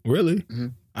 Really? Mm-hmm.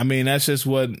 I mean, that's just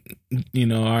what, you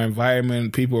know, our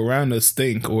environment, people around us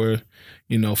think or,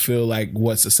 you know, feel like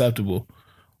what's acceptable.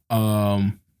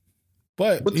 But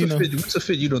what's a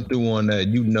fit you don't do on that?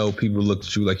 You know, people look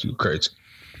at you like you crazy.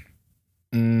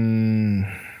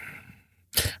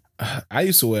 I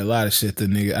used to wear a lot of shit that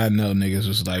I know niggas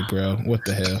was like, bro, what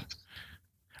the hell?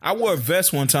 I wore a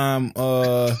vest one time.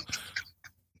 Y'all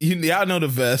know the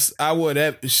vest. I wore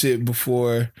that shit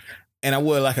before. And I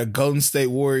wore like a Golden State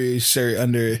Warriors shirt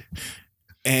under it.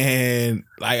 And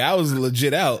like, I was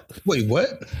legit out. Wait, what?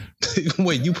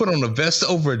 Wait, you put on a vest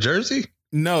over a jersey?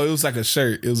 No, it was like a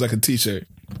shirt. It was like a t-shirt.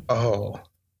 Oh.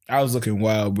 I was looking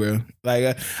wild, bro.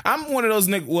 Like, I'm one of those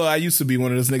niggas. Well, I used to be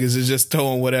one of those niggas that's just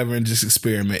throwing whatever and just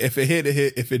experiment. If it hit, it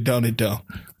hit. If it don't, it don't.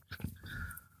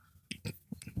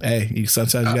 Hey,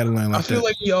 sometimes you gotta learn like that. I feel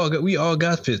like we all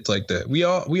got fits like that. We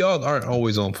all aren't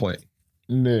always on point.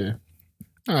 Yeah.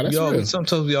 Oh, that's real.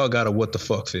 Sometimes we all got a what the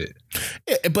fuck fit.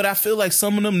 Yeah, but I feel like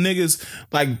some of them niggas,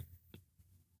 like,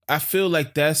 I feel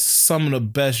like that's some of the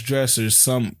best dressers.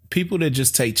 Some people that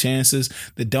just take chances,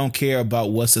 that don't care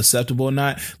about what's acceptable or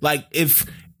not. Like, if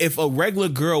a regular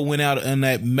girl went out in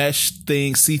that mesh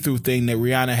thing, see-through thing that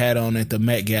Rihanna had on at the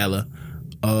Met Gala,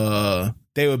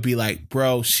 they would be like,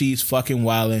 bro, she's fucking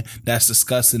wildin'. That's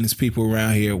disgusting. There's people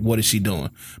around here. What is she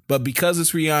doing? But because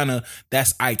it's Rihanna,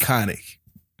 that's iconic.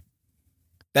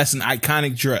 That's an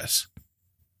iconic dress.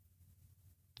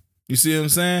 You see what I'm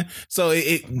saying? So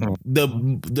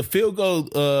the field goal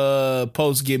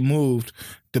posts get moved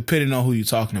depending on who you're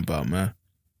talking about, man.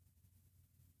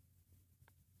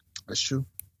 That's true.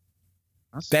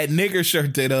 That nigger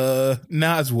shirt that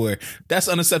Nas wore. That's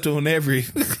unacceptable in every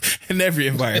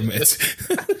environment.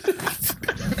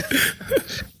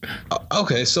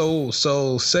 Okay, so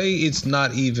say it's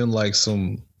not even like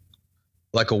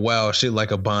a wild shit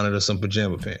like a bonnet or some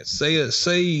pajama pants.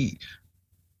 Say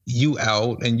you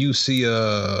out and you see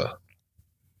a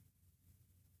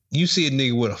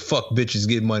nigga with a fuck bitches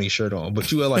get money shirt on,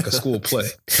 but you at like a school play.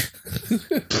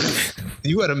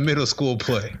 You at a middle school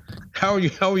play. How are you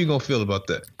gonna feel about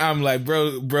that? I'm like,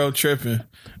 bro tripping.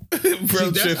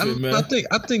 Tripping, man. I think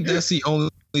that's the only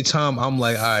time I'm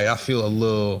like, all right, I feel a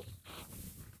little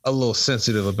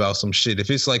sensitive about some shit. If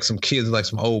it's like some kids, like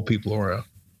some old people around,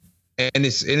 and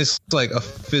it's like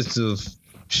offensive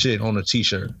shit on a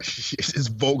t-shirt. It's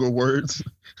vulgar words.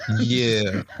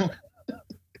 Yeah.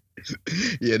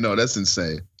 Yeah, no, that's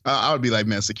insane. I would be like,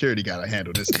 man, security gotta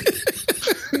handle this.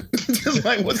 Just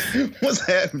like, what's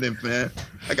happening, man?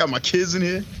 I got my kids in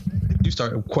here. You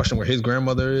start questioning where his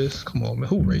grandmother is. Come on, man,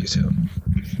 who raised him?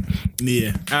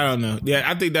 Yeah, I don't know. Yeah,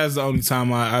 I think that's the only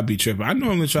time I'd be tripping. I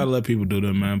normally try to let people do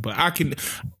that, man, but I can't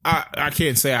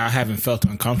say I haven't felt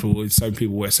uncomfortable with certain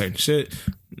people wear certain shit.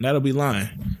 That'll be lying.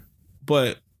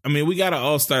 But I mean, we gotta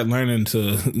all start learning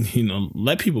to,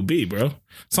 let people be, bro.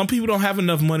 Some people don't have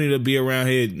enough money to be around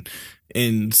here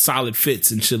in solid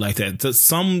fits and shit like that.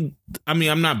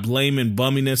 I'm not blaming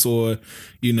bumminess or,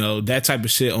 that type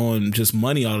of shit on just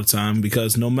money all the time,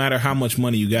 because no matter how much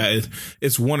money you got,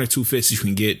 it's one or two fits you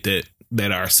can get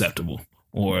that are acceptable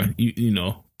or,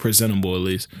 presentable at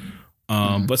least.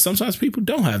 But sometimes people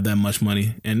don't have that much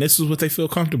money, and this is what they feel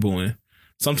comfortable in.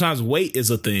 Sometimes weight is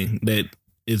a thing that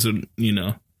is,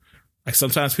 like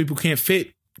sometimes people can't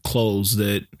fit clothes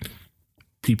that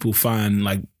people find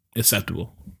like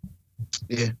acceptable.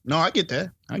 Yeah, no, I get that.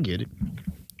 I get it.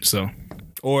 So,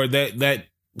 or that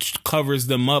covers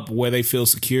them up where they feel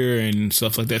secure and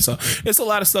stuff like that. So it's a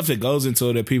lot of stuff that goes into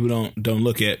it that people don't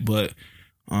look at, but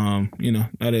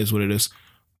that is what it is.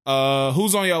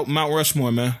 Who's on your Mount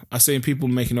Rushmore, man? I seen people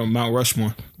making a Mount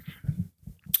Rushmore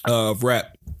of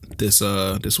rap this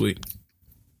week.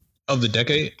 Of the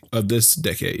decade? Of this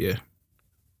decade, yeah.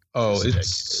 Oh,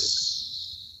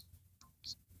 it's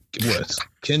what?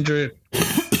 Kendrick.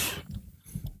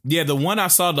 Yeah, the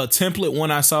template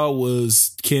one I saw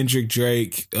was Kendrick,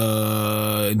 Drake,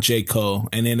 J. Cole,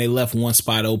 and then they left one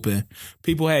spot open.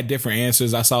 People had different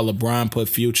answers. I saw LeBron put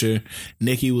Future.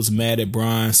 Nicki was mad at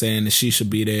Bron, saying that she should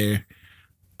be there.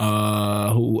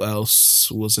 Who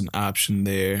else was an option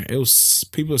there? It was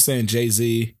people saying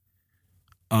Jay-Z.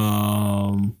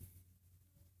 I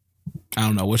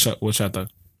don't know. What y'all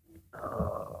thought?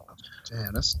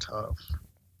 Damn, that's tough.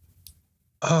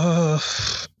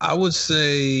 I would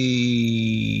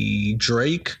say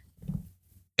Drake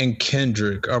and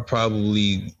Kendrick are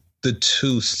probably the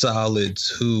two solids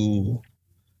who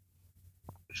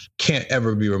can't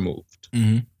ever be removed.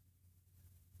 Mm-hmm.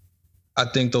 I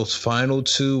think those final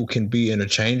two can be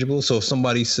interchangeable. So if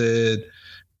somebody said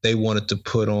they wanted to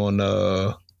put on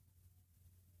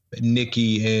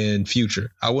Nicki and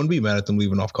Future, I wouldn't be mad at them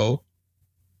leaving off Cole.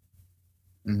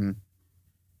 Mm-hmm.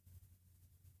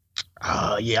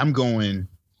 Yeah, I'm going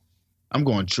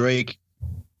Drake,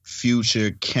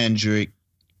 Future, Kendrick.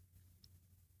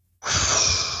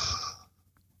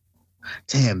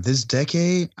 Damn, this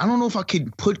decade, I don't know if I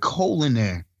could put Cole in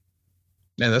there.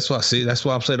 Man, that's why I'm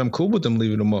saying I'm cool with them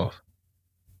leaving them off.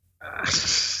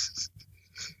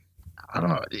 I don't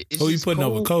know. Who you putting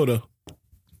over Coda?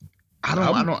 I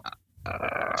don't.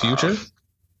 Future?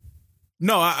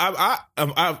 No, I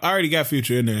already got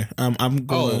Future in there. I'm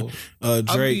going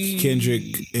Drake, Kendrick,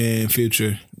 and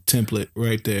Future template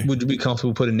right there. Would you be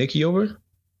comfortable putting Nicki over?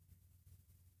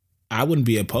 I wouldn't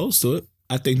be opposed to it.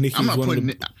 I think Nicki's one of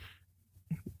the.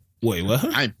 Wait, what?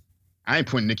 I ain't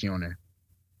putting Nicki on there.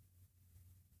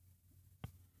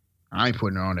 I ain't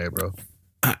putting her on there, bro.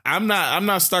 I'm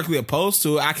not starkly opposed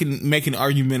to it. I can make an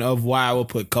argument of why I would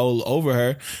put Cole over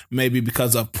her. Maybe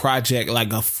because of project,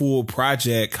 like a full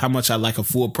project, how much I like a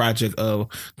full project of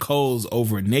Cole's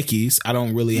over Nicki's. I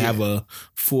don't really have a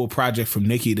full project from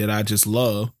Nicki that I just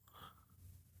love.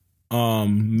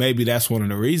 Maybe that's one of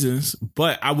the reasons.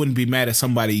 But I wouldn't be mad at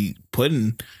somebody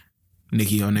putting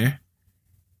Nicki on there.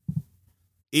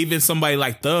 Even somebody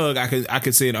like Thug, I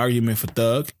could see an argument for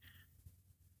Thug.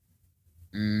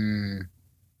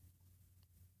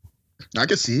 I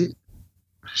can see it.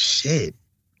 Shit.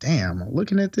 Damn, I'm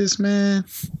looking at this, man.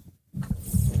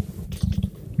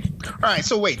 All right,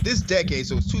 so wait, this decade,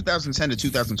 so it's 2010 to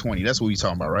 2020. That's what we're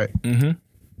talking about, right?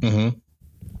 Mm-hmm. Mm-hmm.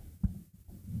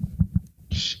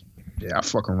 Yeah, I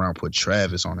fucking around put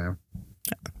Travis on there.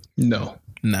 No.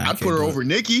 Nah. I'd put her over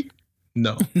Nicki.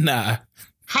 No. Nah.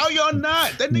 How y'all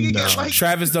not? That nigga got like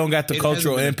Travis don't got the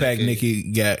cultural impact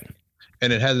Nicki got.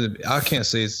 And it hasn't. I can't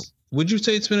say it's. Would you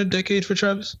say it's been a decade for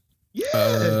Travis?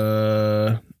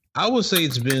 Yeah. I would say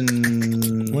it's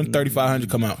been. When 3500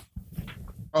 come out?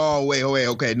 Oh wait,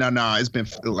 okay, no, it's been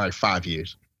like 5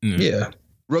 years. Yeah,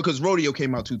 because Rodeo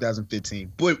came out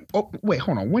 2015. But wait,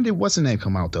 hold on. When did What's the Name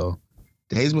come out though?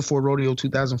 Days before Rodeo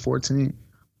 2014.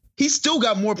 He still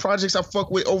got more projects I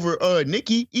fuck with over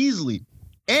Nicki easily,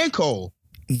 and Cole.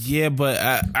 Yeah, but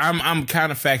I'm kind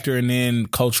of factoring in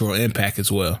cultural impact as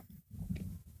well.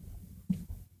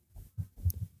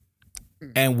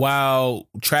 And while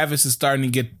Travis is starting to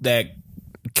get that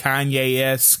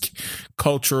Kanye-esque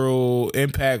cultural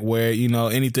impact where, you know,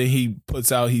 anything he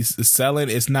puts out he's selling,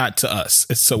 it's not to us,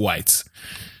 it's to whites.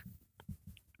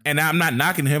 And I'm not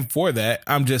knocking him for that.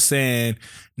 I'm just saying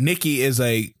Nicki is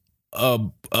a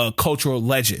cultural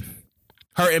legend.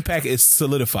 Her impact is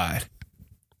solidified.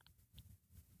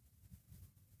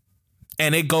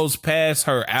 And it goes past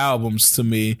her albums to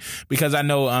me because I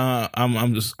know I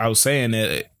was saying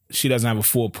that she doesn't have a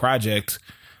full project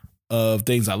of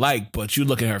things I like, but you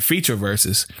look at her feature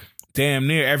verses, damn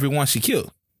near everyone she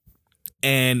killed.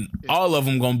 And all of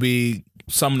them going to be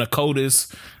some of the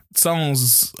coldest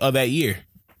songs of that year.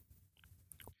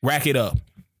 Rack It Up.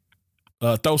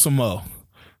 Throw Some Mo.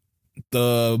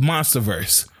 The Monster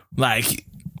Verse. Like,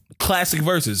 classic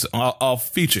verses off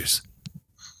features.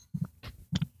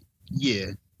 Yeah.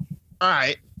 All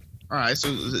right.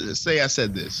 So say I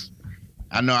said this.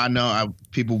 I know.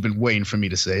 People have been waiting for me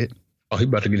to say it. Oh, he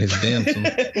about to get his damn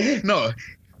soon. No.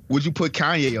 Would you put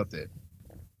Kanye up there?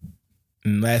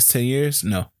 In the last 10 years?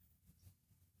 No.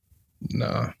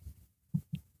 Nah.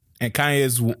 And Kanye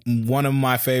is one of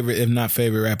my favorite, if not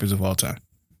favorite, rappers of all time.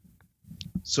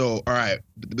 So, all right.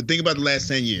 But think about the last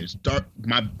 10 years.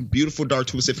 My Beautiful Dark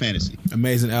Twisted Fantasy.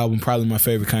 Amazing album. Probably my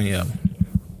favorite Kanye album.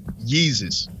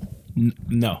 Yeezus.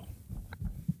 No.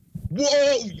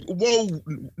 Whoa.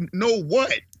 No,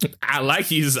 what? I like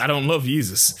Yeezus. I don't love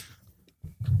Yeezus.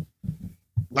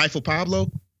 Life of Pablo?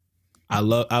 I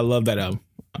love that album.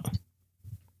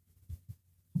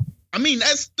 I mean,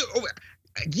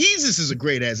 Yeezus is a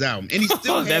great ass album, and he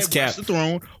still that's had Watch the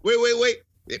Throne. Wait.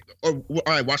 All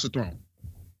right, Watch the Throne.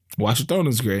 Watch the Throne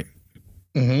is great.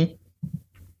 Mm-hmm.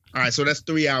 All right, so that's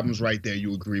 3 albums right there.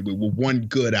 You agree with one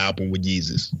good album with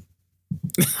Yeezus.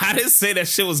 I didn't say that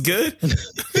shit was good.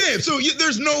 Yeah, so you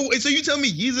tell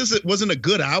me Yeezus wasn't a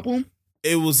good album?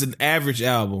 It was an average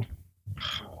album.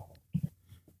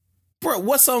 Bro,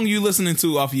 what song you listening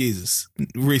to off Yeezus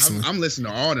recently? I'm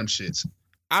listening to all them shits.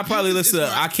 I probably listen to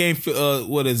I Can't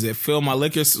what is it? Fill My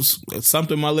Liquor,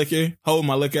 something my liquor, hold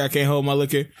my liquor, I can't hold my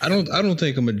liquor. I don't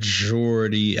think a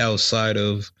majority outside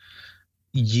of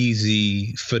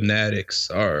Yeezy fanatics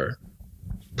are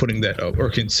putting that up or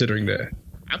considering that.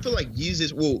 I feel like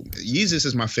Yeezus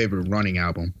is my favorite running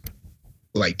album,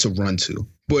 like to run to.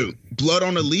 But Blood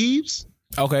on the Leaves?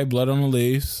 Okay, Blood on the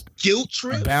Leaves. Guilt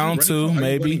Trip? Bound to,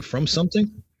 maybe. From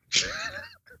something?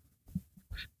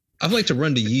 I'd like to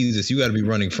run to Yeezus. You got to be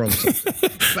running from something.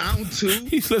 Bound to?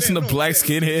 He's listening to Black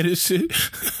Skinhead and shit.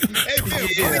 Hey, man,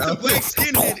 running to Black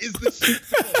Skinhead is the shit.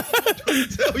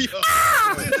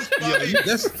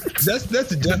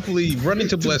 That's definitely, running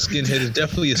to Black Skinhead is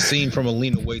definitely a scene from a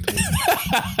Lena Waithe movie.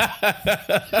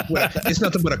 It's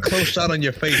nothing but a close shot on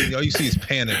your face and all you see is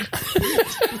panic.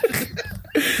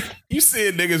 You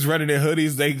see niggas running in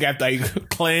hoodies, they got like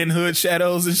Klan hood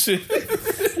shadows and shit. That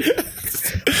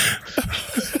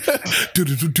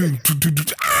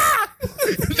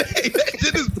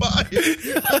shit is fire.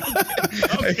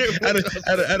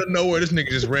 Out of nowhere, this nigga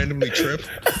just randomly tripped.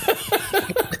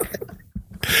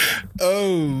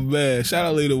 Oh man, shout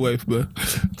out Lena Waithe, but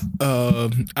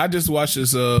I just watched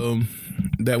this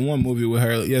that one movie with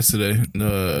her yesterday,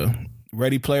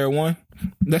 Ready Player One.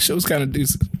 That shit was kind of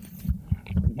decent.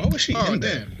 Why was she in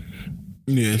that?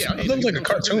 Yeah, it looks like a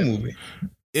cartoon movie.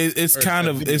 It's kind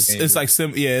of it's like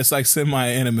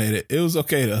semi-animated. It was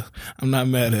okay though. I'm not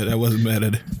mad at it. I wasn't mad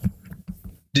at it.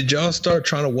 Did y'all start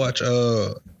trying to watch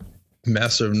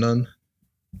Master of None?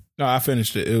 No, I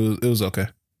finished it. It was okay.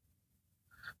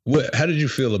 How did you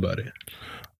feel about it?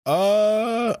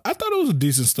 I thought it was a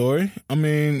decent story. I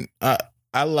mean, I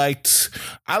liked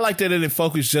that it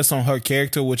focused just on her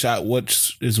character, which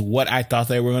is what I thought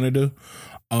they were gonna do.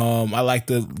 I like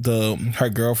her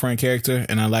girlfriend character,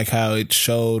 and I like how it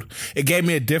gave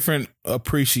me a different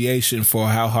appreciation for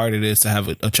how hard it is to have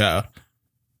a child.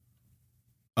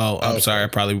 Oh, I'm sorry, I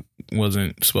probably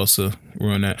wasn't supposed to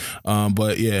ruin that.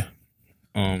 But yeah.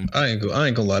 I ain't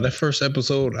gonna lie. That first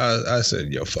episode, I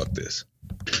said, "Yo, fuck this."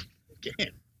 Damn.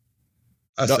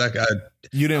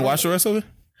 You didn't watch the rest of it?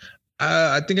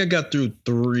 I think I got through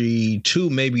two,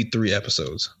 maybe three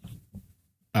episodes.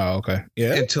 Oh, okay.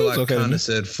 Yeah. Until I kind of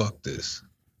said, "Fuck this."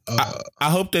 I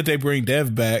hope that they bring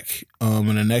Dev back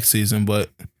in the next season, but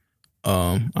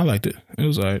I liked it. It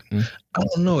was alright. I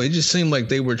don't know. It just seemed like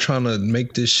they were trying to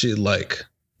make this shit like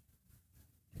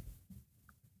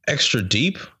extra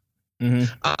deep.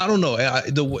 Mm-hmm. I don't know.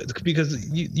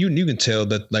 Because you can tell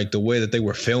that like the way that they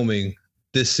were filming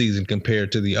this season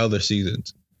compared to the other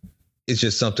seasons, it's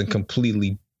just something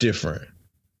completely different.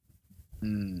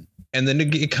 And then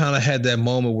it kind of had that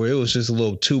moment where it was just a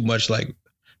little too much like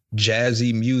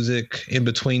jazzy music in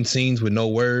between scenes with no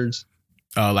words.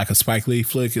 Like a Spike Lee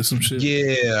flick or some shit.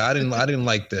 Yeah, I didn't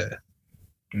like that.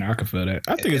 No, I can feel that.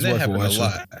 I think it's that worth happened watching. a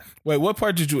lot. Wait, what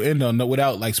part did you end on? No,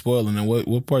 without like spoiling it.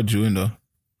 What part did you end on?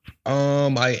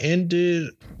 I ended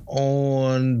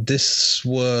on this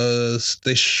was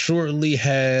they shortly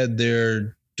had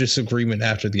their disagreement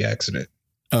after the accident.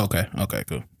 Okay,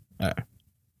 cool. All right.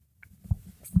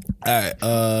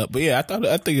 But yeah,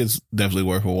 I think it's definitely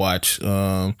worth a watch.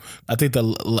 I think the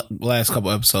last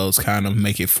couple episodes kind of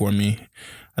make it for me.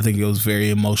 I think it was very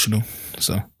emotional,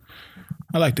 so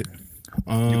I liked it.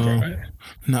 You cried?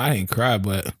 No, I didn't cry,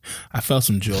 but I felt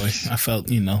some joy. I felt,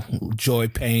 joy,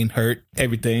 pain, hurt,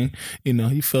 everything.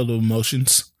 You feel the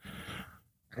emotions.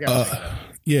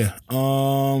 Yeah.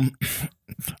 Are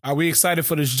we excited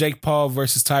for this Jake Paul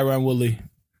versus Tyron Woodley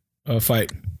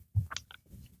fight?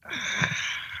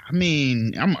 I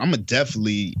mean, I'm gonna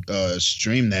definitely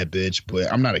stream that bitch, but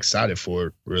I'm not excited for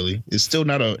it. Really, it's still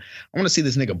not I want to see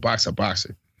this nigga box a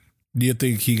boxer. Do you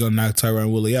think he gonna knock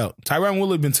Tyron Woodley out? Tyron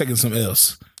Woodley been taking some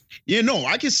L's. Yeah, no,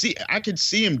 I could see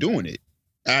him doing it.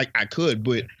 I could,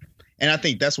 and I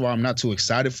think that's why I'm not too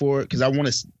excited for it, because I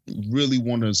really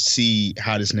want to see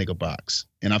how this nigga box,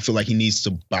 and I feel like he needs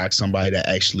to box somebody that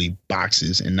actually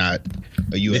boxes and not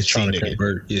a UFC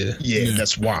nigga. Yeah,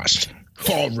 that's washed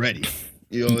already.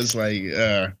 It's like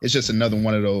it's just another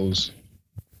one of those.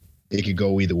 It could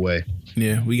go either way.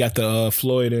 Yeah, we got the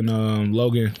Floyd and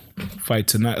Logan fight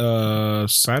tonight.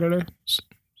 Saturday.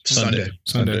 Sunday.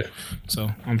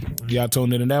 So y'all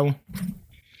tuned in that one?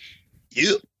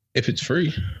 Yep. If it's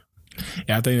free.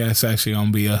 Yeah, I think that's actually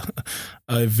gonna be a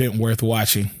event worth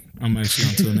watching. I'm actually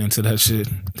gonna tune into that shit.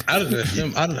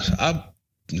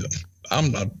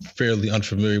 I'm not fairly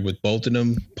unfamiliar with both of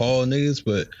them Paul niggas,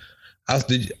 but I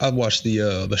watched the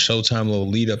Showtime little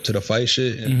lead up to the fight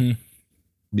shit, and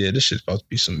yeah, this shit's supposed to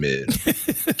be some mid.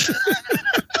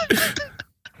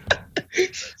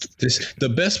 The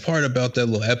best part about that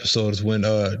little episode is when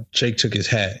Jake took his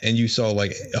hat and you saw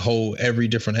like every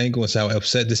different angle and how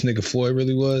upset this nigga Floyd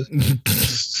really was.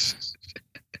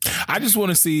 I just want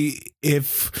to see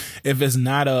if it's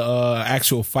not a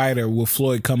actual fighter, will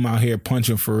Floyd come out here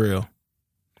punching for real?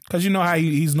 Because you know how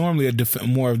he's normally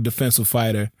more of a defensive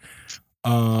fighter.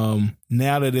 Now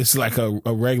that it's like a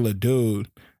regular dude,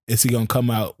 is he gonna come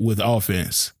out with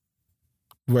offense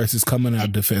versus coming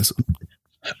out defensive?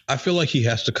 I feel like he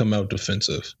has to come out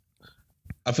defensive.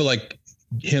 I feel like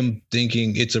him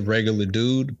thinking it's a regular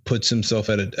dude puts himself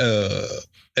at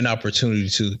an opportunity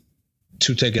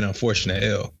to take an unfortunate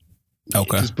L.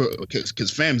 Okay,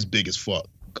 because fam's big as fuck.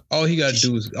 All he gotta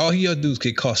do is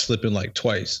get caught slipping like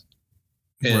twice.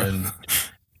 And bruh,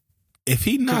 if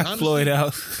he knocked Floyd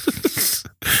out,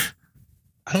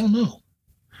 I don't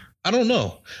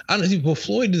know. Honestly, well,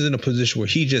 Floyd is in a position where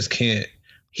he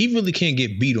really can't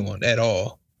get beat on at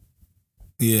all.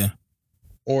 Yeah.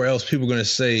 Or else people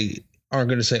aren't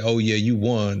gonna say, oh yeah, you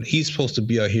won. He's supposed to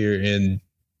be out here, and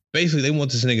basically they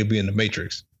want this nigga to be in the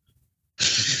Matrix.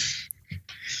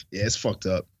 Yeah, it's fucked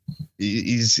up.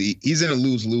 He's in a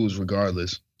lose-lose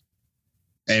regardless.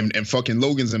 And fucking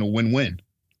Logan's in a win-win.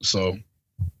 So,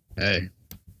 hey,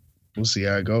 we'll see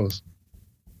how it goes.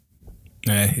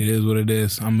 Hey, it is what it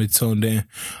is. I'm gonna be tuned in.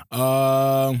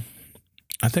 I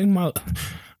think my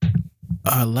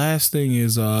last thing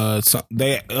is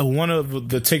one of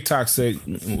the TikToks that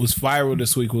was viral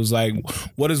this week was like,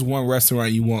 what is one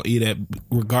restaurant you won't eat at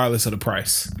regardless of the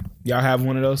price? Y'all have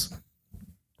one of those?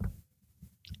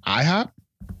 IHOP?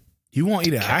 You won't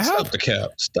eat at IHOP? Stop the cap.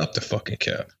 Stop the fucking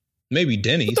cap. Maybe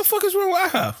Denny's. What the fuck is wrong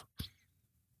with IHOP?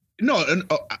 No,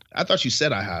 I thought you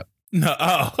said IHOP. No,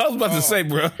 I was about to say,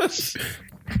 bro.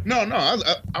 No, I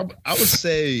would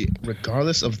say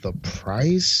regardless of the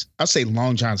price, I'd say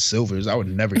Long John Silver's. I would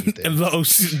never eat that.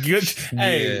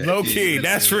 Low key,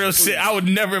 that's real shit. I would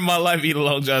never in my life eat a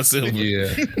Long John Silver.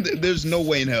 Yeah, there's no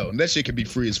way in hell that shit could be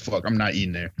free as fuck. I'm not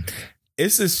eating there.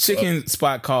 It's this chicken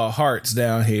spot called Hearts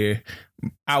down here.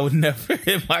 I would never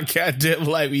in my goddamn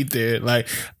life eat there. Like,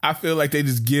 I feel like they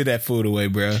just give that food away,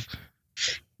 bro.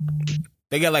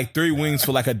 They got like 3 wings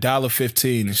for like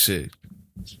 $1.15 and shit.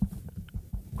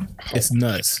 It's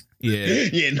nuts. Yeah.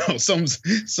 Yeah, no,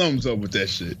 something's up with that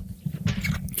shit.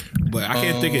 But I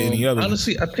can't think of any other.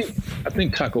 Honestly, I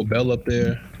think Taco Bell up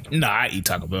there. Nah, I eat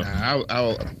Taco Bell.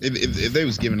 I'll if they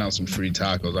was giving out some free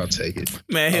tacos, I'll take it.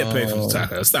 Man, he'll pay for the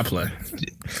tacos. Stop playing.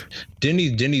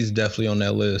 Denny's definitely on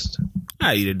that list.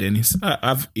 I eat at Denny's.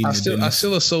 I've eaten at Denny's. I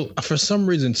still for some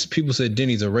reason people said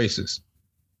Denny's are racist.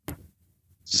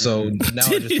 So now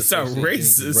Denny's are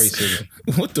racist.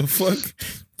 What the fuck?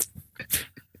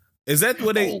 Is that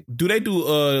what they do? They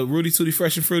do Rudy Tooty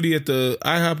Fresh and Fruity at the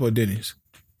IHOP or Denny's?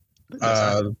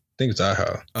 I think it's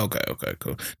IHOP. Okay,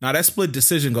 cool. Now that split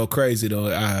decision go crazy though.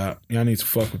 Y'all need to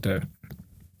fuck with that.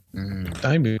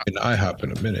 I ain't been in IHOP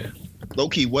in a minute. Low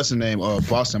key, what's the name?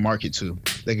 Boston Market too.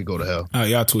 They could go to hell. Oh,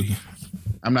 y'all tweaking.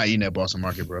 I'm not eating at Boston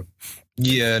Market, bro.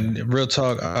 Yeah, real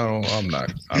talk. I'm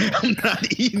not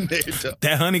eating it.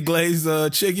 That honey glazed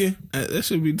chicken, that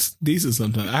should be decent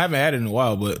sometimes. I haven't had it in a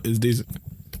while, but it's decent.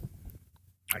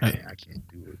 I can't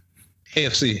do it.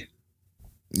 KFC.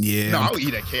 Yeah, no, I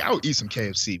would eat some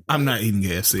KFC. I'm not eating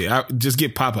KFC. I just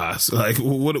get Popeyes. Like,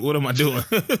 what am I doing?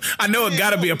 I know it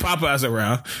got to be a Popeyes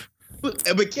around. But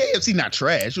KFC not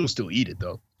trash. You'll still eat it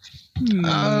though.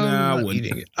 Nah, I wouldn't.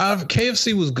 Eating it.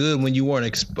 KFC was good when you weren't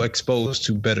exposed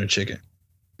to better chicken.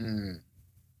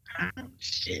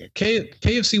 Shit.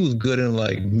 KFC was good in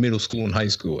like middle school and high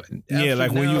school. Yeah,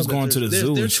 like when you was going to the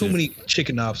zoo. There's too many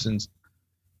chicken options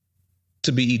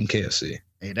to be eating KFC.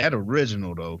 Hey, that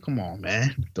original though. Come on,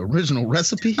 man. The original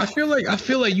recipe. I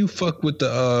feel like you fuck with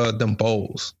the them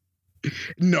bowls.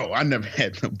 No, I never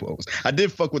had them bowls. I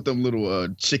did fuck with them little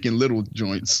chicken little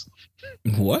joints.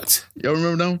 What? Y'all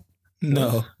remember them?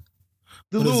 No.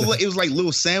 The little, it was like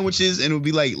little sandwiches, and it would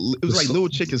be like little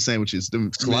chicken sandwiches.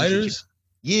 Them sliders.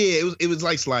 Yeah, it was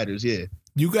like sliders. Yeah.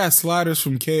 You got sliders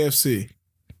from KFC.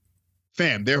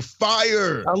 Fam, they're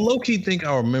fire. I low key think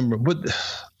I remember, but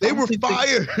they were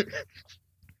fire.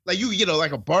 Like you know,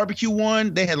 like a barbecue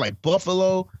one. They had like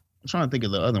buffalo. I'm trying to think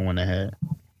of the other one they had.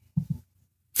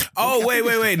 Oh,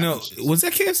 wait. No. Was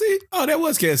that KFC? Oh, that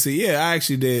was KFC. Yeah, I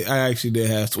actually did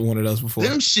have one of those before.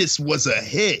 Them shits was a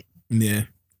hit. Yeah.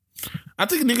 I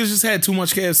think niggas just had too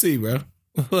much KFC, bro.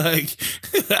 Like,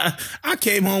 I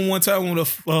came home one time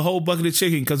with a whole bucket of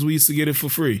chicken because we used to get it for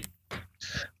free.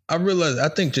 I realized, I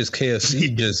think just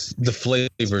KFC, just the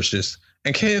flavors just,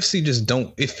 and KFC just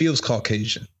don't, it feels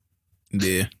Caucasian.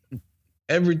 Yeah.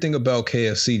 Everything about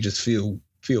KFC just feel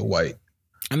white.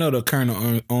 I know the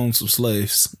colonel owns some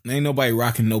slaves. Ain't nobody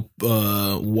rocking no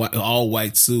all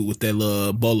white suit with that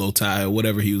little bolo tie or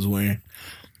whatever he was wearing.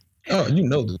 Oh, you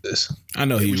know this. I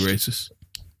know he was racist.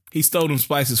 He stole them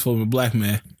spices from a black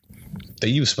man. They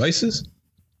use spices?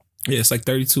 Yeah, it's like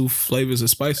 32 flavors of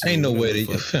spices. Ain't no way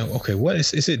they. Okay, what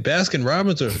is it? Baskin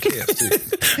Robbins or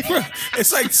KFC? Bro,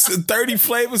 it's like 30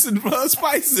 flavors and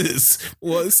spices.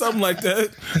 Well, it's something like that.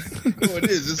 Oh, it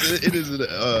is. It is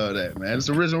that, man. It's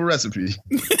the original recipe.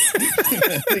 I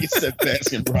think it said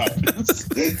Baskin Robbins.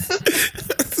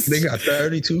 They got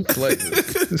 32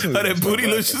 flavors. Oh, that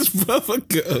bootylicious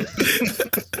motherfucker.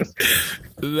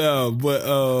 No, but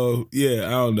yeah,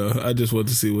 I don't know. I just want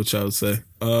to see what y'all would say.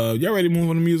 Y'all ready to move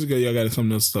on to music, or y'all got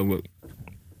something else to talk about?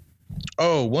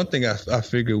 Oh, one thing I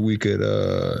figured we could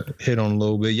hit on a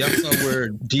little bit. Y'all saw where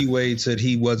D Wade said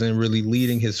he wasn't really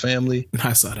leading his family.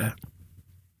 I saw that.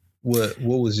 What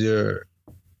was your?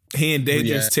 He in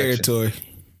dangerous territory.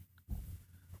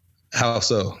 How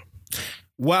so?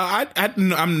 Well,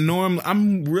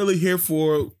 I'm really here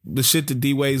for the shit that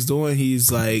D Wade's doing.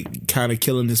 He's like kind of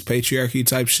killing this patriarchy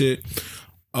type shit.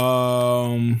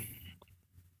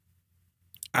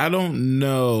 I don't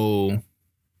know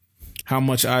how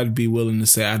much I'd be willing to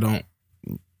say I don't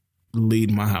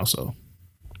lead my household.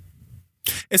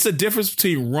 It's a difference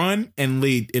between run and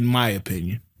lead, in my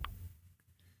opinion.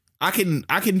 I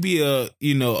can be a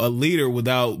leader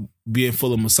without being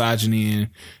full of misogyny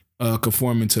and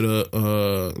conforming to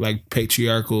the like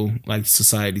patriarchal like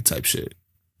society type shit.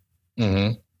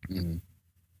 Mm-hmm. Mm-hmm.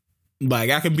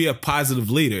 Like I can be a positive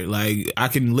leader. Like I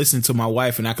can listen to my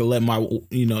wife and I can let my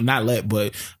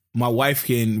but my wife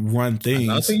can run things.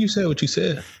 I think you said what you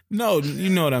said. No, you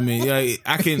know what I mean. Like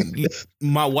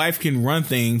my wife can run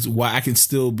things while I can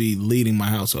still be leading my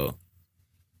household.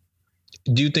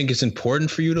 Do you think it's important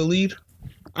for you to lead?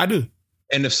 I do.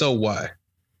 And if so, why?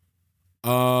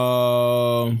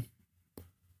 I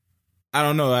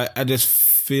don't know. I just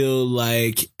feel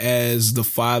like as the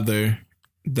father,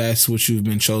 that's what you've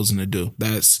been chosen to do.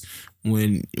 That's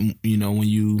when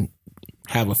you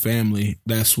have a family,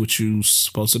 that's what you're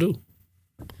supposed to do.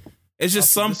 It's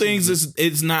just some things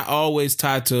it's not always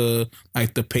tied to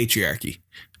like the patriarchy.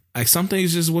 Like some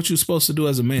things just what you're supposed to do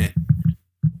as a man.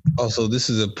 Also, this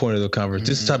is a point of the conversation.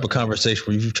 This is the type of conversation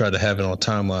where you tried to have it on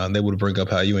timeline, they would bring up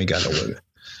how you ain't got no women.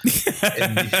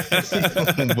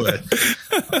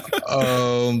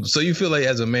 So you feel like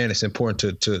as a man, it's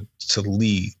important to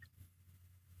lead.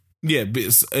 Yeah,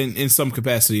 in some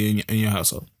capacity in your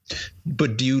household.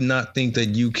 But do you not think that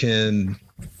you can?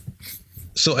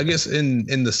 So I guess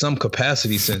in the some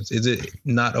capacity sense, is it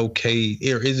not okay,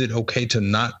 or is it okay to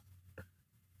not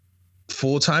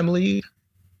full-time lead?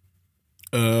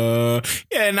 Yeah,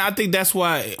 and I think that's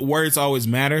why words always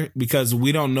matter, because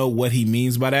we don't know what he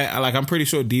means by that. Like, I'm pretty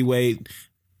sure D Wade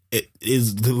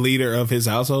is the leader of his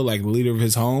household, like the leader of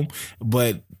his home,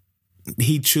 but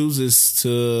he chooses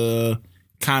to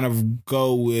kind of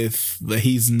go with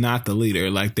he's not the leader.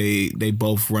 Like they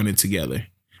both run it together,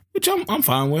 which I'm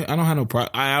fine with. I don't have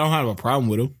I don't have a problem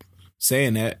with him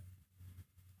saying that.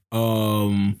 I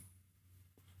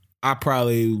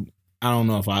don't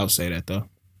know if I would say that though.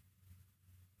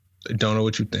 I don't know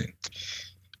what you think.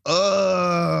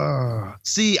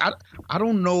 See, I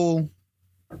don't know.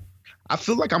 I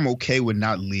feel like I'm okay with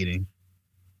not leading,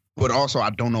 but also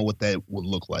I don't know what that would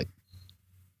look like.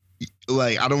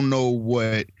 Like, I don't know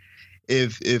what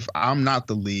if I'm not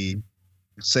the lead,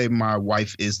 say my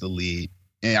wife is the lead,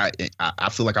 and I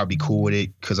feel like I'll be cool with it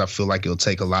because I feel like it'll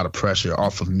take a lot of pressure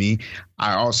off of me.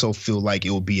 I also feel like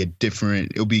it'll be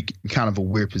kind of a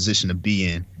weird position to be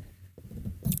in.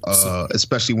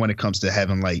 Especially when it comes to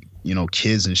having, like, you know,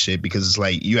 kids and shit, because it's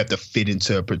like you have to fit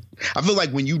into I feel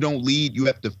like when you don't lead, you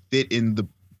have to fit in the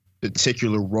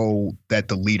particular role that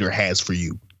the leader has for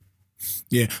you.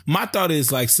 Yeah. My thought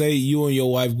is, like, say you and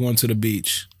your wife going to the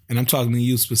beach, and I'm talking to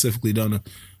you specifically, Donna.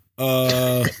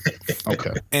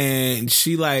 Okay. And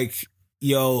she like,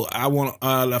 yo, I want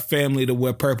a family to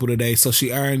wear purple today. So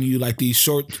she earned you like these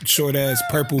short ass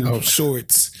purple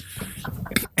shorts.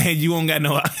 And you don't got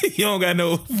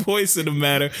no voice in the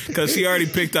matter because she already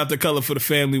picked out the color for the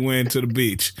family wearing to the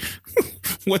beach.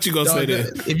 What you gonna say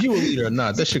there? If you a leader or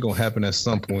not, that shit gonna happen at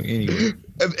some point anyway.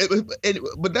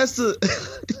 But that's the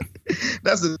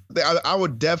thing. I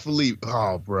would definitely,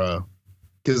 bro.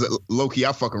 Because low-key,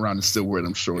 I fuck around and still wear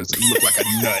them shorts. It look like a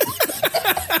nut.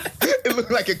 It looked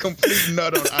like a complete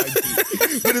nut on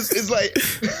IG. But it's like,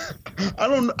 I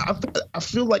don't know. I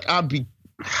feel like I'd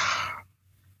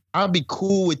be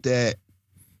cool with that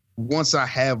once I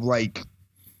have, like,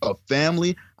 a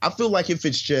family. I feel like if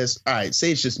it's just, all right,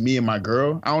 say it's just me and my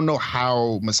girl. I don't know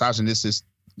how misogynistic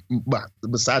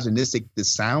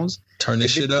this sounds. Turn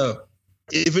this shit up.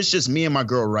 If it's just me and my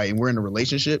girl, right, and we're in a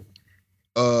relationship,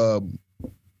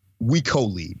 we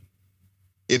co-lead,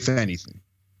 if anything.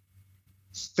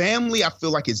 Family, I feel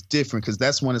like it's different because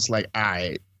that's when it's like, all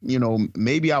right, you know,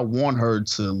 maybe I want her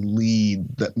to lead.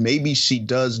 Maybe she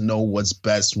does know what's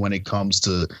best when it comes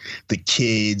to the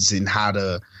kids and how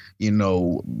to, you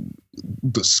know,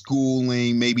 the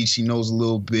schooling. Maybe she knows a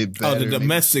little bit better. Oh, the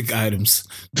domestic items.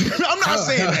 I'm not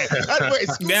saying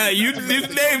that. Yeah, you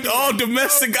named all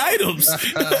domestic items.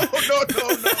 No. That's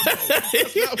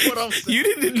not what I'm saying. You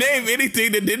didn't name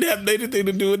anything that didn't have anything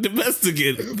to do with domestic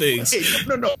things. Hey,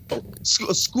 no.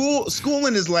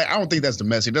 Schooling is like, I don't think that's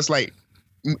domestic. That's like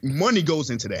money goes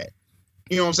into that.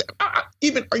 You know what I'm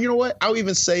saying? You know what? I'll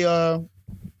even say,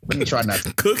 let me try not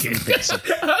to cooking.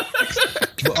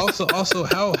 But also,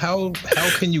 how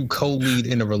can you co-lead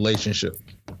in a relationship?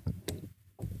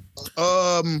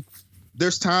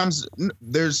 There's times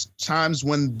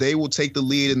when they will take the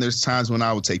lead, and there's times when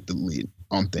I will take the lead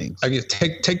on things. I guess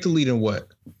take the lead in what?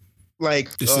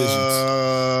 Like decisions.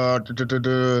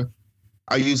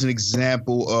 I use an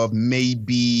example of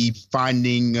maybe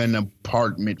finding an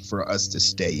apartment for us to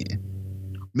stay in.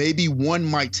 Maybe one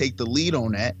might take the lead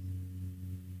on that.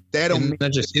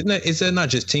 Is that not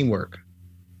just teamwork?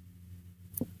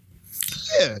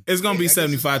 Yeah. It's gonna be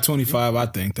 75-25, I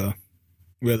think, though.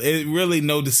 Really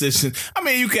no decision. I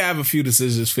mean, you can have a few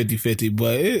decisions 50-50,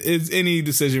 but it's any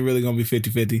decision really gonna be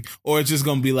 50-50, or it's just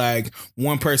gonna be like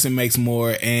one person makes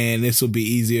more, and this will be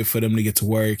easier for them to get to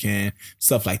work and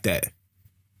stuff like that.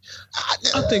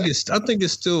 I think it's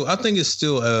still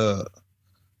a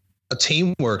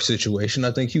teamwork situation.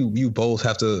 I think you both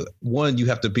have to, you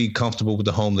have to be comfortable with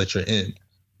the home that you're in.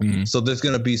 Mm-hmm. So there's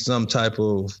going to be some type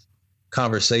of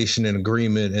conversation and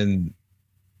agreement and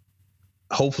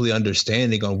hopefully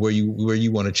understanding on where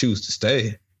you want to choose to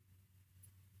stay.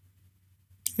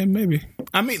 And maybe,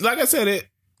 I mean, like I said,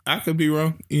 I could be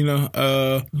wrong. You know,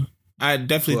 I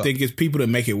definitely think it's people that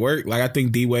make it work. Like, I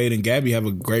think D Wade and Gabby have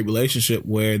a great relationship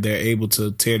where they're able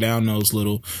to tear down those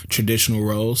little traditional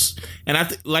roles. And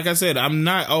like I said, I'm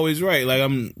not always right. Like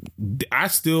I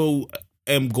still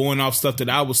am going off stuff that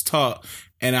I was taught,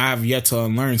 and I have yet to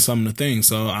unlearn some of the things.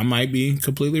 So I might be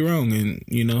completely wrong, and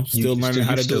still learning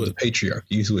how to do it. The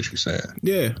patriarchy is what you're saying.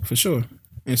 Yeah, for sure,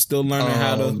 and still learning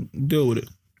how to deal with it.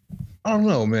 I don't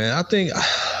know, man.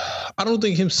 I don't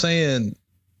think him saying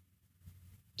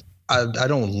I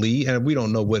don't lead, and we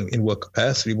don't know in what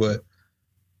capacity, but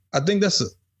I think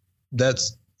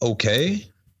that's okay.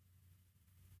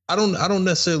 I don't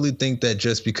necessarily think that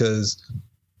just because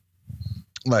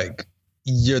like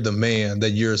you're the man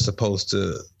that you're supposed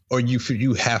to, or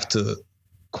you have to,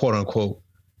 quote unquote,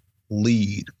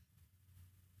 lead.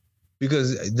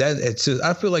 Because it's just,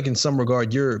 I feel like in some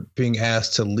regard you're being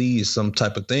asked to lead some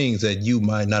type of things that you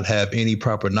might not have any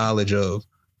proper knowledge of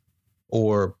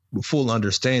or full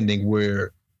understanding,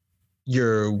 where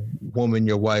your woman,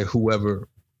 your wife, whoever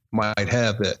might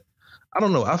have that. I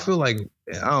don't know. I feel like,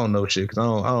 I don't know shit, because I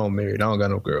don't married. I don't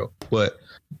got no girl. But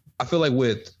I feel like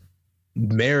with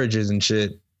marriages and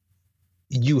shit,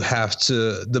 you have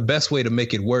to, the best way to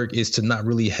make it work is to not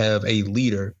really have a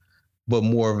leader, but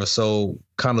more of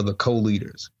kind of the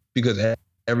co-leaders, because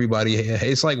everybody,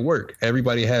 it's like work.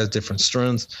 Everybody has different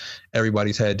strengths.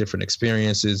 Everybody's had different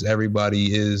experiences.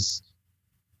 Everybody is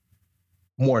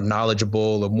more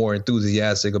knowledgeable or more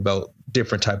enthusiastic about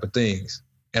different type of things.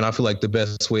 And I feel like the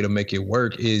best way to make it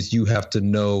work is you have to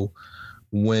know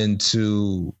when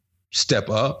to step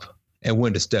up and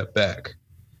when to step back.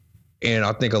 And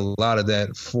I think a lot of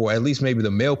that, for at least maybe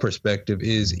the male perspective,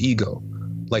 is ego.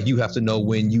 Like, you have to know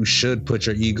when you should put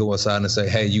your ego aside and say,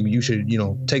 hey, you should,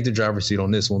 take the driver's seat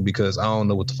on this one, because I don't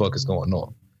know what the fuck is going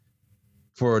on.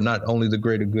 For not only the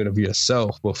greater good of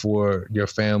yourself, but for your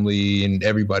family and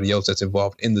everybody else that's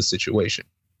involved in the situation.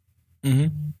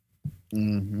 Mm-hmm.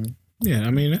 Mm-hmm. Yeah,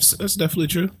 I mean, that's definitely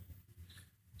true.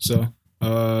 So,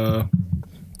 I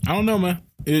don't know, man.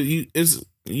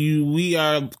 We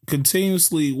are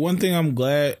continuously, one thing I'm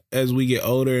glad as we get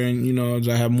older and, as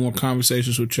I have more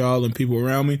conversations with y'all and people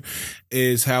around me,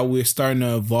 is how we're starting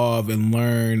to evolve and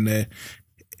learn that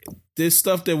this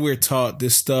stuff that we're taught,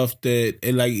 this stuff that,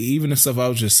 and like, even the stuff I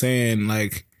was just saying,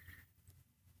 like,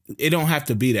 it don't have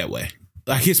to be that way.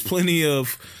 Like, it's plenty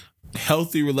of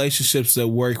healthy relationships that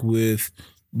work with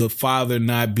the father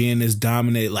not being as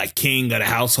dominant, like king of the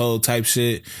household type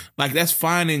shit. Like, that's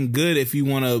fine and good if you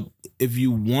want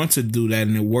to do that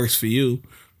and it works for you.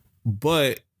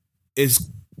 But it's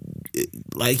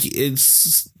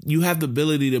you have the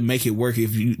ability to make it work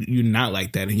if you're not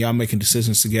like that and y'all making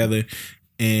decisions together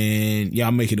and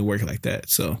y'all making it work like that.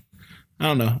 So I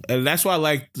don't know. And that's why I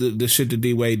like the shit that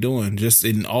D-Wade doing, just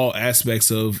in all aspects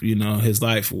of, his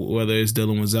life, whether it's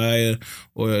dealing with Zaya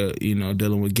or,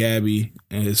 dealing with Gabby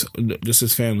and just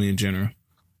his family in general.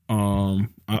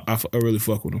 I really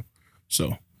fuck with him.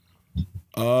 So,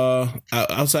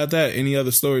 outside that, any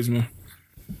other stories, man?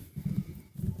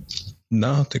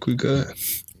 No, I think we good.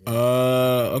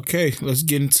 Okay, let's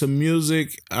get into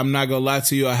music. I'm not gonna lie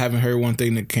to you, I haven't heard one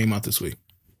thing that came out this week.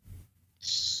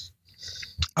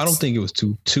 I don't think it was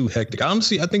too hectic.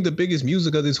 Honestly, I think the biggest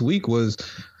music of this week was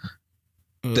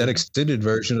that extended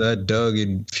version of that Doug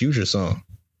and Future song.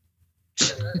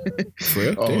 For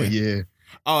real? Oh, yeah.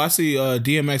 Oh, I see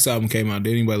DMX album came out.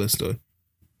 Did anybody listen to it?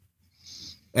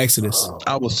 Exodus.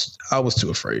 I was too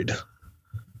afraid.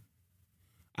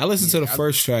 I listened to the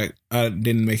first track. I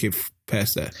didn't make it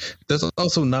past that. That's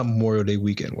also not Memorial Day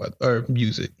weekend or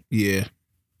music. Yeah.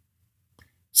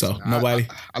 So nobody.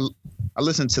 I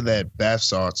listened to that Bath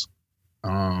Salts.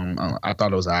 I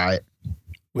thought it was alright.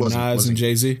 With Nas and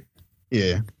Jay-Z?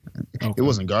 Yeah. Okay. It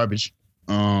wasn't garbage.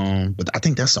 But I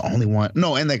think that's the only one.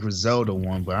 No, and that Griselda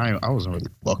one, but I wasn't really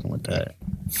fucking with that.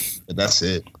 But that's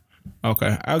it.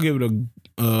 Okay. I'll give it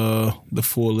the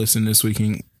full listen this week,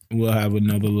 and we'll have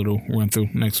another little run through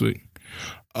next week.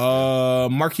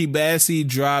 Marky Bassey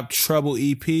dropped Trouble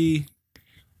EP.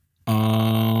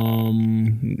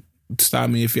 Stop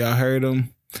me if y'all heard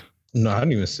him. No, I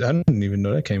didn't even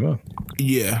know that came out.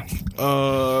 Yeah.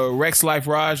 Rex Life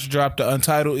Raj dropped the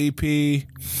Untitled EP.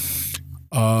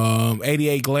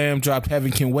 88 Glam dropped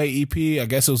Heaven Can Wait EP. I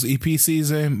guess it was EP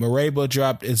season. Mareba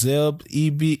dropped Ezeb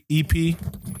EP.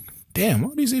 Damn,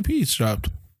 all these EPs dropped.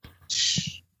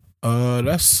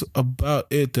 That's about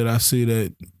it that I see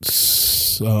that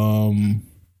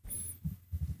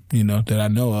that I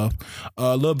know of.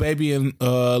 Lil Baby and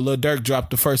Lil Durk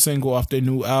dropped the first single off their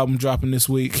new album dropping this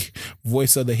week,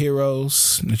 Voice of the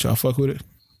Heroes. Did y'all fuck with it?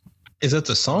 Is that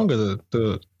the song or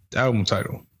the album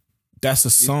title? That's the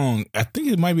song. I think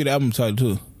it might be the album title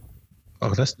too.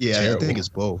 Oh, that's terrible. I think it's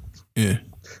both. Yeah.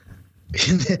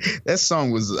 That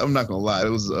song was, I'm not gonna lie, it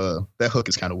was that hook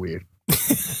is kind of weird. It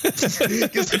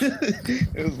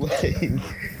was like,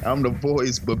 I'm the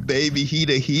voice, but baby, he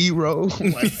the hero.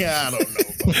 Like, I don't know,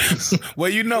 Well,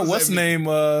 you know what's name?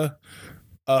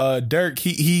 Dirk.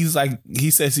 He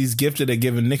says he's gifted at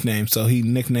giving nicknames, so he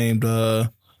nicknamed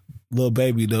Lil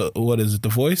Baby the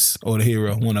voice or the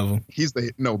hero? One of them.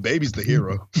 Baby's the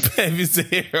hero. Baby's the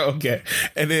hero. Okay,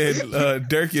 and then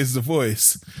Dirk is the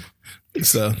voice.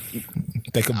 So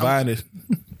they combined it.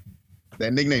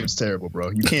 That nickname's terrible,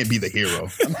 bro. You can't be the hero.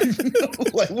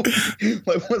 Like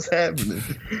what's happening?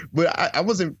 But I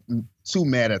wasn't too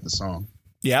mad at the song.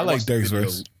 Yeah, I like Dirk's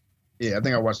verse. Yeah, I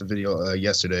think I watched the video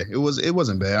yesterday. It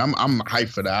wasn't bad. I'm hyped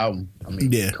for the album. I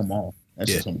mean, come on,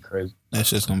 that's just gonna be crazy. That's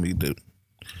just gonna be dude.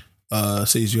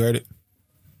 Cease, you heard it?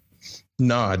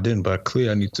 No, I didn't. But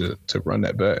clearly, I need to run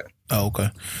that back. Oh, okay.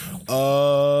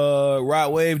 Rod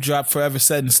Wave dropped "Forever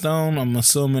Set in Stone." I'm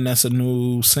assuming that's a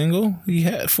new single he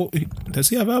had. Does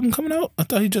he have an album coming out? I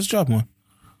thought he just dropped one.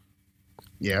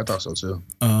 Yeah, I thought so too.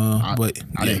 But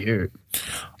I didn't hear it.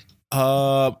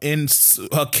 In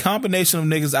a combination of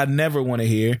niggas I never want to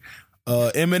hear,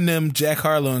 Eminem, Jack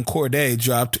Harlow, and Cordae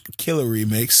dropped "Killer"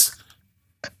 remix.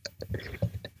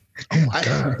 Oh my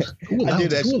god! Who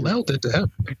allowed that to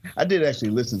happen? I did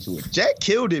actually listen to it. Jack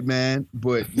killed it, man.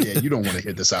 But yeah, you don't want to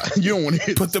hear this out. You don't want to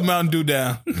hear. Put the Mountain Dew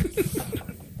down.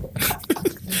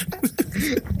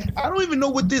 I don't even know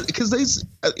what this because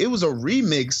it was a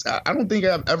remix. I don't think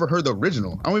I've ever heard the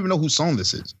original. I don't even know whose song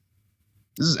this is.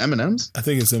 This is Eminem's? I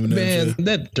think it's Eminem's. Man,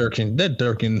 yeah. that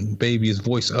Durkin baby is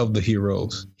voice of the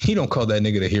heroes. He don't call that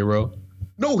nigga the hero.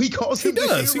 No, he calls him the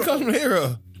hero. He calls him the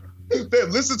hero.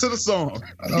 Man, listen to the song.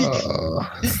 He calls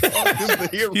him the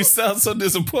hero. You sound so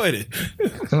disappointed.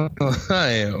 I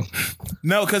am.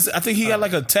 No, because I think he got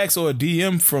like a text or a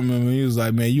DM from him, and he was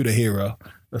like, "Man, you the hero,"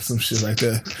 or some shit like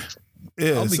that.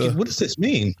 Yeah. What does this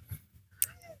mean?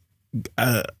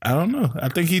 I don't know. I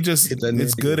think he just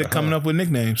is good at coming up with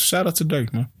nicknames. Shout out to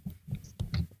Dirk, man.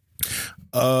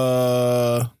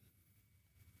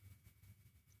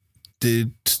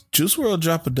 Did Juice WRLD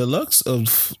drop a deluxe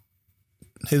of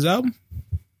his album?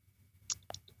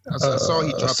 I saw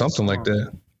he dropped something like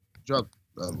that. Dropped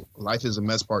 "Life Is a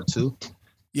Mess" Part 2.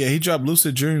 Yeah, he dropped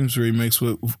 "Lucid Dreams" remix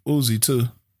with Uzi too.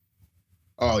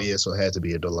 Oh yeah, so it had to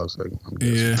be a deluxe.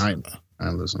 Yeah, I ain't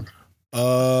listening.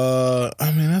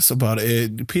 I mean that's about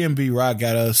it. PNB Rock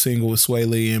got a single with Sway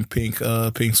Lee and Pink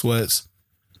Sweats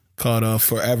called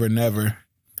 "Forever Never,"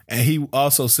 and he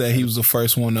also said he was the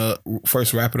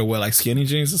first rapper to wear like skinny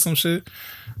jeans or some shit.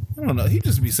 I don't know. He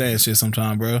just be saying shit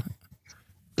sometime, bro.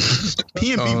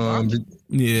 PNB Rock.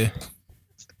 Yeah.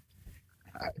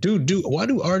 Dude, why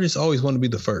do artists always want to be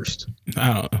the first?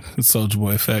 I don't know. It's Soulja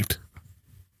Boy effect.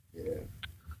 Yeah.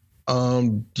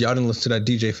 Y'all didn't listen to that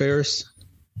DJ Ferris?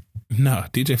 No,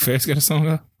 DJ Ferris got a song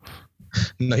out?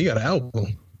 No, he got an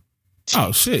album.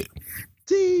 Oh shit.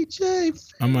 DJ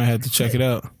Ferris. I might have to check it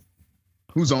out.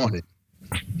 Who's on it?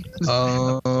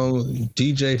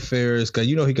 DJ Ferris,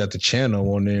 he got the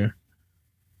channel on there.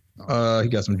 He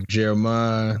got some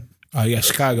Jeremiah. Oh, yeah,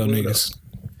 Chicago niggas.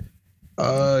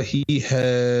 He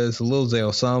has Lil Zay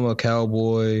Osama,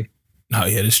 Cowboy. Oh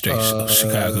yeah, this straight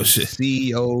Chicago shit.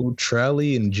 CEO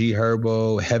Trally and G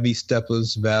Herbo, Heavy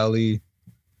Steppers Valley,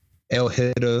 El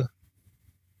Hida,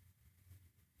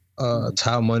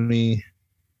 Ty Money,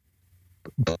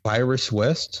 Virus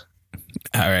West.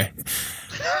 All right.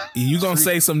 You gonna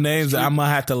say some names that I'm gonna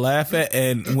have to laugh at,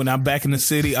 and when I'm back in the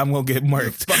city, I'm gonna get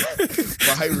murked.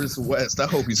 Virus West. I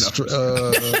hope he's not.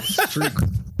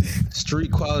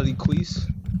 Street Quality Queez.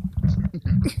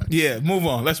 Yeah, move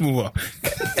on. Let's move on.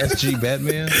 SG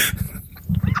Batman.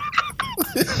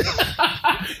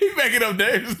 He backing up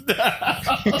Dave.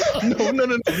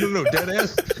 No. Dead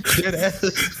ass.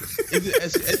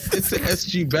 It's an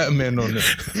SG Batman on there.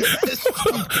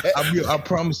 I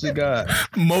promise to God.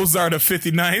 Mozart of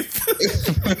 59th.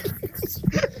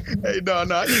 Hey, no,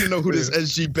 I need to know who this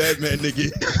SG Batman nigga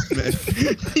is, man.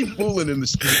 He fooling in the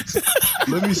streets.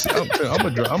 Let me see. I'm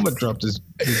gonna drop this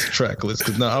track list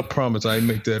because now I promise I ain't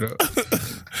make that up.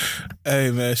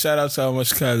 Hey man, shout out to all my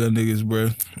Chicago niggas,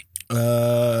 bro.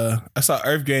 I saw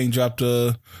Earth Gang dropped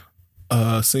a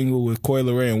single with Coi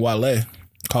Leray and Wale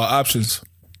called Options.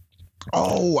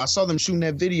 Oh, I saw them shooting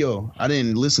that video. I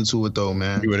didn't listen to it though,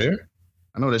 man. You were there?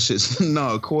 I know that shit's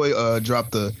no. Coi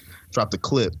dropped the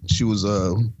clip. She was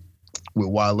with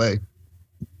Wale.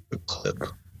 The clip.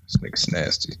 This nigga's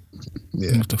nasty.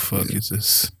 Yeah. What the fuck is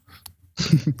this?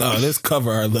 Oh, this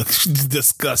cover art looks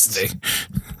disgusting.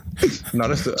 No,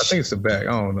 I think it's the back.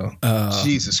 I don't know.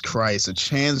 Jesus Christ, a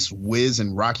Chance, Wiz,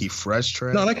 and Rocky Fresh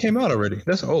track. No, that came out already.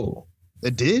 That's old.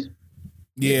 It did?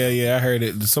 Yeah, I heard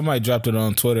it. Somebody dropped it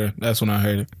on Twitter. That's when I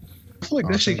heard it. I feel like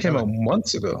that shit came out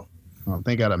months ago. Oh,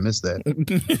 thank God I missed that.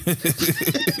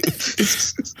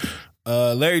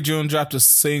 Larry June dropped a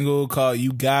single called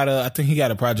 "You Gotta." I think he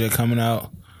got a project coming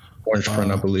out. Orange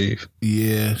Friend, I believe.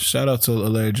 Yeah, shout out to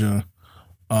Larry June.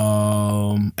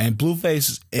 And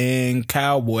Blueface and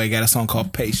Cowboy got a song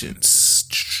called "Patience."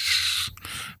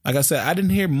 Like I said, I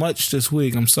didn't hear much this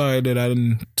week. I'm sorry that I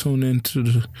didn't tune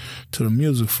into the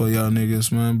music for y'all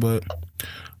niggas, man. But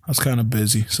I was kind of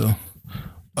busy, so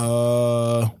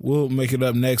we'll make it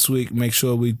up next week. Make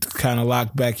sure we kind of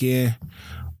lock back in.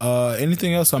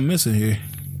 Anything else I'm missing here?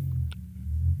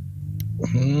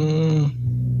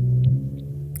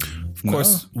 Of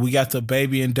course, we got the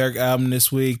Baby and Dirk album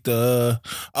this week.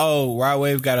 Rod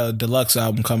Wave got a deluxe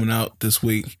album coming out this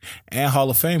week, and Hall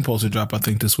of Fame poster drop I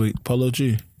think this week. Polo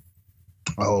G.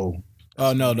 Oh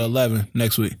no, the 11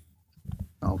 next week.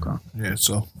 Okay. Yeah.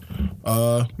 So,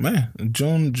 man,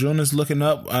 June is looking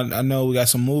up. I know we got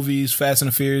some movies, Fast and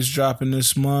the Furious dropping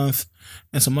this month,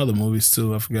 and some other movies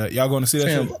too. I forgot. Y'all going to see that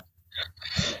shit?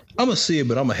 I'm gonna see it,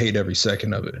 but I'm gonna hate every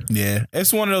second of it. Yeah,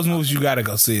 it's one of those movies you gotta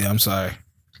go see. I'm sorry.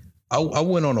 I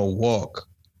went on a walk.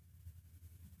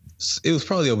 It was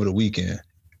probably over the weekend,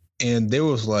 and there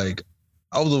was like,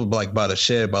 I was over like by the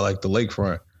shed by like the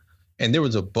lakefront, and there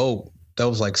was a boat that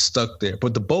was like stuck there.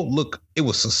 But the boat it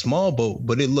was a small boat,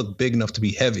 but it looked big enough to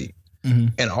be heavy. Mm-hmm.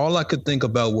 And all I could think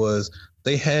about was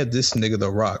they had this nigga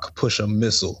The Rock push a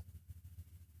missile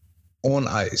on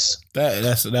ice.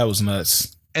 That was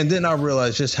nuts. And then I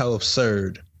realized just how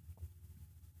absurd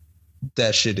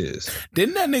that shit is.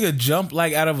 Didn't that nigga jump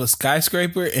like out of a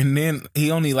skyscraper and then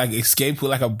he only like escaped with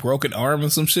like a broken arm or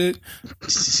some shit?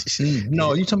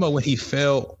 No, you talking about when he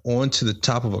fell onto the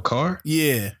top of a car?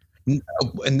 Yeah. And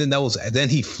then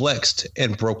he flexed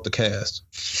and broke the cast.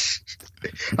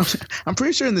 I'm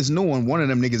pretty sure in this new one of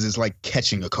them niggas is like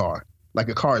catching a car. Like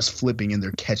a car is flipping and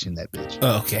they're catching that bitch.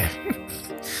 Oh, okay.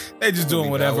 They just doing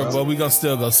whatever, but we gonna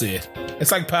still go see it.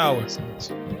 It's like Power.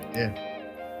 Yeah.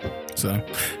 So,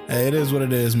 hey, it is what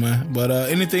it is, man. But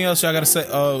anything else y'all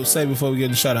gotta say before we get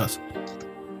into shout outs?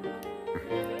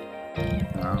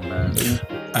 Oh, man.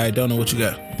 I don't know what you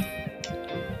got.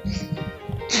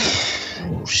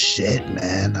 Oh shit,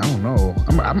 man! I don't know.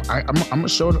 I'm gonna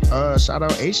shout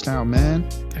out H-Town, man.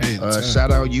 Hey,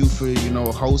 shout out you for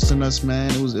hosting us,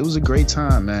 man. It was a great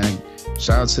time, man.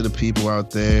 Shout out to the people out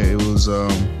there. It was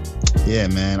yeah,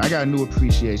 man. I got a new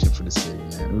appreciation for the city,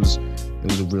 man. It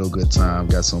was a real good time.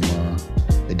 Got some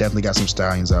they definitely got some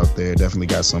stallions out there. Definitely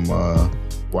got some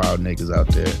wild niggas out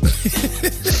there.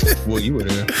 Well, you were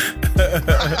there.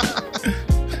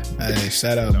 Hey,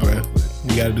 shout out, bro.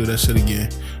 We gotta do that shit again.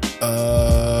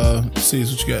 See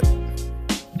what you got.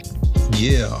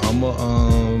 Yeah, I'm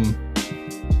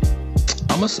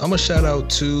a shout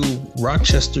out to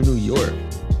Rochester, New York.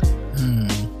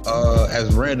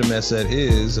 As random as that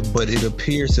is, but it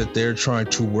appears that they're trying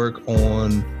to work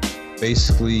on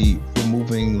basically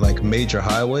removing like major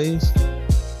highways.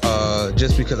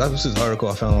 Just because I was this article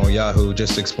I found on Yahoo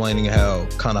just explaining how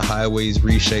kind of highways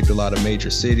reshaped a lot of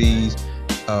major cities.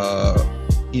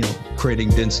 Creating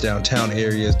dense downtown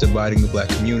areas, dividing the black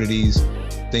communities,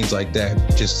 things like that,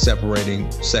 just separating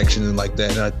sections and like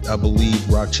that. And I believe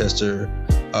Rochester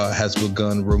has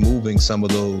begun removing some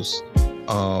of those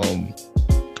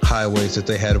highways that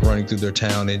they had running through their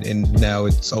town, and now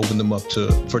it's opened them up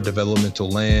for developmental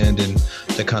land and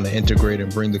to kind of integrate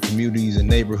and bring the communities and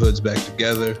neighborhoods back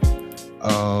together.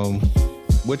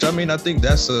 Which I think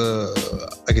that's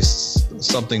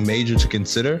something major to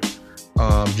consider.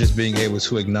 Just being able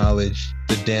to acknowledge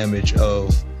the damage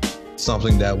of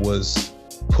something that was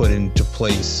put into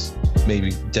place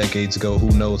maybe decades ago, who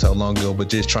knows how long ago, but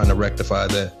just trying to rectify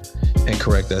that and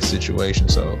correct that situation.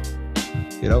 So,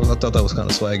 I thought that was kind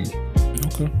of swaggy.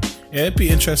 Okay. Yeah, it'd be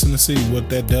interesting to see what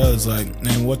that does, like,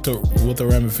 and what the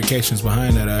ramifications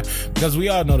behind that are, because we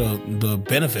all know the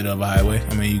benefit of a highway.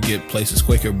 You get places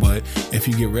quicker, but if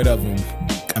you get rid of them,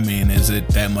 is it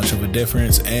that much of a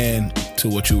difference? And to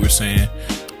what you were saying,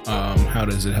 how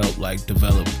does it help like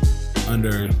develop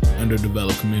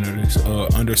underdeveloped communities or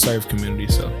underserved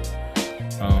communities? So,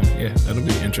 yeah, that'll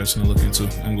be interesting to look into.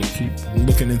 I'm gonna keep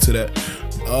looking into that.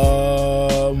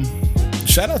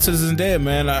 Shout out to Zendaya,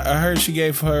 man. I heard she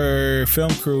gave her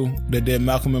film crew that did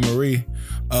Malcolm and Marie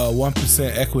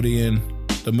 1% equity in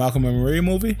the Malcolm and Marie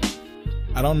movie.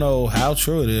 I don't know how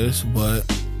true it is, but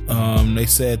they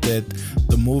said that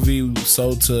the movie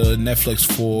sold to Netflix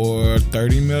for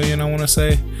 $30 million, I want to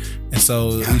say, and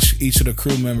so each of the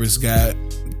crew members got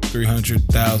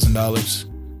 $300,000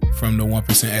 from the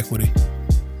 1% equity,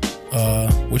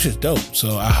 which is dope.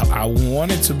 So I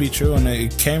want it to be true, and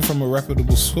it came from a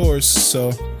reputable source.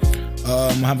 So I'm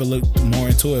gonna have a look more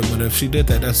into it. But if she did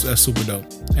that, that's super dope,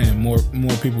 and more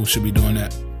people should be doing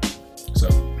that. So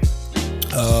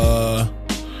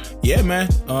Yeah, man.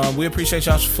 We appreciate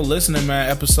y'all for listening, man.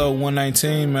 Episode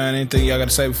 119, man. Anything y'all got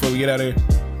to say before we get out of here?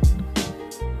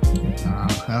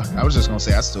 I was just gonna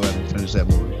say I still haven't finished that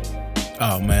movie.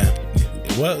 Oh man.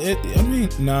 Well,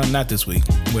 no, not this week.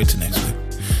 Wait till next week.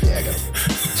 Yeah, I got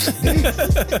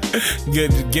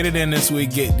it. Get it in this week.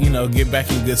 Get back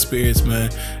in good spirits,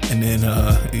 man. And then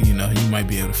you might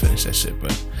be able to finish that shit,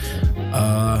 but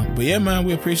yeah, man.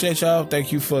 We appreciate y'all.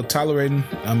 Thank you for tolerating.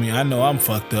 I mean, I know I'm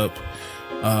fucked up.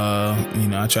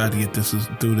 I tried to get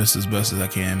through this as best as I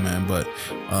can, man. But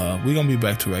we're gonna be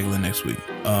back to regular next week.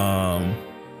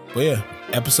 But yeah,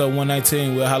 episode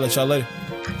 119. We'll holler at y'all later.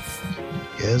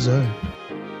 Yes, sir.